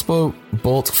crossbow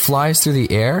bolt flies through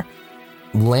the air,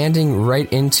 landing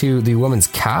right into the woman's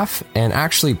calf and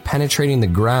actually penetrating the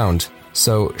ground.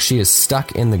 So she is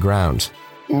stuck in the ground.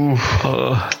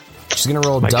 She's going to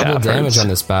roll double calf damage hurts. on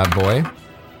this bad boy.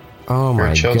 Oh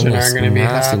my children goodness. aren't gonna be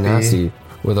nasty, happy. nasty.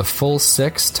 With a full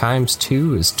 6 times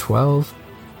 2 is 12.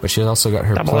 But she's also got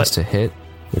her Double plus it. to hit,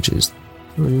 which is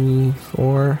 3,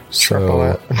 4. Triple So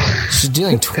it. she's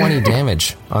dealing 20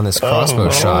 damage on this crossbow Oh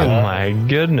shot. my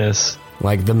goodness.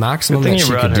 Like the maximum Good thing that you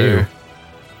she brought could do. her.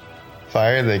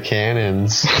 Fire the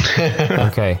cannons.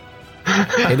 Okay.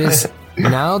 It is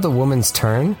now the woman's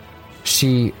turn.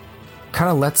 She kind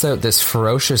of lets out this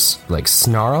ferocious like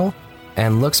snarl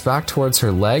and looks back towards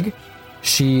her leg.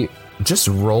 She just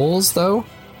rolls though,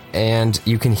 and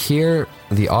you can hear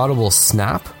the audible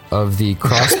snap of the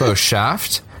crossbow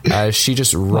shaft as she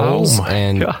just rolls my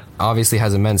and God. obviously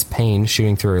has immense pain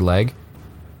shooting through her leg.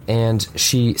 And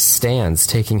she stands,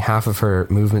 taking half of her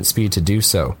movement speed to do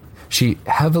so. She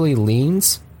heavily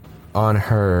leans on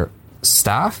her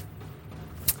staff,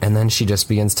 and then she just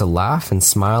begins to laugh and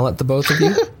smile at the both of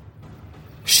you.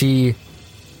 She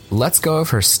lets go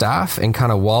of her staff and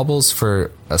kind of wobbles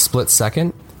for a split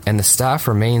second, and the staff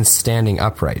remains standing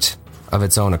upright of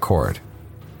its own accord.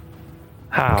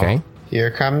 How? Okay? Here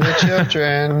come the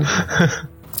children.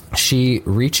 She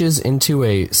reaches into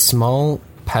a small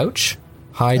pouch,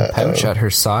 hide pouch at her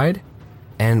side,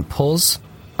 and pulls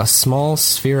a small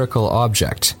spherical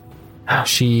object.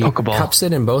 She Pokeball. cups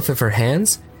it in both of her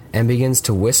hands and begins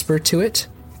to whisper to it,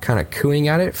 kind of cooing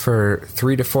at it for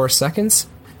 3 to 4 seconds,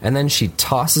 and then she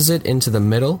tosses it into the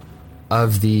middle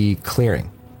of the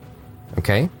clearing.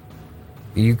 Okay?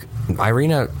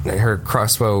 Irina, her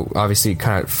crossbow obviously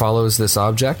kind of follows this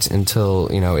object until,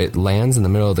 it lands in the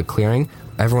middle of the clearing.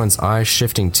 Everyone's eyes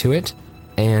shifting to it,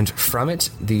 and from it,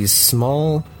 these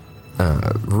small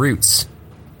roots,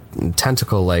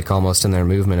 tentacle-like almost in their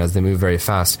movement as they move very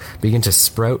fast, begin to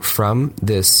sprout from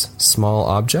this small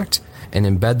object and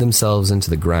embed themselves into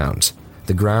the ground.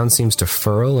 The ground seems to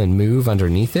furl and move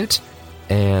underneath it,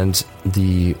 and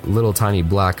the little tiny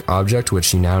black object,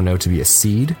 which you now know to be a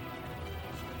seed,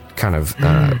 kind of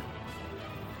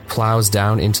plows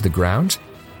down into the ground.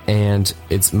 And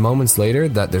it's moments later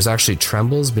that there's actually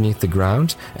trembles beneath the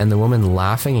ground, and the woman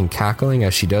laughing and cackling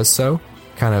as she does so,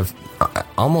 kind of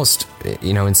almost,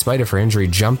 in spite of her injury,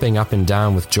 jumping up and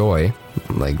down with joy,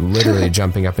 like literally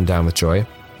jumping up and down with joy.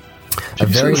 A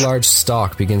very large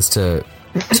stalk begins to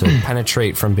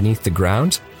penetrate from beneath the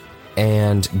ground,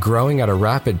 and growing at a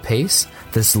rapid pace,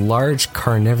 this large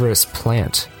carnivorous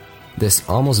plant, this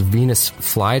almost Venus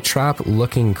flytrap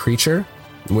looking creature,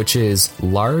 which is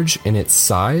large in its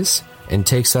size and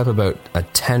takes up about a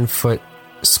 10-foot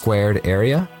squared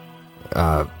area,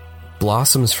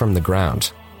 blossoms from the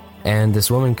ground. And this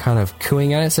woman, kind of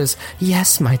cooing at it, says,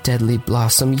 "Yes, my deadly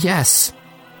blossom, yes."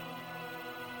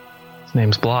 His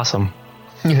name's Blossom.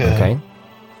 Okay.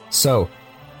 So,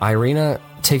 Irina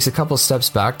takes a couple steps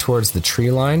back towards the tree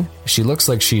line. She looks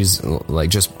like she's like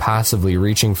just passively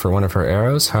reaching for one of her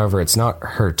arrows. However, it's not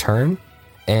her turn.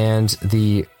 And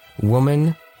the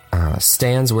woman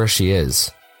stands where she is,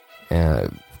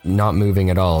 not moving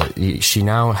at all. She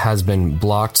now has been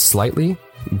blocked slightly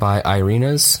by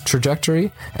Irina's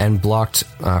trajectory and blocked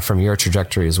from your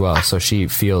trajectory as well. So she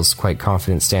feels quite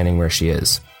confident standing where she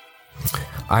is.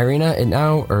 Irina,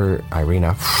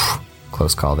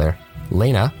 close call there.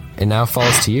 Lena, it now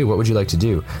falls to you. What would you like to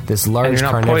do? This large you're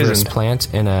not carnivorous poisoned.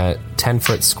 plant in a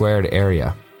 10-foot squared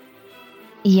area.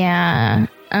 Yeah,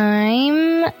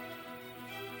 I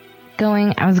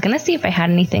was gonna see if I had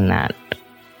anything that.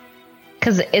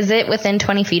 Because is it within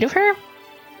 20 feet of her?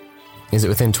 Is it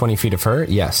within 20 feet of her?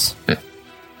 Yes.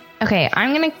 Okay,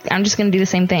 I'm just gonna do the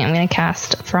same thing. I'm gonna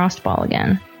cast Frostball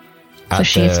again. So At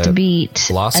she has the to beat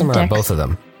Blossom a or at dex- both of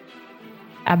them?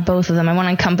 At both of them. I want to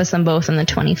encompass them both in the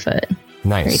 20-foot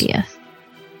Nice. radius.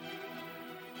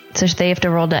 So they have to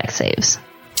roll dex saves.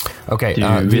 Okay,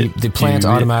 Do the plant you-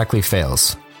 automatically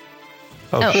fails.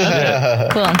 Oh,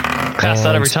 shit. Cool. Pass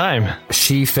that every time.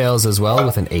 She fails as well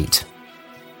with an 8.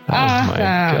 Oh my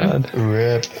god.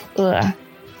 Rip. Ugh.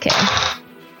 Okay.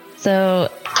 So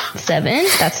 7.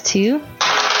 That's 2.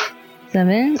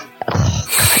 7. Oh,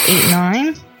 God, 8,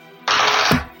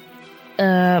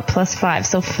 9. Plus 5,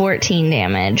 so 14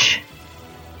 damage.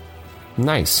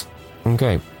 Nice.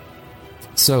 Okay.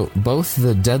 So both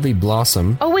the Deadly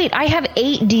Blossom. Oh wait, I have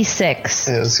 8d6.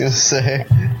 Yeah, I was gonna say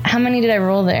How many did I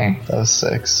roll there? that was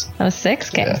 6. That was 6?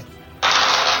 Okay. Yeah.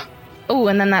 Oh,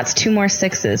 and then that's 2 more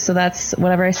 6s, so that's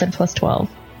whatever I said plus 12.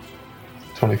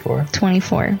 24.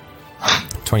 24.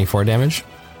 24 damage.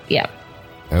 Yeah.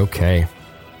 Okay.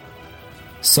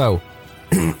 So,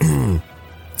 and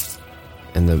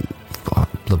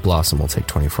the Blossom will take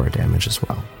 24 damage as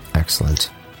well. Excellent.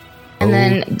 And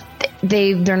then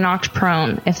they're knocked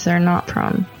prone if they're not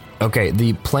prone. Okay,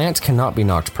 the plant cannot be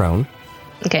knocked prone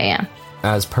Okay, yeah.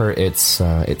 as per its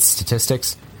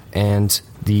statistics, and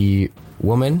the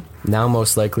woman, now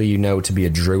most likely you know to be a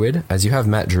druid, as you have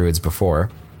met druids before,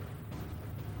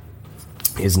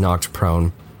 is knocked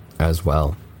prone as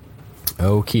well.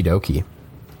 Okie dokie.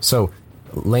 So,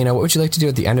 Lena, what would you like to do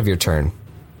at the end of your turn?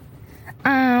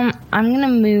 I'm gonna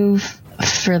move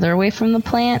further away from the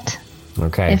plant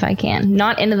Okay. if I can.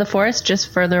 Not into the forest,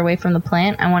 just further away from the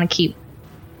plant. I want to keep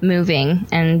moving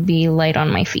and be light on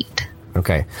my feet.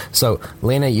 Okay. So,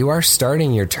 Lena, you are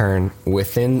starting your turn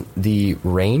within the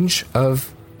range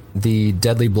of the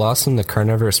Deadly Blossom, the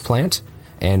carnivorous plant,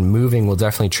 and moving will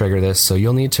definitely trigger this, so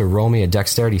you'll need to roll me a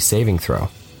dexterity saving throw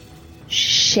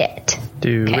Shit.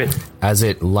 Do Okay. it. as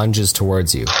it lunges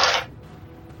towards you.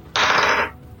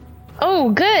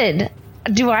 Oh, good.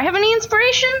 Do I have any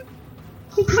inspiration?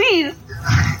 Please.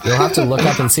 You'll have to look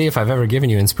up and see if I've ever given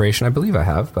you inspiration. I believe I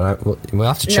have, but we'll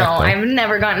have to check. No, though. I've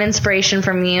never gotten inspiration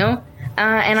from you.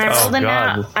 And I rolled a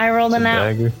nat. I rolled a nat.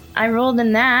 Dagger. I rolled a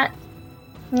nat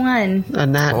 1. A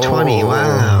nat 20.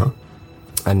 Wow.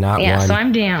 A nat Yeah, one. so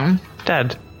I'm down.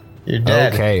 Dead. You're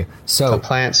dead. Okay, The so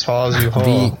plant swallows you the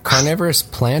whole. carnivorous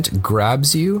plant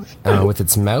grabs you with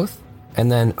its mouth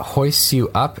and then hoists you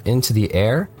up into the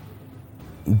air.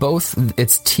 Both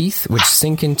its teeth, which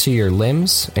sink into your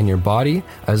limbs and your body,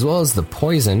 as well as the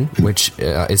poison, which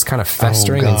is kind of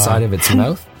festering God. inside of its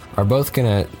mouth, are both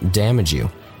going to damage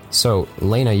you. So,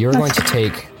 Lena, you're going to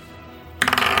take...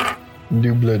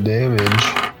 Double damage.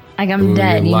 Like I'm Ooh,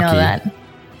 dead, you you're know lucky. that.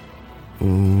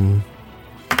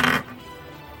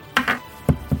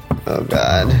 Oh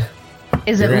god.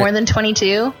 Is it You're more at- than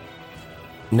 22?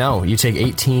 No, you take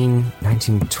 18,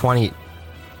 19, 20...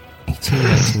 18,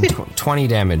 19, 20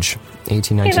 damage.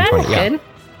 18, 19, Hey, 20. that's Yeah. good.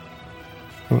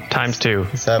 Times 2.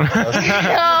 Is that plus, is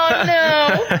Oh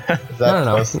no! that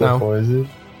No, plus the no. poison?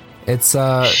 It's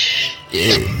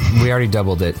we already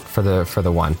doubled it for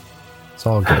the one. It's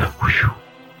all good.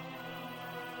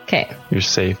 Okay. You're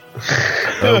safe.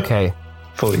 Okay.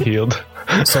 Fully healed.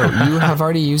 So you have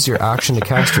already used your action to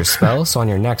cast your spell, so on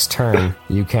your next turn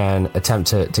you can attempt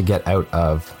to get out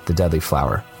of the deadly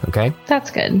flower. Okay?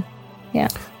 That's good. Yeah.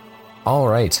 All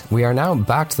right. We are now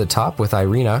back to the top with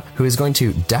Irina, who is going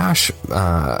to dash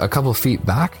a couple feet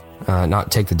back,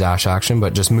 not take the dash action,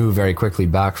 but just move very quickly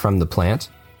back from the plant.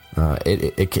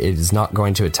 It is not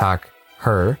going to attack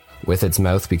her with its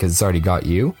mouth because it's already got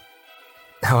you.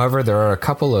 However, there are a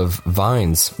couple of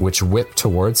vines which whip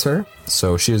towards her,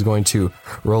 so she is going to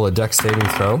roll a dex saving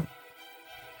throw.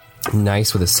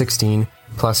 Nice, with a 16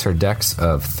 plus her dex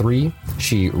of 3.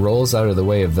 She rolls out of the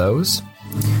way of those.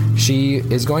 She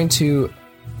is going to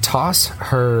toss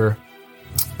her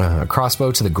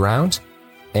crossbow to the ground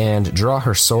and draw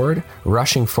her sword,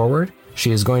 rushing forward.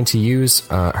 She is going to use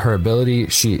her ability.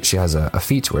 She has a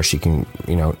feat where she can,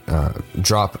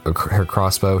 drop her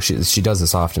crossbow. She does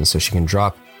this often, so she can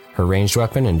drop her ranged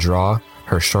weapon and draw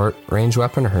her short range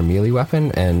weapon or her melee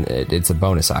weapon, and it's a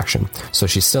bonus action. So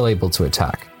she's still able to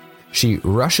attack. She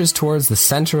rushes towards the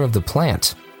center of the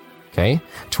plant,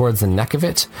 towards the neck of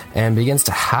it, and begins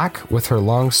to hack with her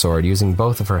longsword using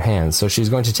both of her hands. So she's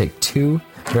going to take 2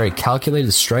 very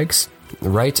calculated strikes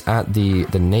right at the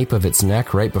nape of its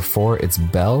neck, right before its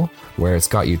bell, where it's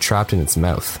got you trapped in its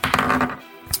mouth.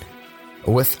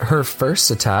 With her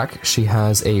first attack, she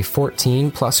has a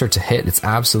 14 plus her to hit. It's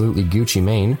absolutely Gucci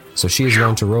Mane, so she is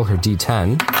going to roll her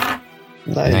d10.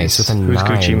 Nice, with a Who's 9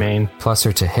 Gucci Mane? plus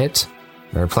her to hit,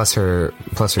 or plus her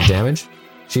damage.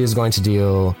 She is going to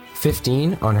deal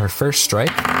 15 on her first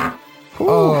strike. Ooh.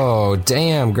 Oh,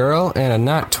 damn, girl, and a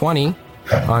nat 20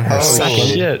 on her second.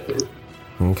 Shit.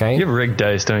 Okay. You have rigged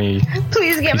dice, don't you?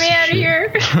 Please get me out of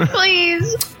here.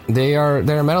 Please. They're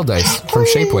metal dice from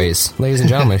Shapeways. Ladies and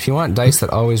gentlemen, if you want dice that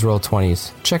always roll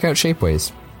 20s, check out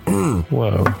Shapeways.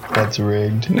 Whoa. That's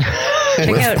rigged.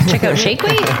 Check out shake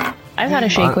weight. I've had a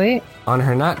shake weight. On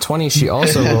her nat 20, she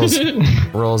also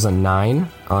rolls a 9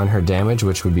 on her damage,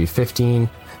 which would be 15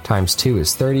 times 2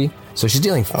 is 30. So she's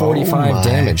dealing 45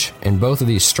 damage in both of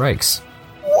these strikes.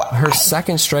 Her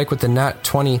second strike with the nat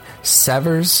 20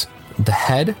 severs the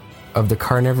head of the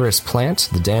carnivorous plant.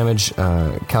 The damage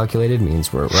calculated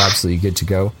means we're absolutely good to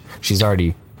go. She's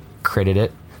already critted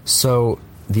it. So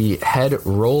the head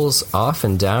rolls off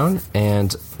and down,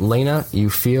 and Lena, you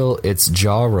feel its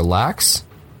jaw relax,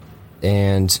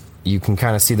 and you can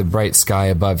kind of see the bright sky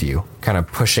above you, kind of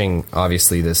pushing,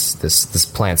 obviously, this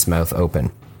plant's mouth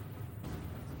open.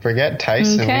 Forget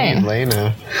Tyson, Okay. we need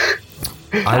Lena.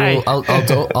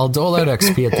 I'll dole out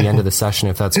XP at the end of the session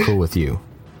if that's cool with you.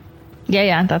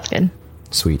 Yeah, that's good.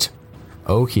 Sweet.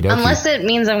 Okie dokie. Unless it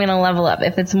means I'm going to level up.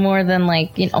 If it's more than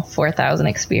 4,000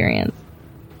 experience.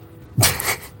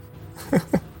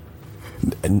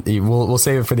 We'll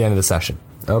save it for the end of the session.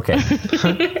 Okay.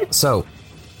 So,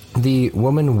 the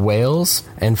woman wails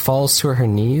and falls to her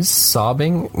knees,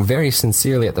 sobbing very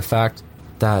sincerely at the fact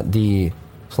that the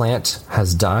plant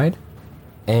has died.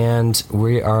 And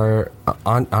we are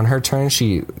on her turn.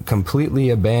 She completely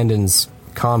abandons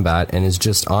combat and is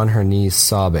just on her knees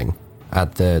sobbing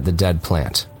at the dead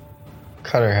plant.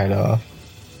 Cut her head off.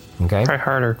 Okay. Try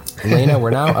harder. Lena, we're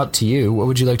now up to you. What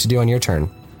would you like to do on your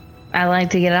turn? I like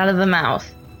to get out of the mouth.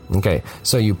 Okay,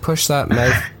 so you push that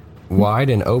mouth wide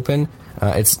and open.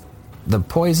 The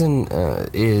poison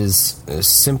is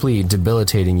simply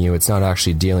debilitating you. It's not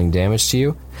actually dealing damage to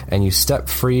you. And you step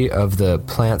free of the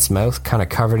plant's mouth, kind of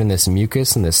covered in this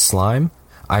mucus and this slime.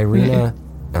 Irina,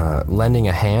 lending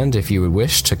a hand, if you would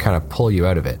wish, to kind of pull you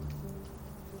out of it.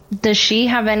 Does she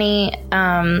have any...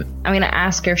 I'm going to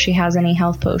ask her if she has any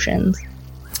health potions.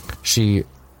 She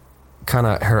kind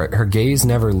of, her gaze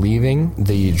never leaving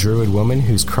the druid woman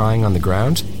who's crying on the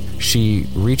ground, she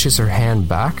reaches her hand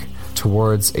back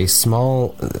towards a small,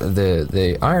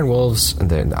 the Iron Wolves,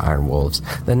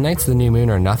 the Knights of the New Moon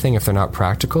are nothing if they're not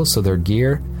practical, so their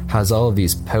gear has all of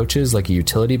these pouches like a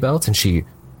utility belt, and she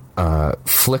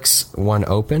flicks one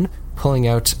open, pulling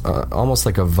out almost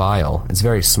like a vial. It's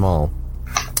very small,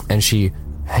 and she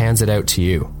hands it out to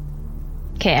you.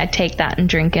 Okay, I take that and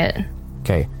drink it.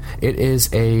 Okay, it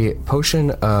is a potion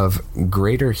of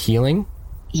greater healing.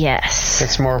 Yes.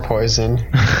 It's more poison.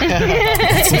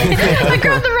 I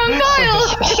grabbed the wrong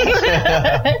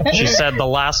vial. She said the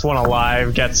last one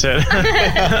alive gets it.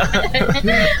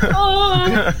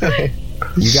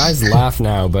 You guys laugh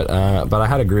now, but I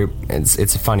had a group.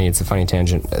 It's a funny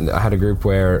tangent. I had a group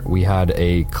where we had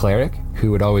a cleric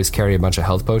who would always carry a bunch of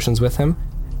health potions with him,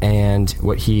 and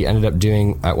what he ended up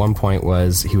doing at one point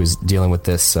was he was dealing with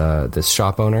this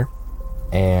shop owner,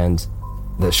 and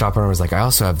the shop owner was like, "I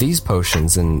also have these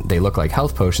potions, and they look like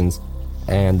health potions,"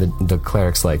 and the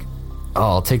cleric's like, "Oh,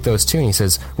 I'll take those too." And he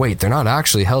says, "Wait, they're not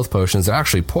actually health potions, they're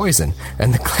actually poison."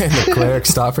 And the cleric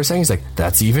stopped for a second. He's like,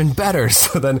 "That's even better."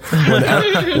 So then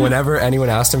whenever anyone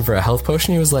asked him for a health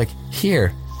potion, he was like,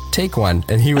 "Here, take one."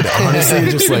 And he would honestly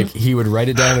just he would write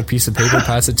it down on a piece of paper,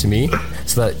 pass it to me,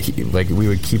 so that we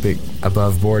would keep it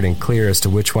above board and clear as to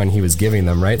which one he was giving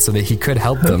them, right? So that he could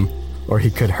help them or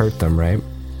he could hurt them, right?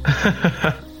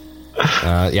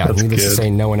 Needless to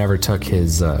say, no one ever took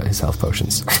his health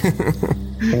potions.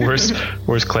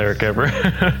 worst cleric ever.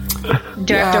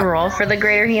 Do I have to roll for the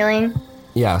greater healing?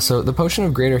 Yeah, so the potion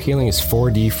of greater healing is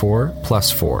 4d4 plus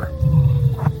 4.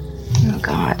 Oh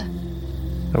god.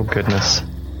 Oh goodness.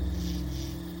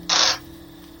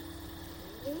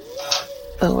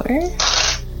 4.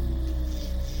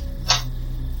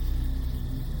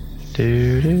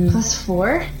 Plus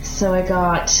 4. So I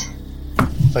got...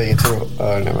 Oh, you threw...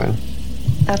 Oh, never mind.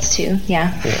 That's 2.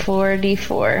 Yeah.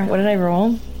 4d4. What did I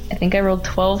roll? I think I rolled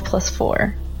 12 plus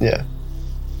 4. Yeah.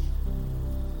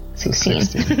 16.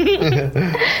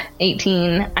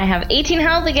 18. I have 18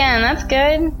 health again. That's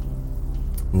good.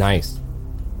 Nice.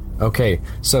 Okay,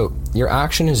 so your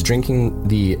action is drinking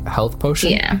the health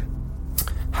potion. Yeah.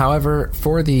 However,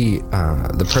 for the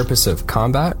purpose of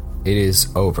combat, it is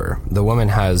over. The woman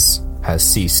has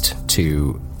ceased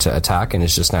to attack and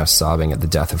is just now sobbing at the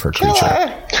death of her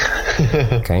creature.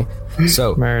 Okay,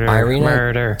 so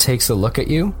Irina takes a look at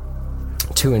you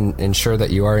to ensure that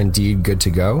you are indeed good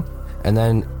to go, and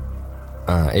then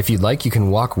if you'd like, you can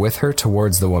walk with her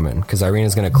towards the woman, because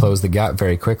Irina's going to close the gap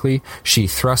very quickly. She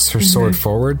thrusts her sword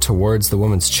forward towards the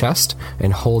woman's chest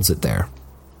and holds it there.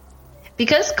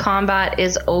 Because combat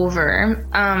is over,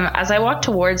 as I walk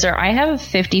towards her, I have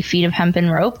 50 feet of hempen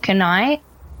rope. Can I,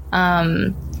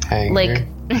 Hanger.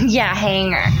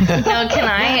 hang her. No,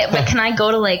 can I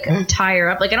go to, tie her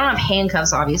up? I don't have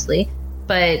handcuffs, obviously,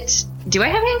 But do I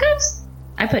have handcuffs?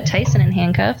 I put Tyson in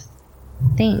handcuffs.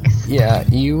 Thanks. Yeah,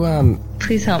 you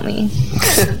Please help me.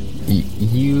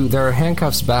 there are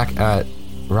handcuffs back at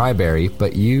Ryberry,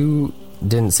 but you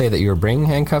didn't say that you were bringing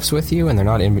handcuffs with you, and they're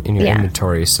not in your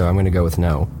inventory, so I'm going to go with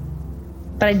no.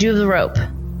 But I do have the rope.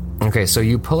 Okay, so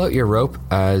you pull out your rope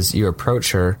as you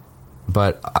approach her,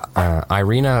 but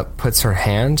Irina puts her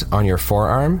hand on your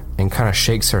forearm and kind of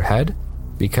shakes her head,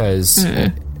 because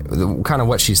kind of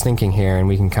what she's thinking here, and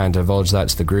we can kind of divulge that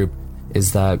to the group,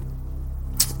 is that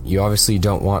you obviously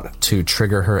don't want to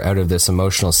trigger her out of this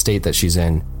emotional state that she's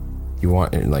in. You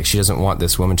want, like, she doesn't want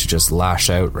this woman to just lash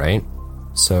out, right?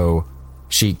 So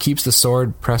she keeps the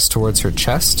sword pressed towards her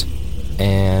chest,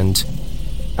 and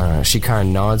she kind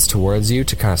of nods towards you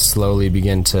to kind of slowly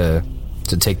begin to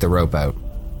take the rope out.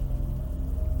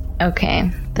 Okay.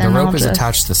 Then the rope I'll is just...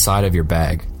 attached to the side of your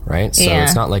bag, right? So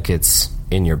it's not like it's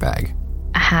in your bag.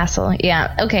 A hassle.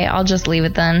 Yeah. Okay, I'll just leave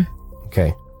it then.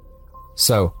 Okay.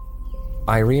 So,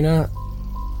 Irina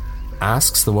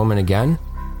asks the woman again,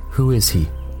 who is he?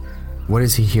 What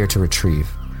is he here to retrieve?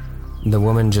 The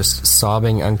woman, just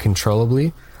sobbing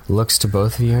uncontrollably, looks to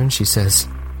both of you and she says,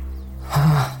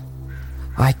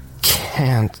 I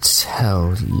can't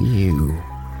tell you.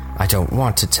 I don't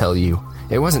want to tell you.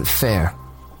 It wasn't fair.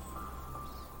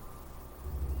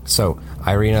 So,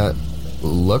 Irina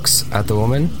looks at the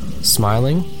woman,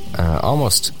 smiling,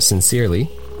 almost sincerely,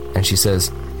 and she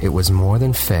says, it was more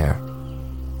than fair.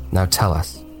 Now tell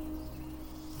us.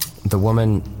 The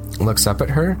woman looks up at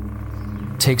her,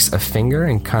 takes a finger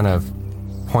and kind of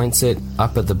points it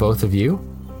up at the both of you.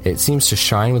 It seems to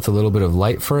shine with a little bit of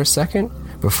light for a second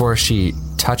before she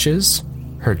touches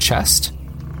her chest,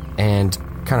 and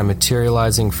kind of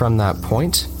materializing from that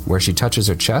point where she touches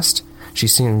her chest, she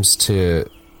seems to,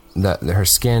 that her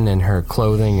skin and her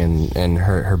clothing and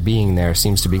her being there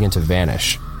seems to begin to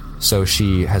vanish. So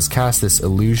she has cast this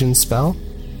illusion spell.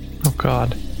 Oh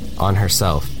God. On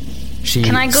herself.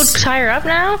 Can I go tie her up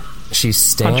now? She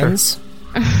stands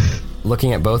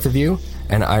looking at both of you,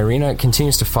 and Irina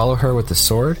continues to follow her with the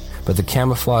sword, but the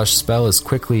camouflage spell is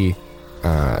quickly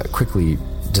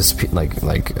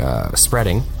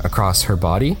spreading across her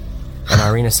body, and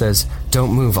Irina says,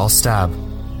 don't move, I'll stab.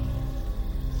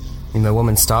 And the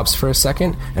woman stops for a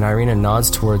second, and Irina nods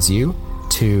towards you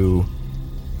to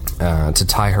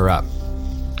tie her up.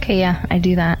 Okay, yeah, I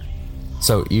do that.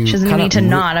 So you she doesn't need to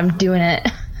nod, I'm doing it.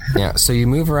 Yeah, so you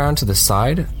move around to the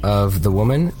side of the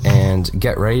woman and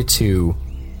get ready to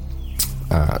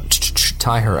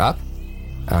tie her up.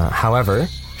 However,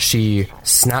 she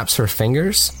snaps her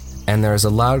fingers, and there's a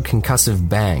loud concussive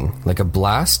bang, like a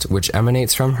blast, which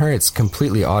emanates from her. It's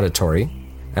completely auditory.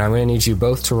 And I'm going to need you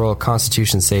both to roll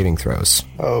Constitution saving throws.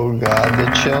 Oh God, the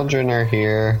children are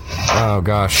here. Oh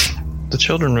gosh. The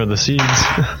children are the seeds.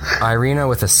 Irina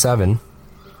with a 7.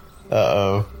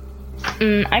 Uh-oh.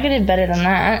 I could have better than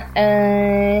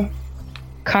that.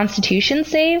 Constitution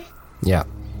save? Yeah.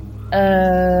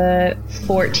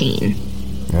 14.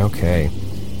 Okay.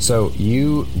 So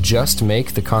you just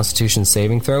make the Constitution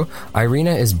saving throw.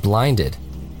 Irina is blinded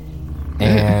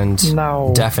and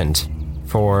deafened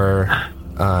for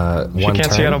 1 she can't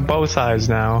turn. see out of both eyes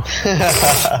now.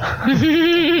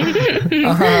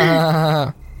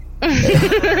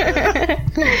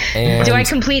 And do I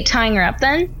complete tying her up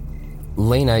then?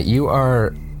 Lena, you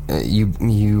are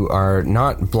you are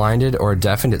not blinded or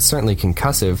deafened. It's certainly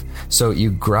concussive. So you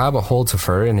grab a hold of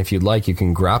her, and if you'd like, you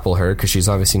can grapple her because she's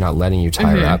obviously not letting you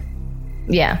tie her up.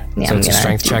 Yeah. So it's a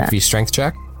strength check v strength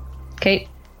check. Okay.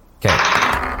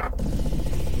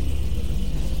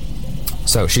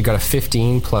 So she got a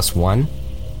 15 plus 1.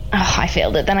 Oh, I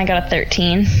failed it. Then I got a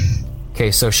 13.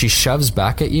 Okay, so she shoves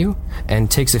back at you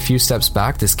and takes a few steps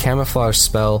back. This camouflage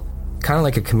spell, kind of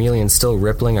like a chameleon, still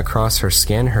rippling across her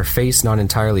skin. Her face not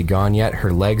entirely gone yet.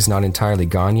 Her legs not entirely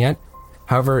gone yet.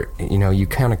 However, you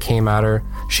kind of came at her.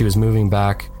 She was moving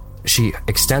back. She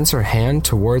extends her hand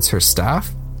towards her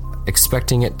staff,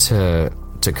 expecting it to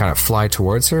kind of fly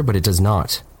towards her, but it does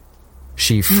not.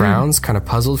 She frowns, kind of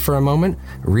puzzled for a moment,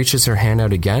 reaches her hand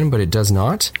out again, but it does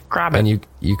not. Grab it. And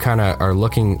you kind of are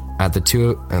looking at the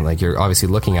two, and like you're obviously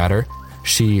looking at her.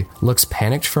 She looks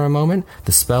panicked for a moment,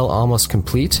 the spell almost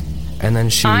complete, and then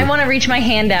she... I want to reach my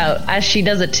hand out as she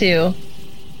does it too.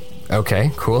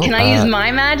 Okay, cool. Can I use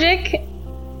my magic?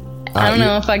 I don't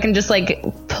know if I can just like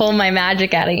pull my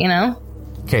magic at it,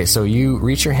 Okay, so you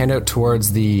reach your hand out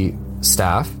towards the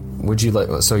staff. Would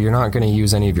you so you're not going to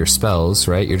use any of your spells,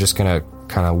 right? You're just going to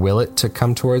kind of will it to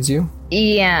come towards you?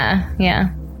 Yeah.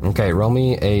 Okay, roll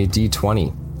me a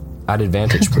d20. At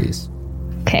advantage, please.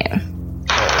 Okay.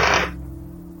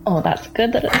 Oh, that's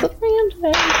good that it's with my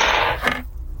hand.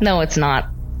 No, it's not.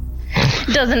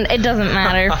 It doesn't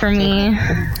matter for me.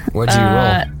 What'd you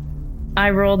roll? I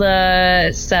rolled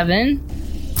a 7.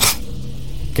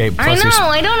 Okay, I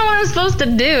don't know what I'm supposed to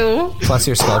do. plus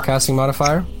your spellcasting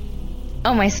modifier.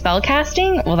 Oh, my spell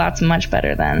casting? Well, that's much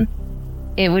better then.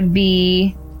 It would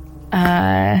be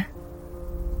Math.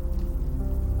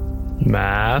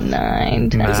 9,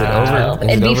 10, Is it 12. over? Is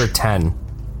It'd it be over 10?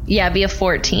 Yeah, it'd be a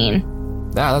 14.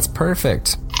 Ah, that's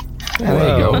perfect.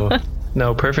 There you go.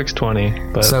 No, perfect's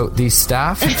 20. But So the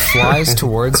staff flies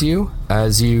towards you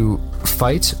as you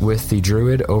fight with the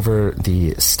druid over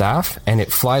the staff, and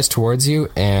it flies towards you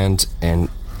and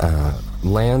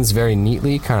lands very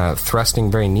neatly, kind of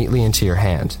thrusting very neatly into your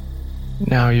hand.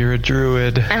 now you're a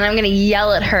druid. And I'm going to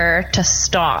yell at her to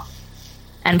stop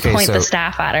and Okay, point so- the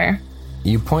staff at her.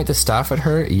 You point the staff at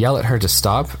her, yell at her to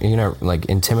stop. You're gonna like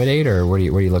intimidate, or what are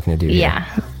you looking to do? here? Yeah.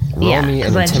 Roll me an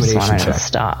because I just intimidation want her to check.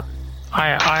 stop.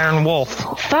 Iron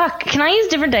Wolf. Fuck, can I use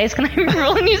different dice? Can I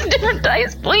roll and use different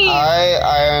dice, please?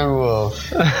 Iron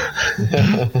Wolf.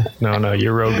 No,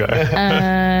 you're rogue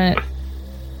guy.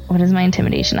 What is my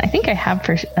intimidation? I think I have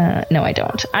no, I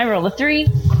don't. I rolled a 3.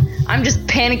 I'm just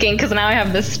panicking because now I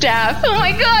have the staff. Oh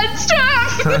my god,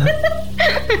 stop!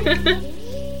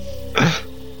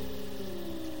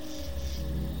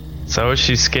 So is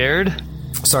she scared?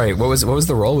 Sorry, what was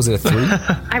the roll? Was it a 3?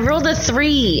 I rolled a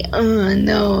 3.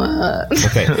 No.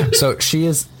 Okay, so she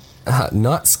is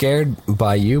not scared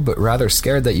by you, but rather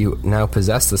scared that you now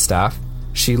possess the staff.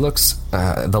 She looks,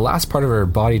 the last part of her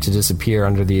body to disappear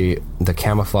under the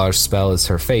camouflage spell is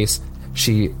her face.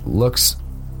 She looks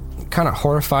kind of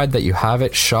horrified that you have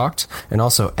it, shocked, and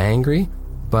also angry,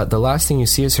 but the last thing you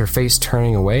see is her face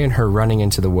turning away and her running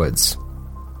into the woods.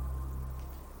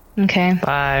 Okay,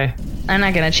 Bye. I'm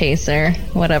not gonna chase her.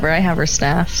 Whatever, I have her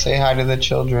staff. Say hi to the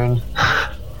children.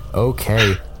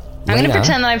 Okay. I'm gonna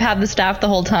pretend that I've had the staff the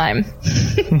whole time.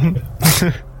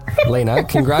 Lena,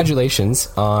 congratulations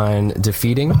on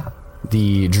defeating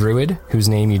the druid, whose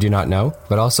name you do not know,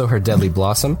 but also her Deadly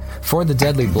Blossom. For the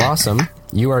Deadly Blossom,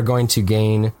 you are going to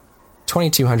gain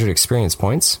 2,200 experience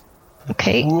points.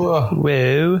 Okay.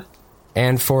 Whoa.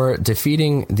 And for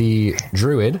defeating the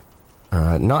druid,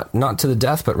 not to the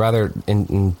death, but rather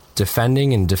in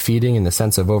defending and defeating in the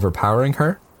sense of overpowering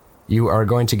her, you are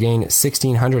going to gain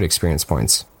 1,600 experience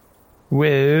points.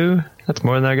 Whoa. That's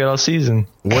more than I got all season.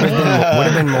 Would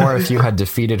have been more if you had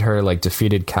defeated her, like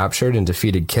defeated, captured, and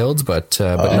defeated, killed. But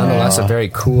nonetheless, a very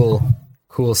cool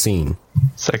scene.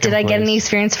 Second Did I get place. any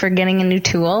experience for getting a new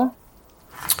tool?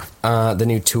 The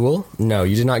new tool? No,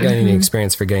 you did not get any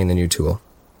experience for getting the new tool.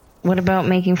 What about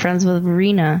making friends with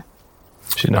Rena?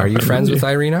 She's not Are you friends with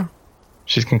friendly. Irina?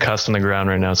 She's concussed on the ground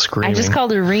right now, screaming. I just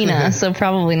called her Rena, so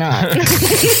probably not.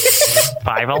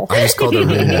 Fivel. I just called her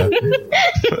Rena.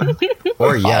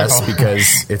 Or yes,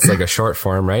 because it's like a short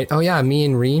form, right? Oh yeah, me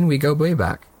and Reen, we go way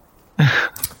back.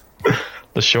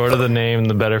 The shorter the name,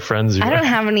 the better friends you I are. don't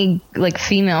have any like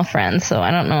female friends, so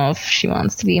I don't know if she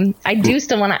wants to be. I do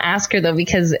still want to ask her though,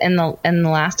 because in the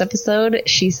last episode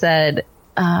she said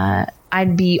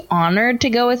I'd be honored to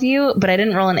go with you, but I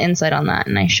didn't roll an insight on that,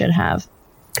 and I should have,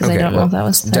 because I don't know if that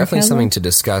was definitely sarcasm. something to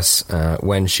discuss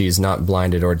when she's not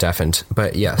blinded or deafened.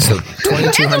 But yeah, so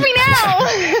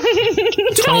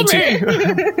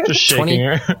 2,200 Just shaking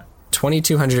her.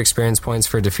 2,200 experience points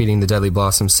for defeating the Deadly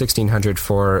Blossom, 1,600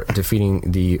 for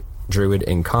defeating the Druid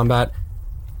in combat.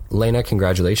 Lena,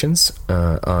 congratulations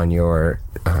on your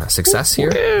success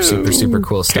here. Super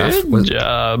cool stuff. Good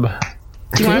job.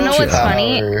 Do you want to know what's job.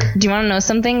 funny? Do you want to know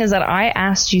something? Is that I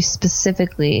asked you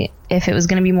specifically if it was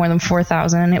going to be more than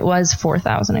 4,000, and it was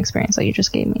 4,000 experience that you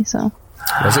just gave me. So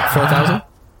Was it 4,000?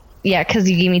 yeah, because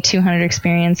you gave me 200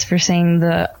 experience for saying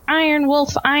the Iron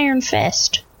Wolf Iron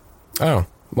Fist. Oh,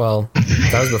 well,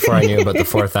 that was before I knew about the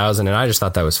 4,000, and I just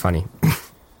thought that was funny.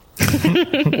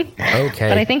 Okay.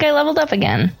 But I think I leveled up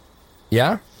again.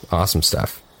 Yeah? Awesome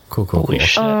stuff. Cool. Holy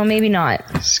shit. Oh, maybe not.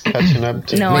 Just catching up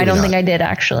to No, I Maybe don't not. think I did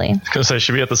actually. I was gonna say,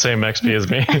 should be at the same XP as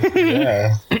me.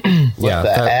 Yeah. Yeah, The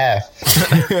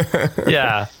that- F.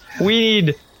 Yeah. We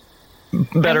need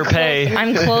better pay.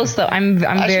 I'm close though. I'm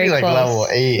I should very be like close. level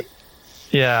 8.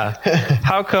 Yeah.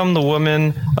 How come the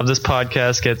woman of this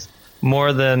podcast gets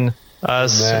more than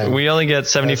us? Man. We only get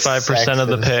 75% of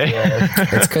the pay.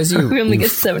 it's because you. We only get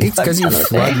It's because 75% you of the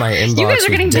flood pay. my inbox You guys are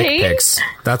with getting dick paid? pics.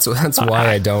 That's why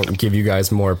I don't give you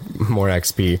guys more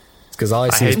XP. It's because all I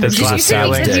see is hate this pictures last of Did you say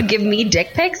Sal's because you dick. give me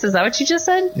dick pics? Is that what you just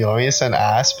said? You want me to send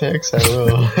ass pics? I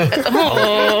will.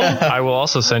 I will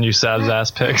also send you Sav's ass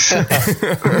pics. I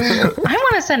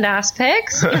want to send ass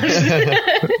pics.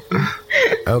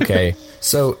 Okay,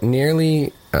 so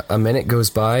nearly A minute goes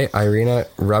by, Irina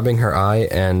rubbing her eye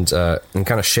and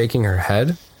kind of shaking her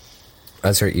head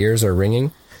as her ears are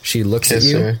ringing. She looks Kiss at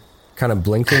you, her. kind of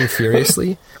blinking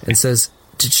furiously, and says,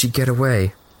 "Did she get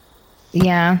away?"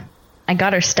 Yeah. I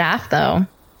got her staff, though.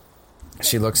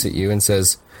 She looks at you and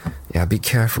says, "Yeah, be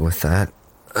careful with that."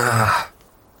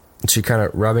 And she kind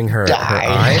of rubbing her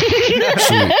eye.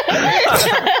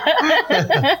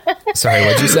 Sorry,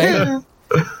 what'd you say?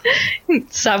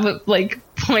 Staff, like,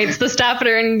 points the staff at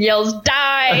her and yells,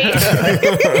 "Die!"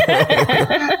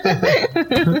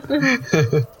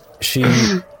 She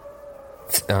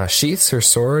sheaths her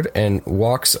sword and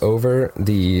walks over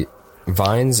the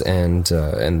vines and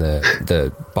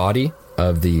the body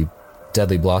of the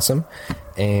deadly blossom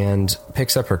and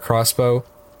picks up her crossbow,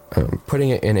 putting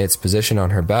it in its position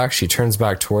on her back. She turns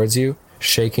back towards you,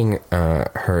 shaking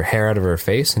her hair out of her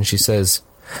face, and she says,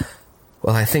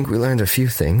 "Well, I think we learned a few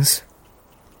things."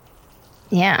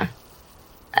 Yeah.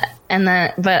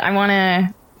 But I want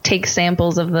to take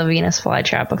samples of the Venus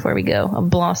flytrap before we go. A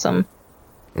blossom.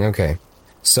 Okay.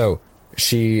 So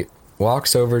she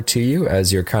walks over to you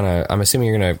as you're kind of, I'm assuming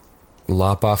you're going to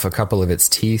lop off a couple of its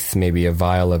teeth, maybe a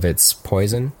vial of its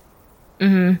poison.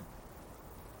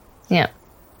 Yeah.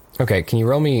 Okay, can you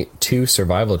roll me 2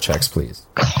 survival checks, please?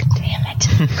 God damn it.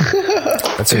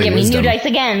 That's your Give me wisdom. new dice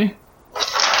again.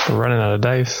 We're running out of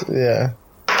dice. Yeah.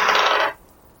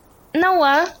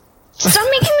 Noah, stop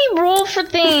making me roll for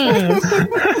things.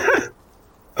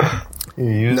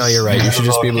 No, you're right. You should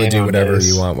just be able to do whatever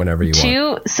you want whenever you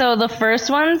want. 2. So the first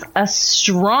one's a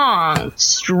strong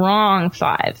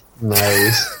 5.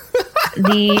 Nice.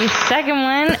 The second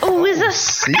one, is a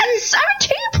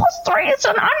 17 plus 3. It's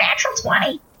an unnatural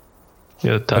 20. You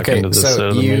gotta talk Okay, into this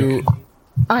so the you...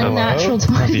 Unnatural mic.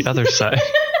 20. The other side.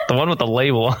 The one with the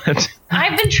label on it.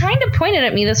 I've been trying to point it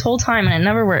at me this whole time and it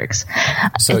never works.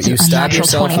 So It's you an stab unnatural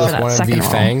yourself 20 for with that one of second the roll.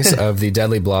 fangs of the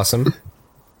deadly blossom,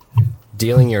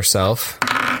 dealing yourself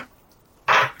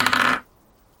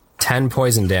 10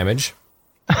 poison damage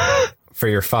for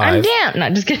your 5. I'm damn.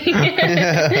 Not just kidding.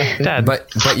 Dad. But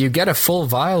you get a full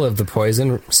vial of the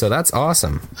poison, so that's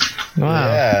awesome. Wow.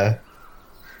 Yeah.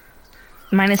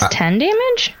 Minus 10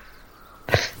 damage?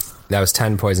 That was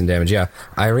 10 poison damage, yeah.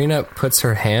 Irina puts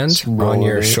her hand on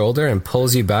your Rolling. shoulder and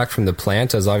pulls you back from the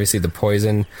plant, as obviously the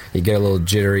poison, you get a little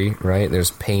jittery, right?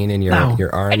 There's pain in your arm,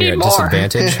 you're at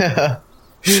disadvantage.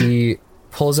 She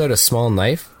pulls out a small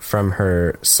knife from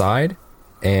her side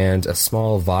and a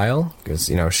small vial, because,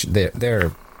 you know,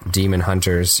 they're demon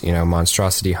hunters, you know,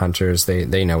 monstrosity hunters,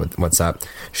 they know what's up.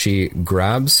 She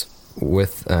grabs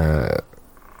with,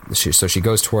 so she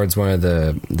goes towards one of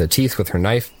the teeth with her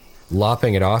knife,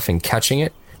 lopping it off and catching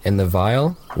it in the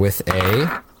vial with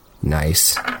a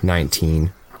nice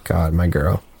 19. God, my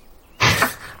girl.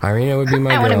 Irina would be my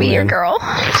girl. I want to be your man. girl.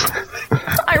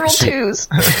 I roll 2s.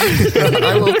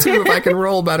 I will too if I can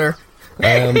roll better.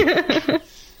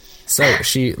 So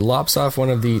she lops off one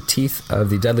of the teeth of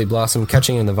the deadly blossom,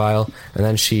 catching in the vial, and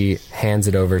then she hands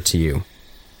it over to you.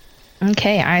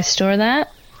 Okay, I store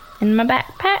that in my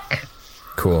backpack.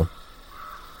 Cool.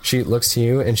 She looks to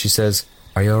you and she says,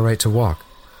 "Are you all right to walk?"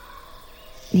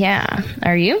 Yeah.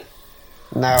 Are you?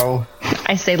 No.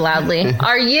 I say loudly.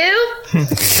 Are you?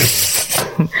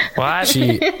 What?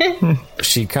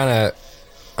 She kind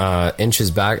of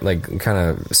inches back, like kind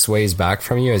of sways back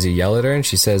from you as you yell at her, and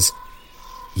she says,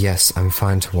 "Yes, I'm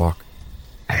fine to walk."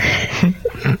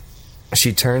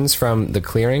 She turns from the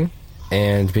clearing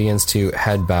and begins to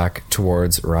head back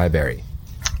towards Ryberry.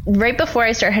 Right before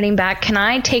I start heading back, can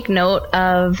I take note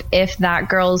of if that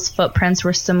girl's footprints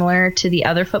were similar to the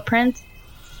other footprints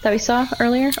that we saw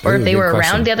earlier? Or Ooh, if they good were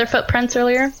question. around the other footprints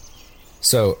earlier?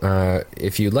 So,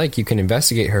 if you'd like, you can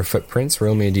investigate her footprints.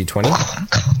 Roll me a d20.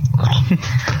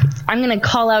 I'm going to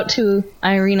call out to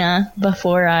Irina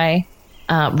before I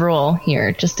roll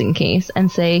here, just in case,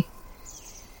 and say,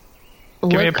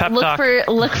 Give me a pep talk.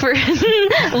 look for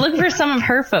look for some of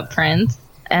her footprints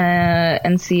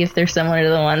and see if they're similar to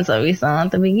the ones that we saw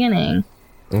at the beginning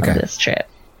of Okay. this trip.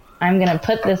 I'm going to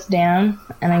put this down,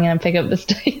 and I'm going to pick up this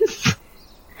dice.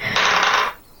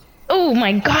 Oh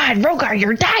my god, Rogar,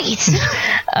 your dice!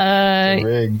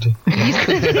 Rigged.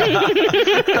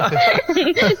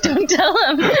 Don't tell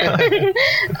him.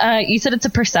 You said it's a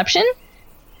perception?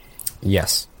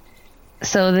 Yes.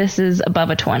 So this is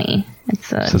above a 20.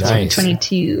 It's a Nice.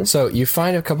 22. So you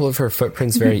find a couple of her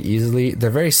footprints very easily. They're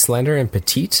very slender and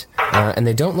petite, and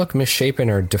they don't look misshapen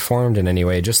or deformed in any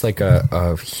way, just like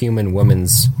a human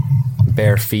woman's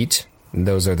bare feet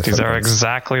Those are the These are footprints.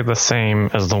 exactly the same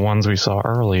as the ones we saw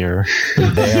earlier.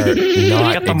 They are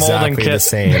not Get the molding exactly the kit.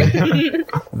 same.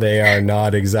 They are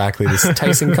not exactly the same.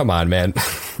 Tyson, come on, man.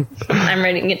 I'm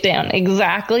writing it down.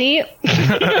 Exactly.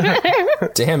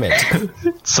 Damn it.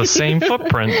 It's the same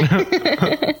footprint.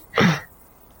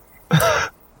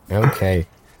 Okay.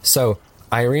 So,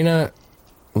 Irina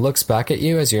looks back at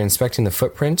you as you're inspecting the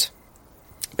footprint,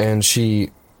 and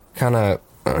she kind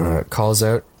of calls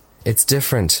out, "It's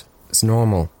different. It's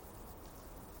normal."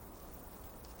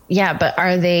 Yeah, but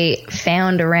are they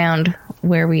found around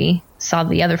where we saw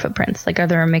the other footprints? Like, are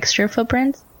there a mixture of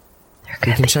footprints?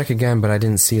 You can check again, but I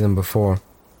didn't see them before.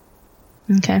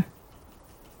 Okay.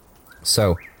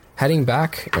 So, heading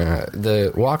back,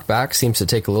 the walk back seems to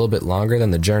take a little bit longer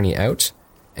than the journey out,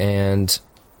 and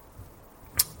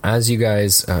as you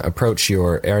guys approach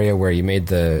your area where you made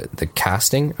the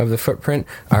casting of the footprint,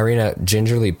 Irina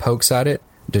gingerly pokes at it,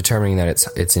 determining that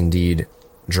it's indeed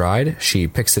dried. She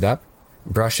picks it up,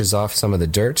 brushes off some of the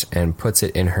dirt, and puts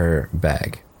it in her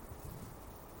bag.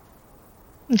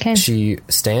 Okay. She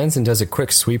stands and does a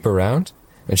quick sweep around,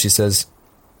 and she says,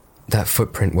 "That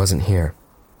footprint wasn't here."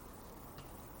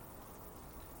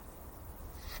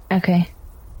 Okay.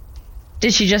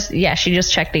 Did she just... Yeah, she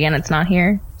just checked again. It's not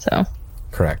here. So,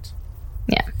 Correct.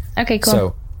 yeah. Okay,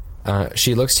 cool. So,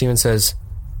 she looks to you and says,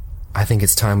 "I think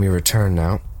it's time we return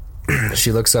now."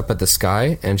 She looks up at the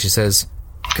sky and she says,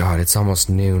 "God, it's almost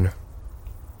noon."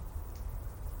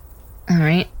 All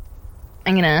right.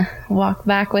 I'm going to walk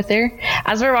back with her.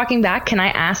 As we're walking back, can I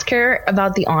ask her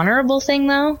about the honorable thing,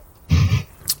 though?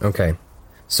 Okay.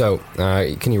 So,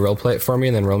 can you roleplay it for me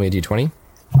and then roll me a d20?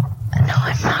 No,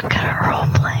 I'm not going to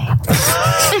roleplay.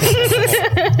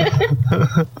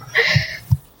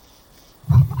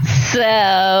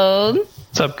 So...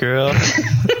 What's up, girl?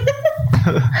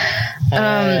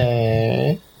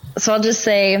 So I'll just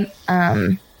say,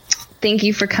 thank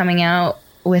you for coming out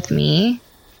with me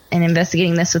and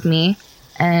investigating this with me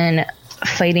and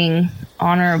fighting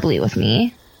honorably with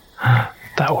me.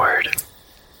 That word.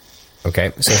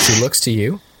 Okay, so she looks to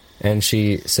you and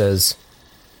she says,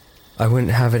 "I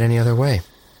wouldn't have it any other way."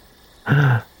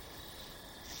 I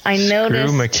Screw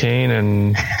noticed... McCain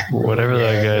and whatever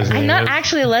that guy's name I'm not is.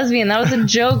 actually a lesbian. That was a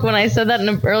joke when I said that in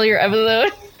an earlier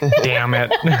episode. Damn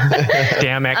it.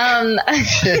 Damn it.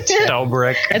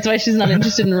 Dobrik. That's why she's not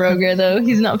interested in Roger, though.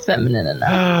 He's not feminine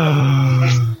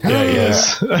enough. Yeah, he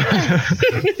is.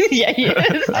 Yeah, he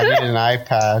is. I need an eye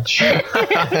patch. What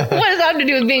does that have to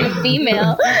do with being a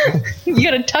female? You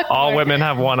gotta tuck All more. women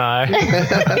have one eye.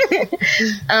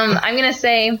 I'm gonna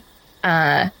say,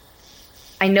 I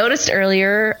noticed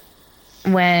earlier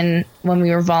when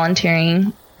we were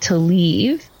volunteering to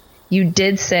leave, you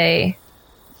did say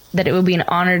that it would be an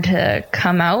honor to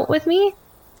come out with me.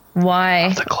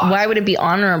 Why would it be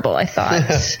honorable? I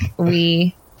thought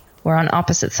we were on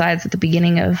opposite sides at the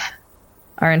beginning of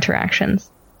our interactions.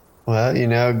 Well, you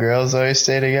know, girls always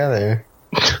stay together.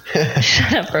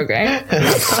 Shut up, program.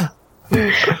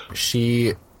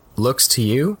 She looks to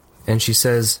you and she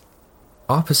says,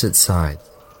 "Opposite side.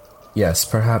 Yes,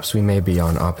 perhaps we may be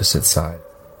on opposite side.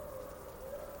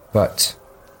 But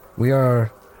we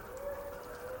are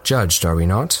judged, are we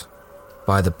not?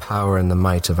 By the power and the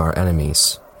might of our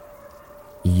enemies.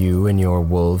 You and your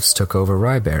wolves took over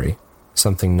Ryberry,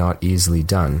 something not easily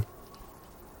done.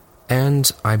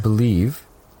 And I believe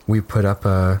we put up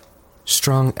a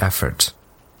strong effort.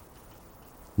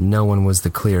 No one was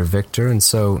the clear victor, and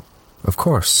so, of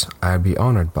course, I'd be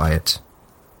honored by it."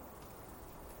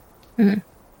 Good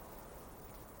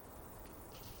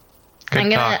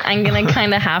talk. I'm gonna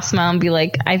kind of half smile and be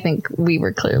like, I think we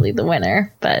were clearly the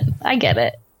winner, but I get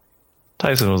it.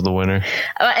 Tyson was the winner.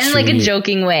 In like a She-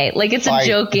 joking way. Like it's a Fight.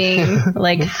 joking,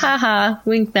 like, haha,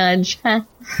 wink nudge. Huh.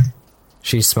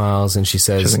 She smiles and she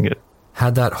says, Doesn't get.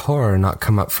 "Had that horror not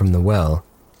come up from the well,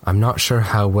 I'm not sure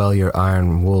how well your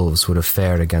iron wolves would have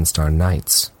fared against our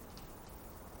knights.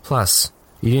 Plus,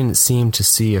 you didn't seem to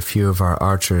see a few of our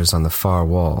archers on the far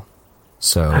wall.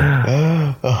 So,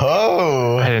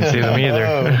 Oh! I didn't see them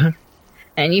either.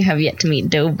 And you have yet to meet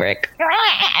Dobrik.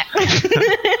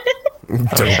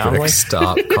 sound like?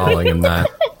 stop calling him that.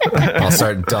 I'll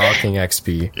start docking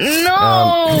XP.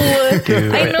 No!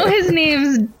 I know his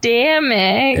name's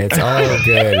Damek. It's all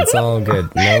good. It's all good.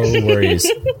 No worries."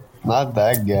 Not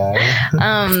that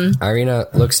guy. Irina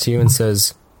looks to you and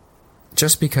says,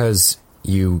 "Just because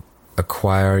you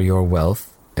acquire your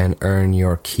wealth and earn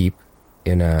your keep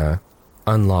in a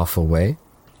unlawful way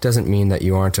doesn't mean that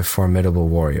you aren't a formidable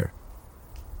warrior.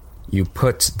 You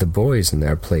put the boys in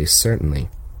their place, certainly."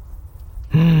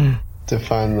 To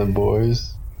find the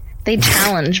boys. They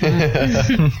challenge.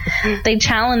 They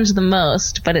challenge the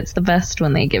most, but it's the best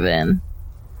when they give in.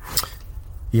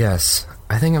 Yes,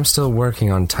 I think I'm still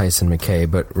working on Tyson McKay,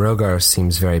 but Rogar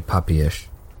seems very puppyish.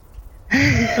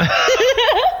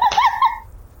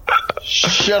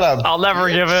 Shut up. I'll never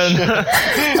give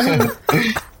in.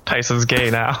 Tyson's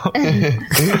gay now.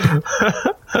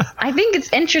 I think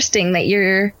it's interesting that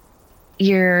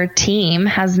your team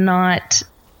has not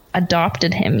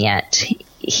adopted him yet.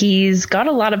 He's got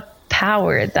a lot of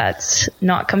power that's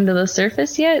not come to the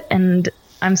surface yet, and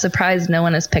I'm surprised no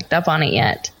one has picked up on it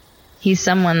yet. He's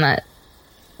someone that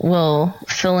will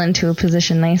fill into a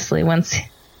position nicely once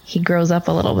he grows up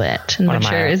a little bit and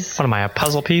matures. What am I, a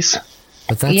puzzle piece?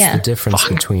 But that's the difference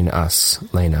between us,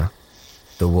 Lena,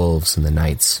 the wolves and the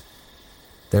knights.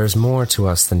 There's more to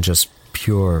us than just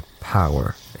pure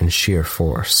power and sheer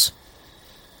force.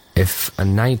 If a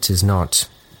knight is not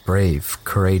brave,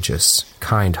 courageous,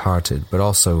 kind-hearted, but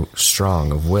also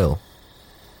strong of will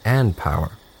and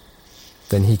power,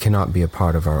 then he cannot be a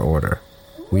part of our order.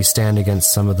 We stand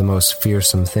against some of the most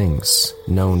fearsome things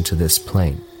known to this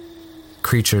plane.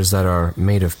 Creatures that are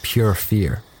made of pure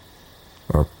fear,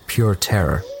 or pure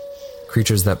terror.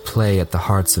 Creatures that play at the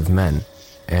hearts of men.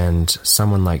 And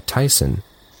someone like Tyson,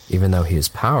 even though he is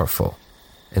powerful,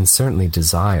 and certainly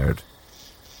desired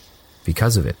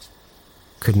because of it,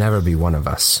 could never be one of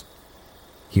us.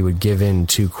 He would give in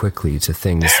too quickly to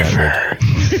things that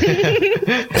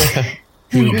would...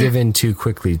 He would give in too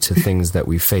quickly to things that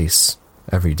we face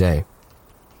every day.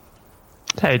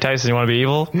 Hey, Tyson, you want to be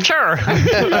evil? Sure.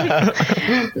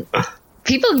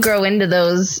 People grow into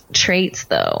those traits,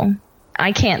 though.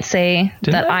 I can't say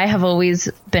that I have always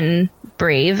been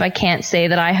brave. I can't say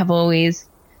that I have always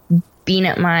been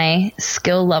at my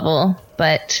skill level,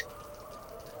 but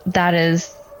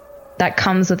that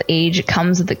comes with age, it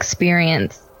comes with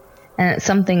experience, and it's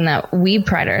something that we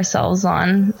pride ourselves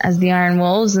on as the Iron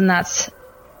Wolves, and that's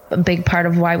a big part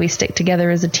of why we stick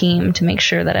together as a team, to make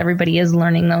sure that everybody is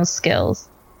learning those skills.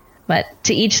 But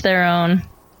to each their own.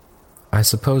 I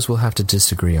suppose we'll have to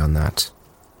disagree on that.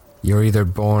 You're either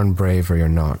born brave or you're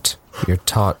not. You're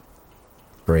taught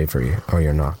bravery or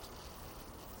you're not.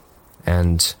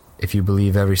 And if you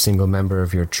believe every single member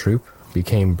of your troop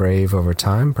became brave over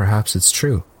time, perhaps it's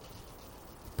true.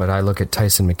 But I look at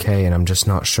Tyson McKay and I'm just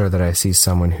not sure that I see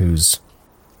someone who's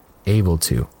able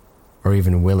to, or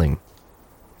even willing,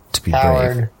 to be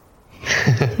brave.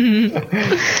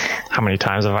 How many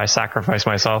times have I sacrificed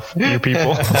myself for you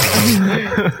people?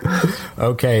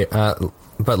 Okay,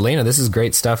 but Lena, this is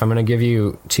great stuff. I'm going to give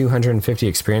you 250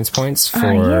 experience points for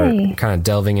kind of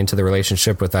delving into the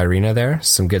relationship with Irina there.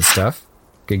 Some good stuff.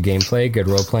 Good gameplay, good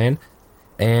role-playing.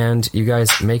 And you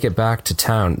guys make it back to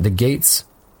town. The gates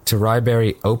to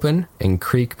Ryberry open and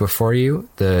creak before you.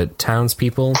 The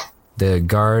townspeople, the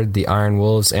guard, the Iron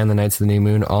Wolves, and the Knights of the New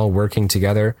Moon all working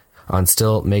together on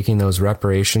still making those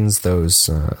reparations, those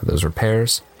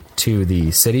repairs to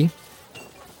the city.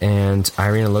 And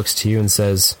Irina looks to you and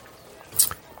says,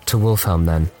 "To Wolfhelm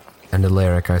then, and to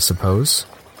Lyric, I suppose,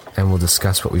 and we'll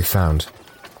discuss what we found."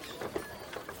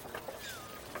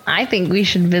 I think we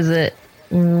should visit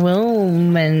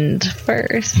Wilmond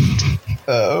first.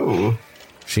 Oh.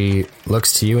 She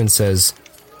looks to you and says,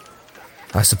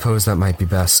 "I suppose that might be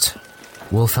best.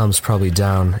 Wolfhelm's probably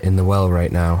down in the well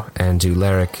right now, and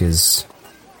Duleric is,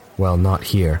 well, not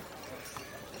here.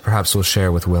 Perhaps we'll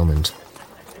share with Wilmond."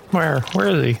 Where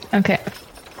is he? Okay.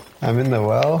 I'm in the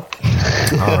well.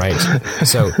 All right.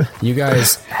 So you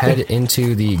guys head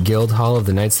into the guild hall of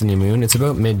the Knights of the New Moon. It's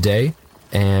about midday,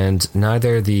 and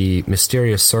neither the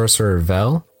mysterious sorcerer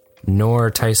Vel nor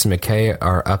Tyson McKay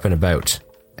are up and about.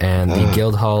 And the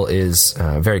guild hall is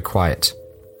very quiet.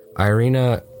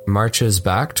 Irina marches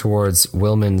back towards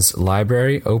Wilmond's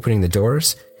library, opening the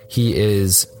doors. He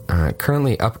is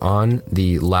currently up on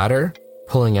the ladder,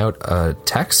 pulling out a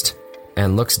text,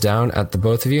 and looks down at the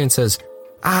both of you and says,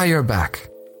 "Ah, you're back."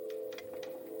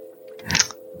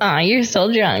 Aw, you're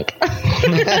still drunk.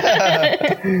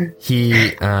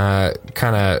 He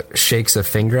kind of shakes a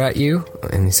finger at you,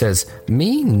 and he says,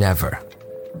 "Me, never."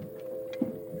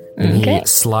 And he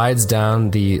slides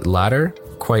down the ladder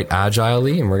quite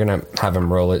agilely, and we're going to have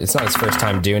him roll it. It's not his first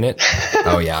time doing it.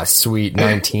 Oh, yeah, sweet.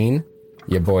 19.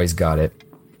 You boys got it.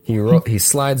 He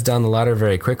slides down the ladder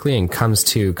very quickly and comes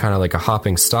to kind of like a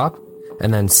hopping stop,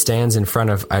 and then stands in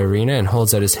front of Irina and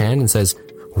holds out his hand and says,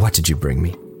 "What did you bring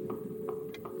me?"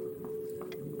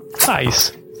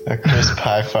 Nice. A crisp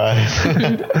high five.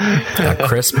 A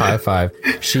crisp high five.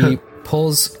 She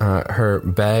pulls her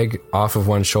bag off of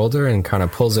one shoulder and kind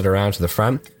of pulls it around to the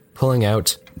front, pulling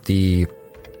out the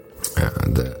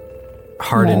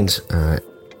hardened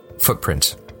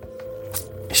footprint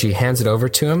she hands it over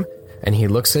to him, and he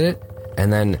looks at it,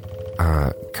 and then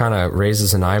kind of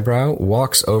raises an eyebrow,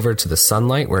 walks over to the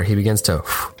sunlight where he begins to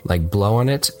like blow on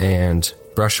it and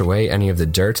brush away any of the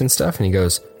dirt and stuff, and he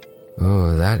goes,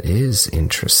 "Oh, that is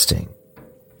interesting."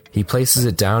 He places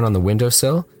it down on the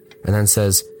windowsill and then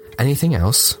says, "Anything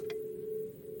else?"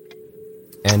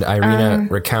 And Irina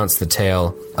recounts the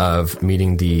tale of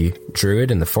meeting the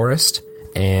druid in the forest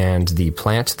and the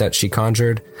plant that she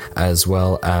conjured, as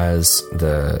well as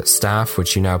the staff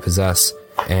which you now possess,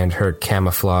 and her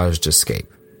camouflaged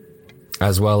escape,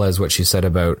 as well as what she said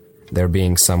about there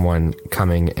being someone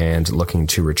coming and looking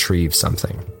to retrieve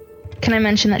something. Can I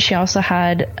mention that she also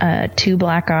had 2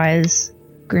 black eyes,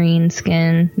 green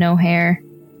skin, no hair?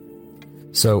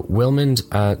 So Wilmond,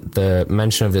 at the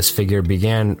mention of this figure,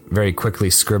 began very quickly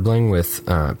scribbling with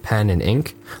pen and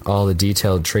ink all the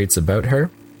detailed traits about her.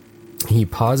 He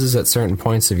pauses at certain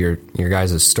points of your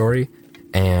guys' story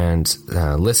and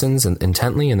listens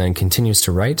intently, and then continues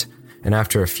to write. And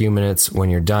after a few minutes, when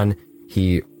you're done,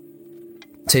 he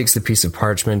takes the piece of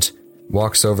parchment,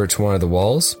 walks over to one of the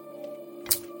walls,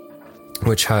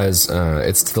 which has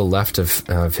it's to the left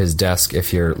of his desk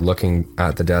if you're looking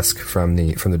at the desk from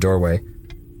the doorway.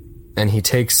 And he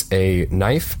takes a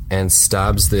knife and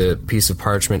stabs the piece of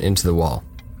parchment into the wall.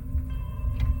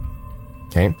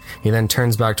 Okay. He then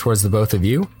turns back towards the both of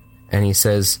you, and he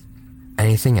says,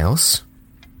 "Anything else?"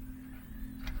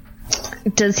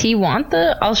 Does he want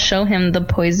I'll show him the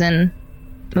poison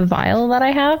vial that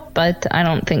I have, but I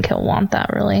don't think he'll want that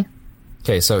really.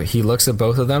 Okay, so he looks at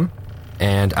both of them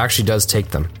and actually does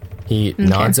take them. He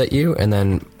nods at you and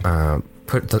then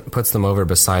puts them over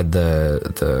beside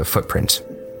the footprint.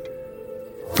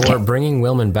 For bringing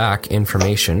Wilman back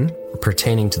information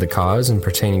pertaining to the cause and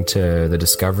pertaining to the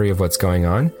discovery of what's going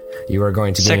on, you are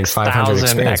going to gain 500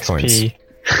 experience points.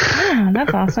 Oh,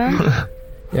 that's awesome.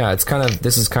 Yeah,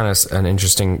 this is kind of an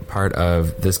interesting part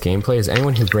of this gameplay, is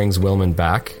anyone who brings Wilman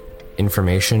back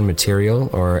information, material,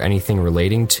 or anything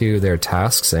relating to their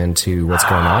tasks and to what's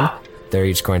going on, they're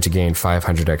each going to gain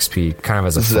 500 XP, kind of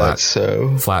as a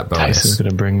flat bonus. Tyson's going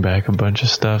to bring back a bunch of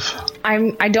stuff.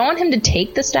 I don't want him to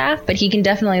take the staff, but he can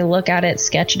definitely look at it,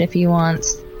 sketch it if he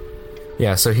wants.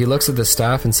 Yeah, so he looks at the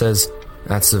staff and says,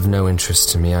 "That's of no interest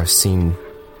to me. I've seen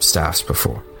staffs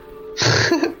before."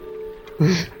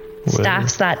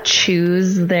 Staffs that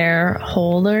choose their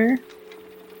holder?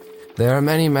 There are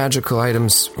many magical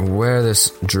items. Where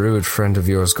this druid friend of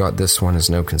yours got this one is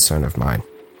no concern of mine.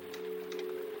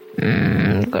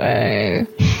 Okay.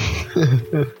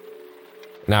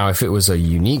 Now, if it was a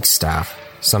unique staff,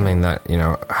 something that,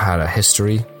 had a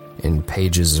history in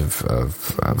pages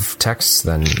of texts,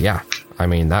 then yeah, I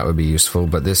mean, that would be useful.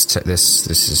 But this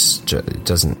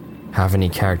doesn't have any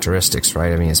characteristics,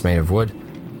 right? I mean, it's made of wood.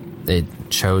 It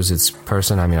shows its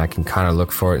person. I mean, I can kind of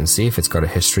look for it and see if it's got a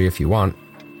history if you want.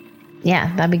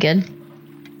 Yeah, that'd be good.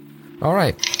 All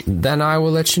right, then I will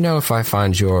let you know if I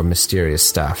find your mysterious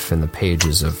staff in the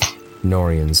pages of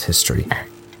Norian's history.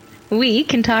 We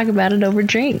can talk about it over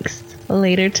drinks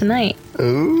later tonight.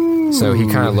 Ooh. So he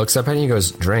kind of looks up at you and he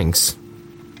goes, "Drinks?"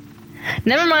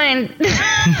 Never mind.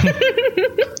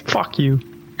 Fuck you.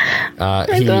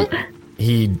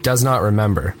 He does not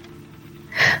remember.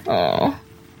 Oh,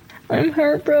 I'm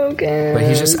heartbroken. But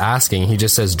he's just asking. He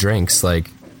just says drinks. Like,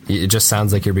 it just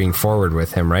sounds like you're being forward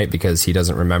with him, right? Because he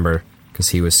doesn't remember because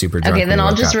he was super drunk. Okay, then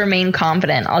I'll just remain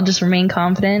confident.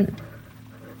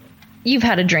 You've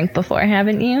had a drink before,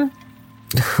 haven't you?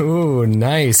 Ooh,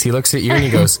 nice. He looks at you and he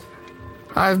goes,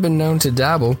 "I've been known to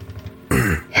dabble."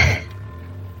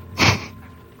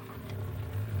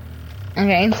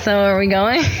 Okay, so are we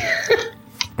going?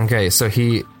 Okay, so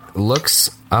he looks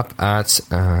up at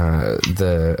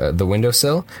the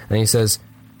windowsill and he says,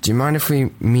 "Do you mind if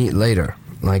we meet later,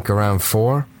 like around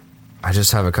 4? I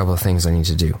just have a couple of things I need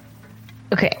to do."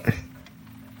 Okay.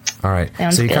 All right.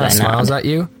 Sounds so he good, kind of I smiles nod. at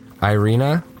you,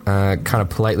 Irina, kind of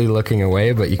politely looking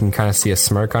away, but you can kind of see a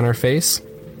smirk on her face,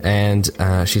 and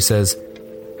she says,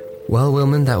 "Well,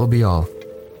 Wilman, that will be all.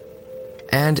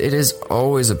 And it is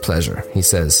always a pleasure," he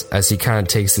says, as he kind of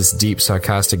takes this deep,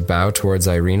 sarcastic bow towards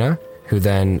Irina, who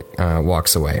then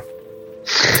walks away.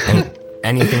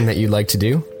 Anything that you'd like to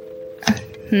do?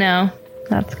 No,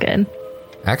 that's good.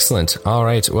 Excellent. All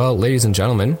right. Well, ladies and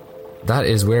gentlemen, that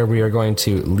is where we are going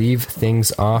to leave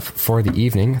things off for the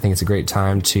evening. I think it's a great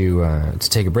time to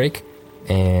take a break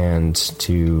and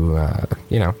to,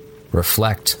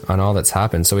 reflect on all that's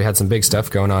happened. So we had some big stuff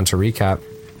going on. To recap,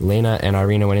 Lena and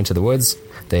Irina went into the woods.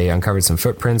 They uncovered some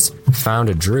footprints, found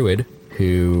a druid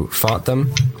who fought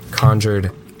them,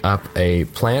 conjured up a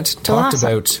plant, talked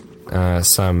about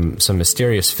some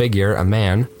mysterious figure, a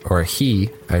man, or a he,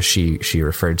 as she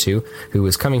referred to, who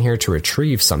was coming here to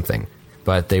retrieve something.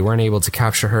 But they weren't able to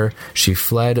capture her. She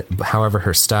fled. However,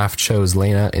 her staff chose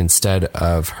Lena instead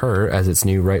of her as its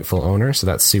new rightful owner, so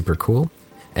that's super cool.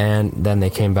 And then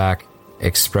they came back,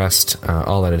 expressed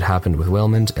all that had happened with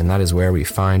Wilmond, and that is where we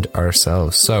find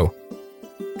ourselves. So,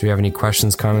 do you have any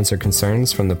questions, comments, or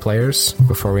concerns from the players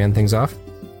before we end things off?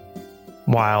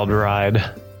 Wild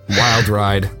ride. Wild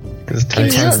ride.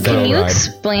 Can you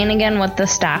explain again what the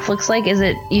staff looks like? Is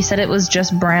it, you said it was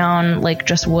just brown, like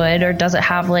just wood, or does it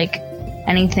have like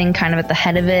anything kind of at the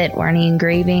head of it, or any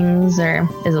engravings, or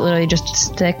is it literally just a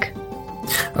stick?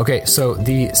 Okay, so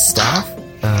the staff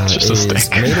Just a is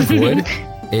stick. made of wood.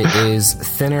 It is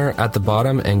thinner at the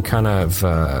bottom and kind of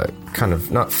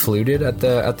not fluted at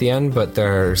the end, but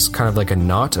there's kind of like a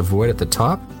knot of wood at the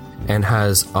top, and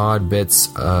has odd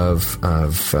bits of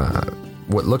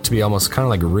what look to be almost kind of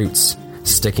like roots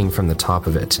sticking from the top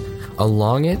of it.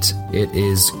 Along it, it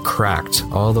is cracked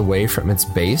all the way from its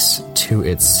base to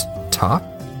its top.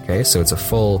 Okay, so it's a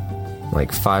full,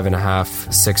 like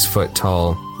 5.5, 6 foot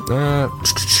tall. No,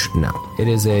 it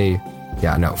is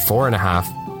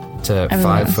 4.5 to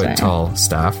 5 foot tall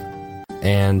staff,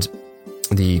 and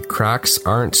the cracks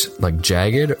aren't like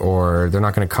jagged, or they're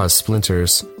not going to cause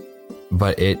splinters.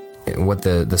 But what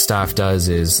the staff does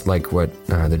is, like what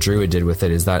the druid did with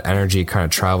it, is that energy kind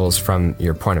of travels from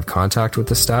your point of contact with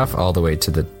the staff all the way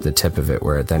to the tip of it,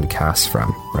 where it then casts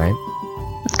from, right?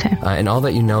 Okay. And all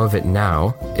that you know of it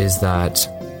now is that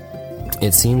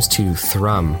it seems to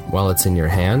thrum while it's in your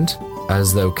hand,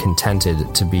 as though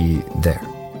contented to be there.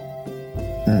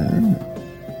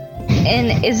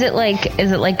 And is it like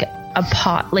a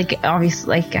pot? Like,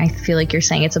 obviously, like I feel like you're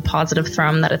saying it's a positive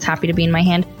thrum, that it's happy to be in my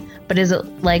hand. But is it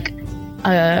like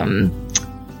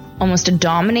almost a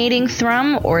dominating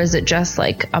thrum, or is it just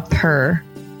like a purr?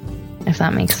 If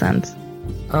that makes sense.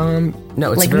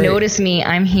 No, it's like notice me,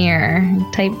 I'm here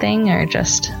type thing, or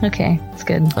just okay, it's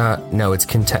good. No, it's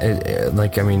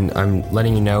like, I mean, I'm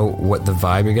letting you know what the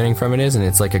vibe you're getting from it is, and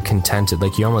it's like a contented,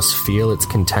 like you almost feel its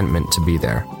contentment to be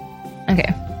there.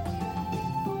 Okay.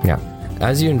 Yeah.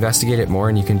 As you investigate it more,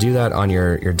 and you can do that on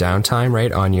your downtime,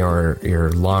 right? On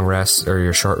your long rest, or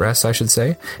your short rest, I should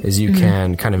say, is you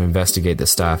can kind of investigate the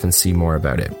staff and see more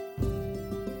about it.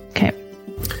 Okay.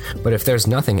 But if there's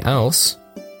nothing else,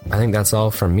 I think that's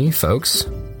all from me, folks.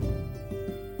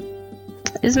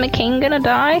 Is McCain gonna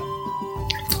die?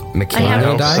 McCain I gonna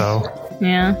hope die? so.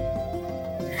 Yeah.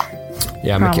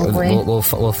 Yeah, Probably.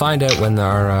 we'll find out when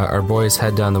our boys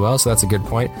head down the well. So that's a good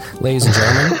point, ladies and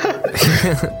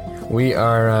gentlemen. we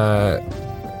are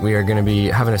going to be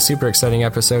having a super exciting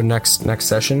episode next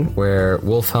session, where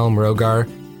Wolfhelm, Rogar,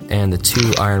 and the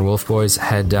 2 Iron Wolf boys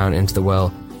head down into the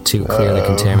well to clear the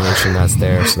contamination that's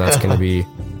there. So that's going to be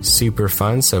super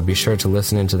fun. So be sure to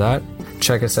listen into that.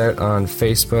 Check us out on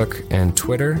Facebook and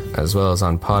Twitter, as well as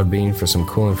on Podbean for some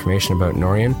cool information about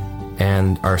Norian,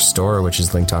 and our store, which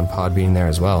is linked on Podbean there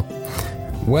as well.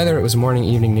 Whether it was morning,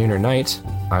 evening, noon, or night,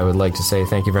 I would like to say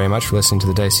thank you very much for listening to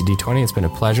the Dicey D20. It's been a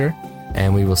pleasure,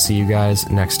 and we will see you guys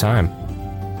next time.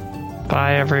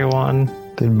 Bye, everyone.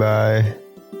 Goodbye.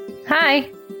 Hi.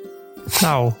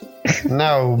 No.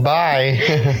 No,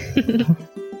 bye.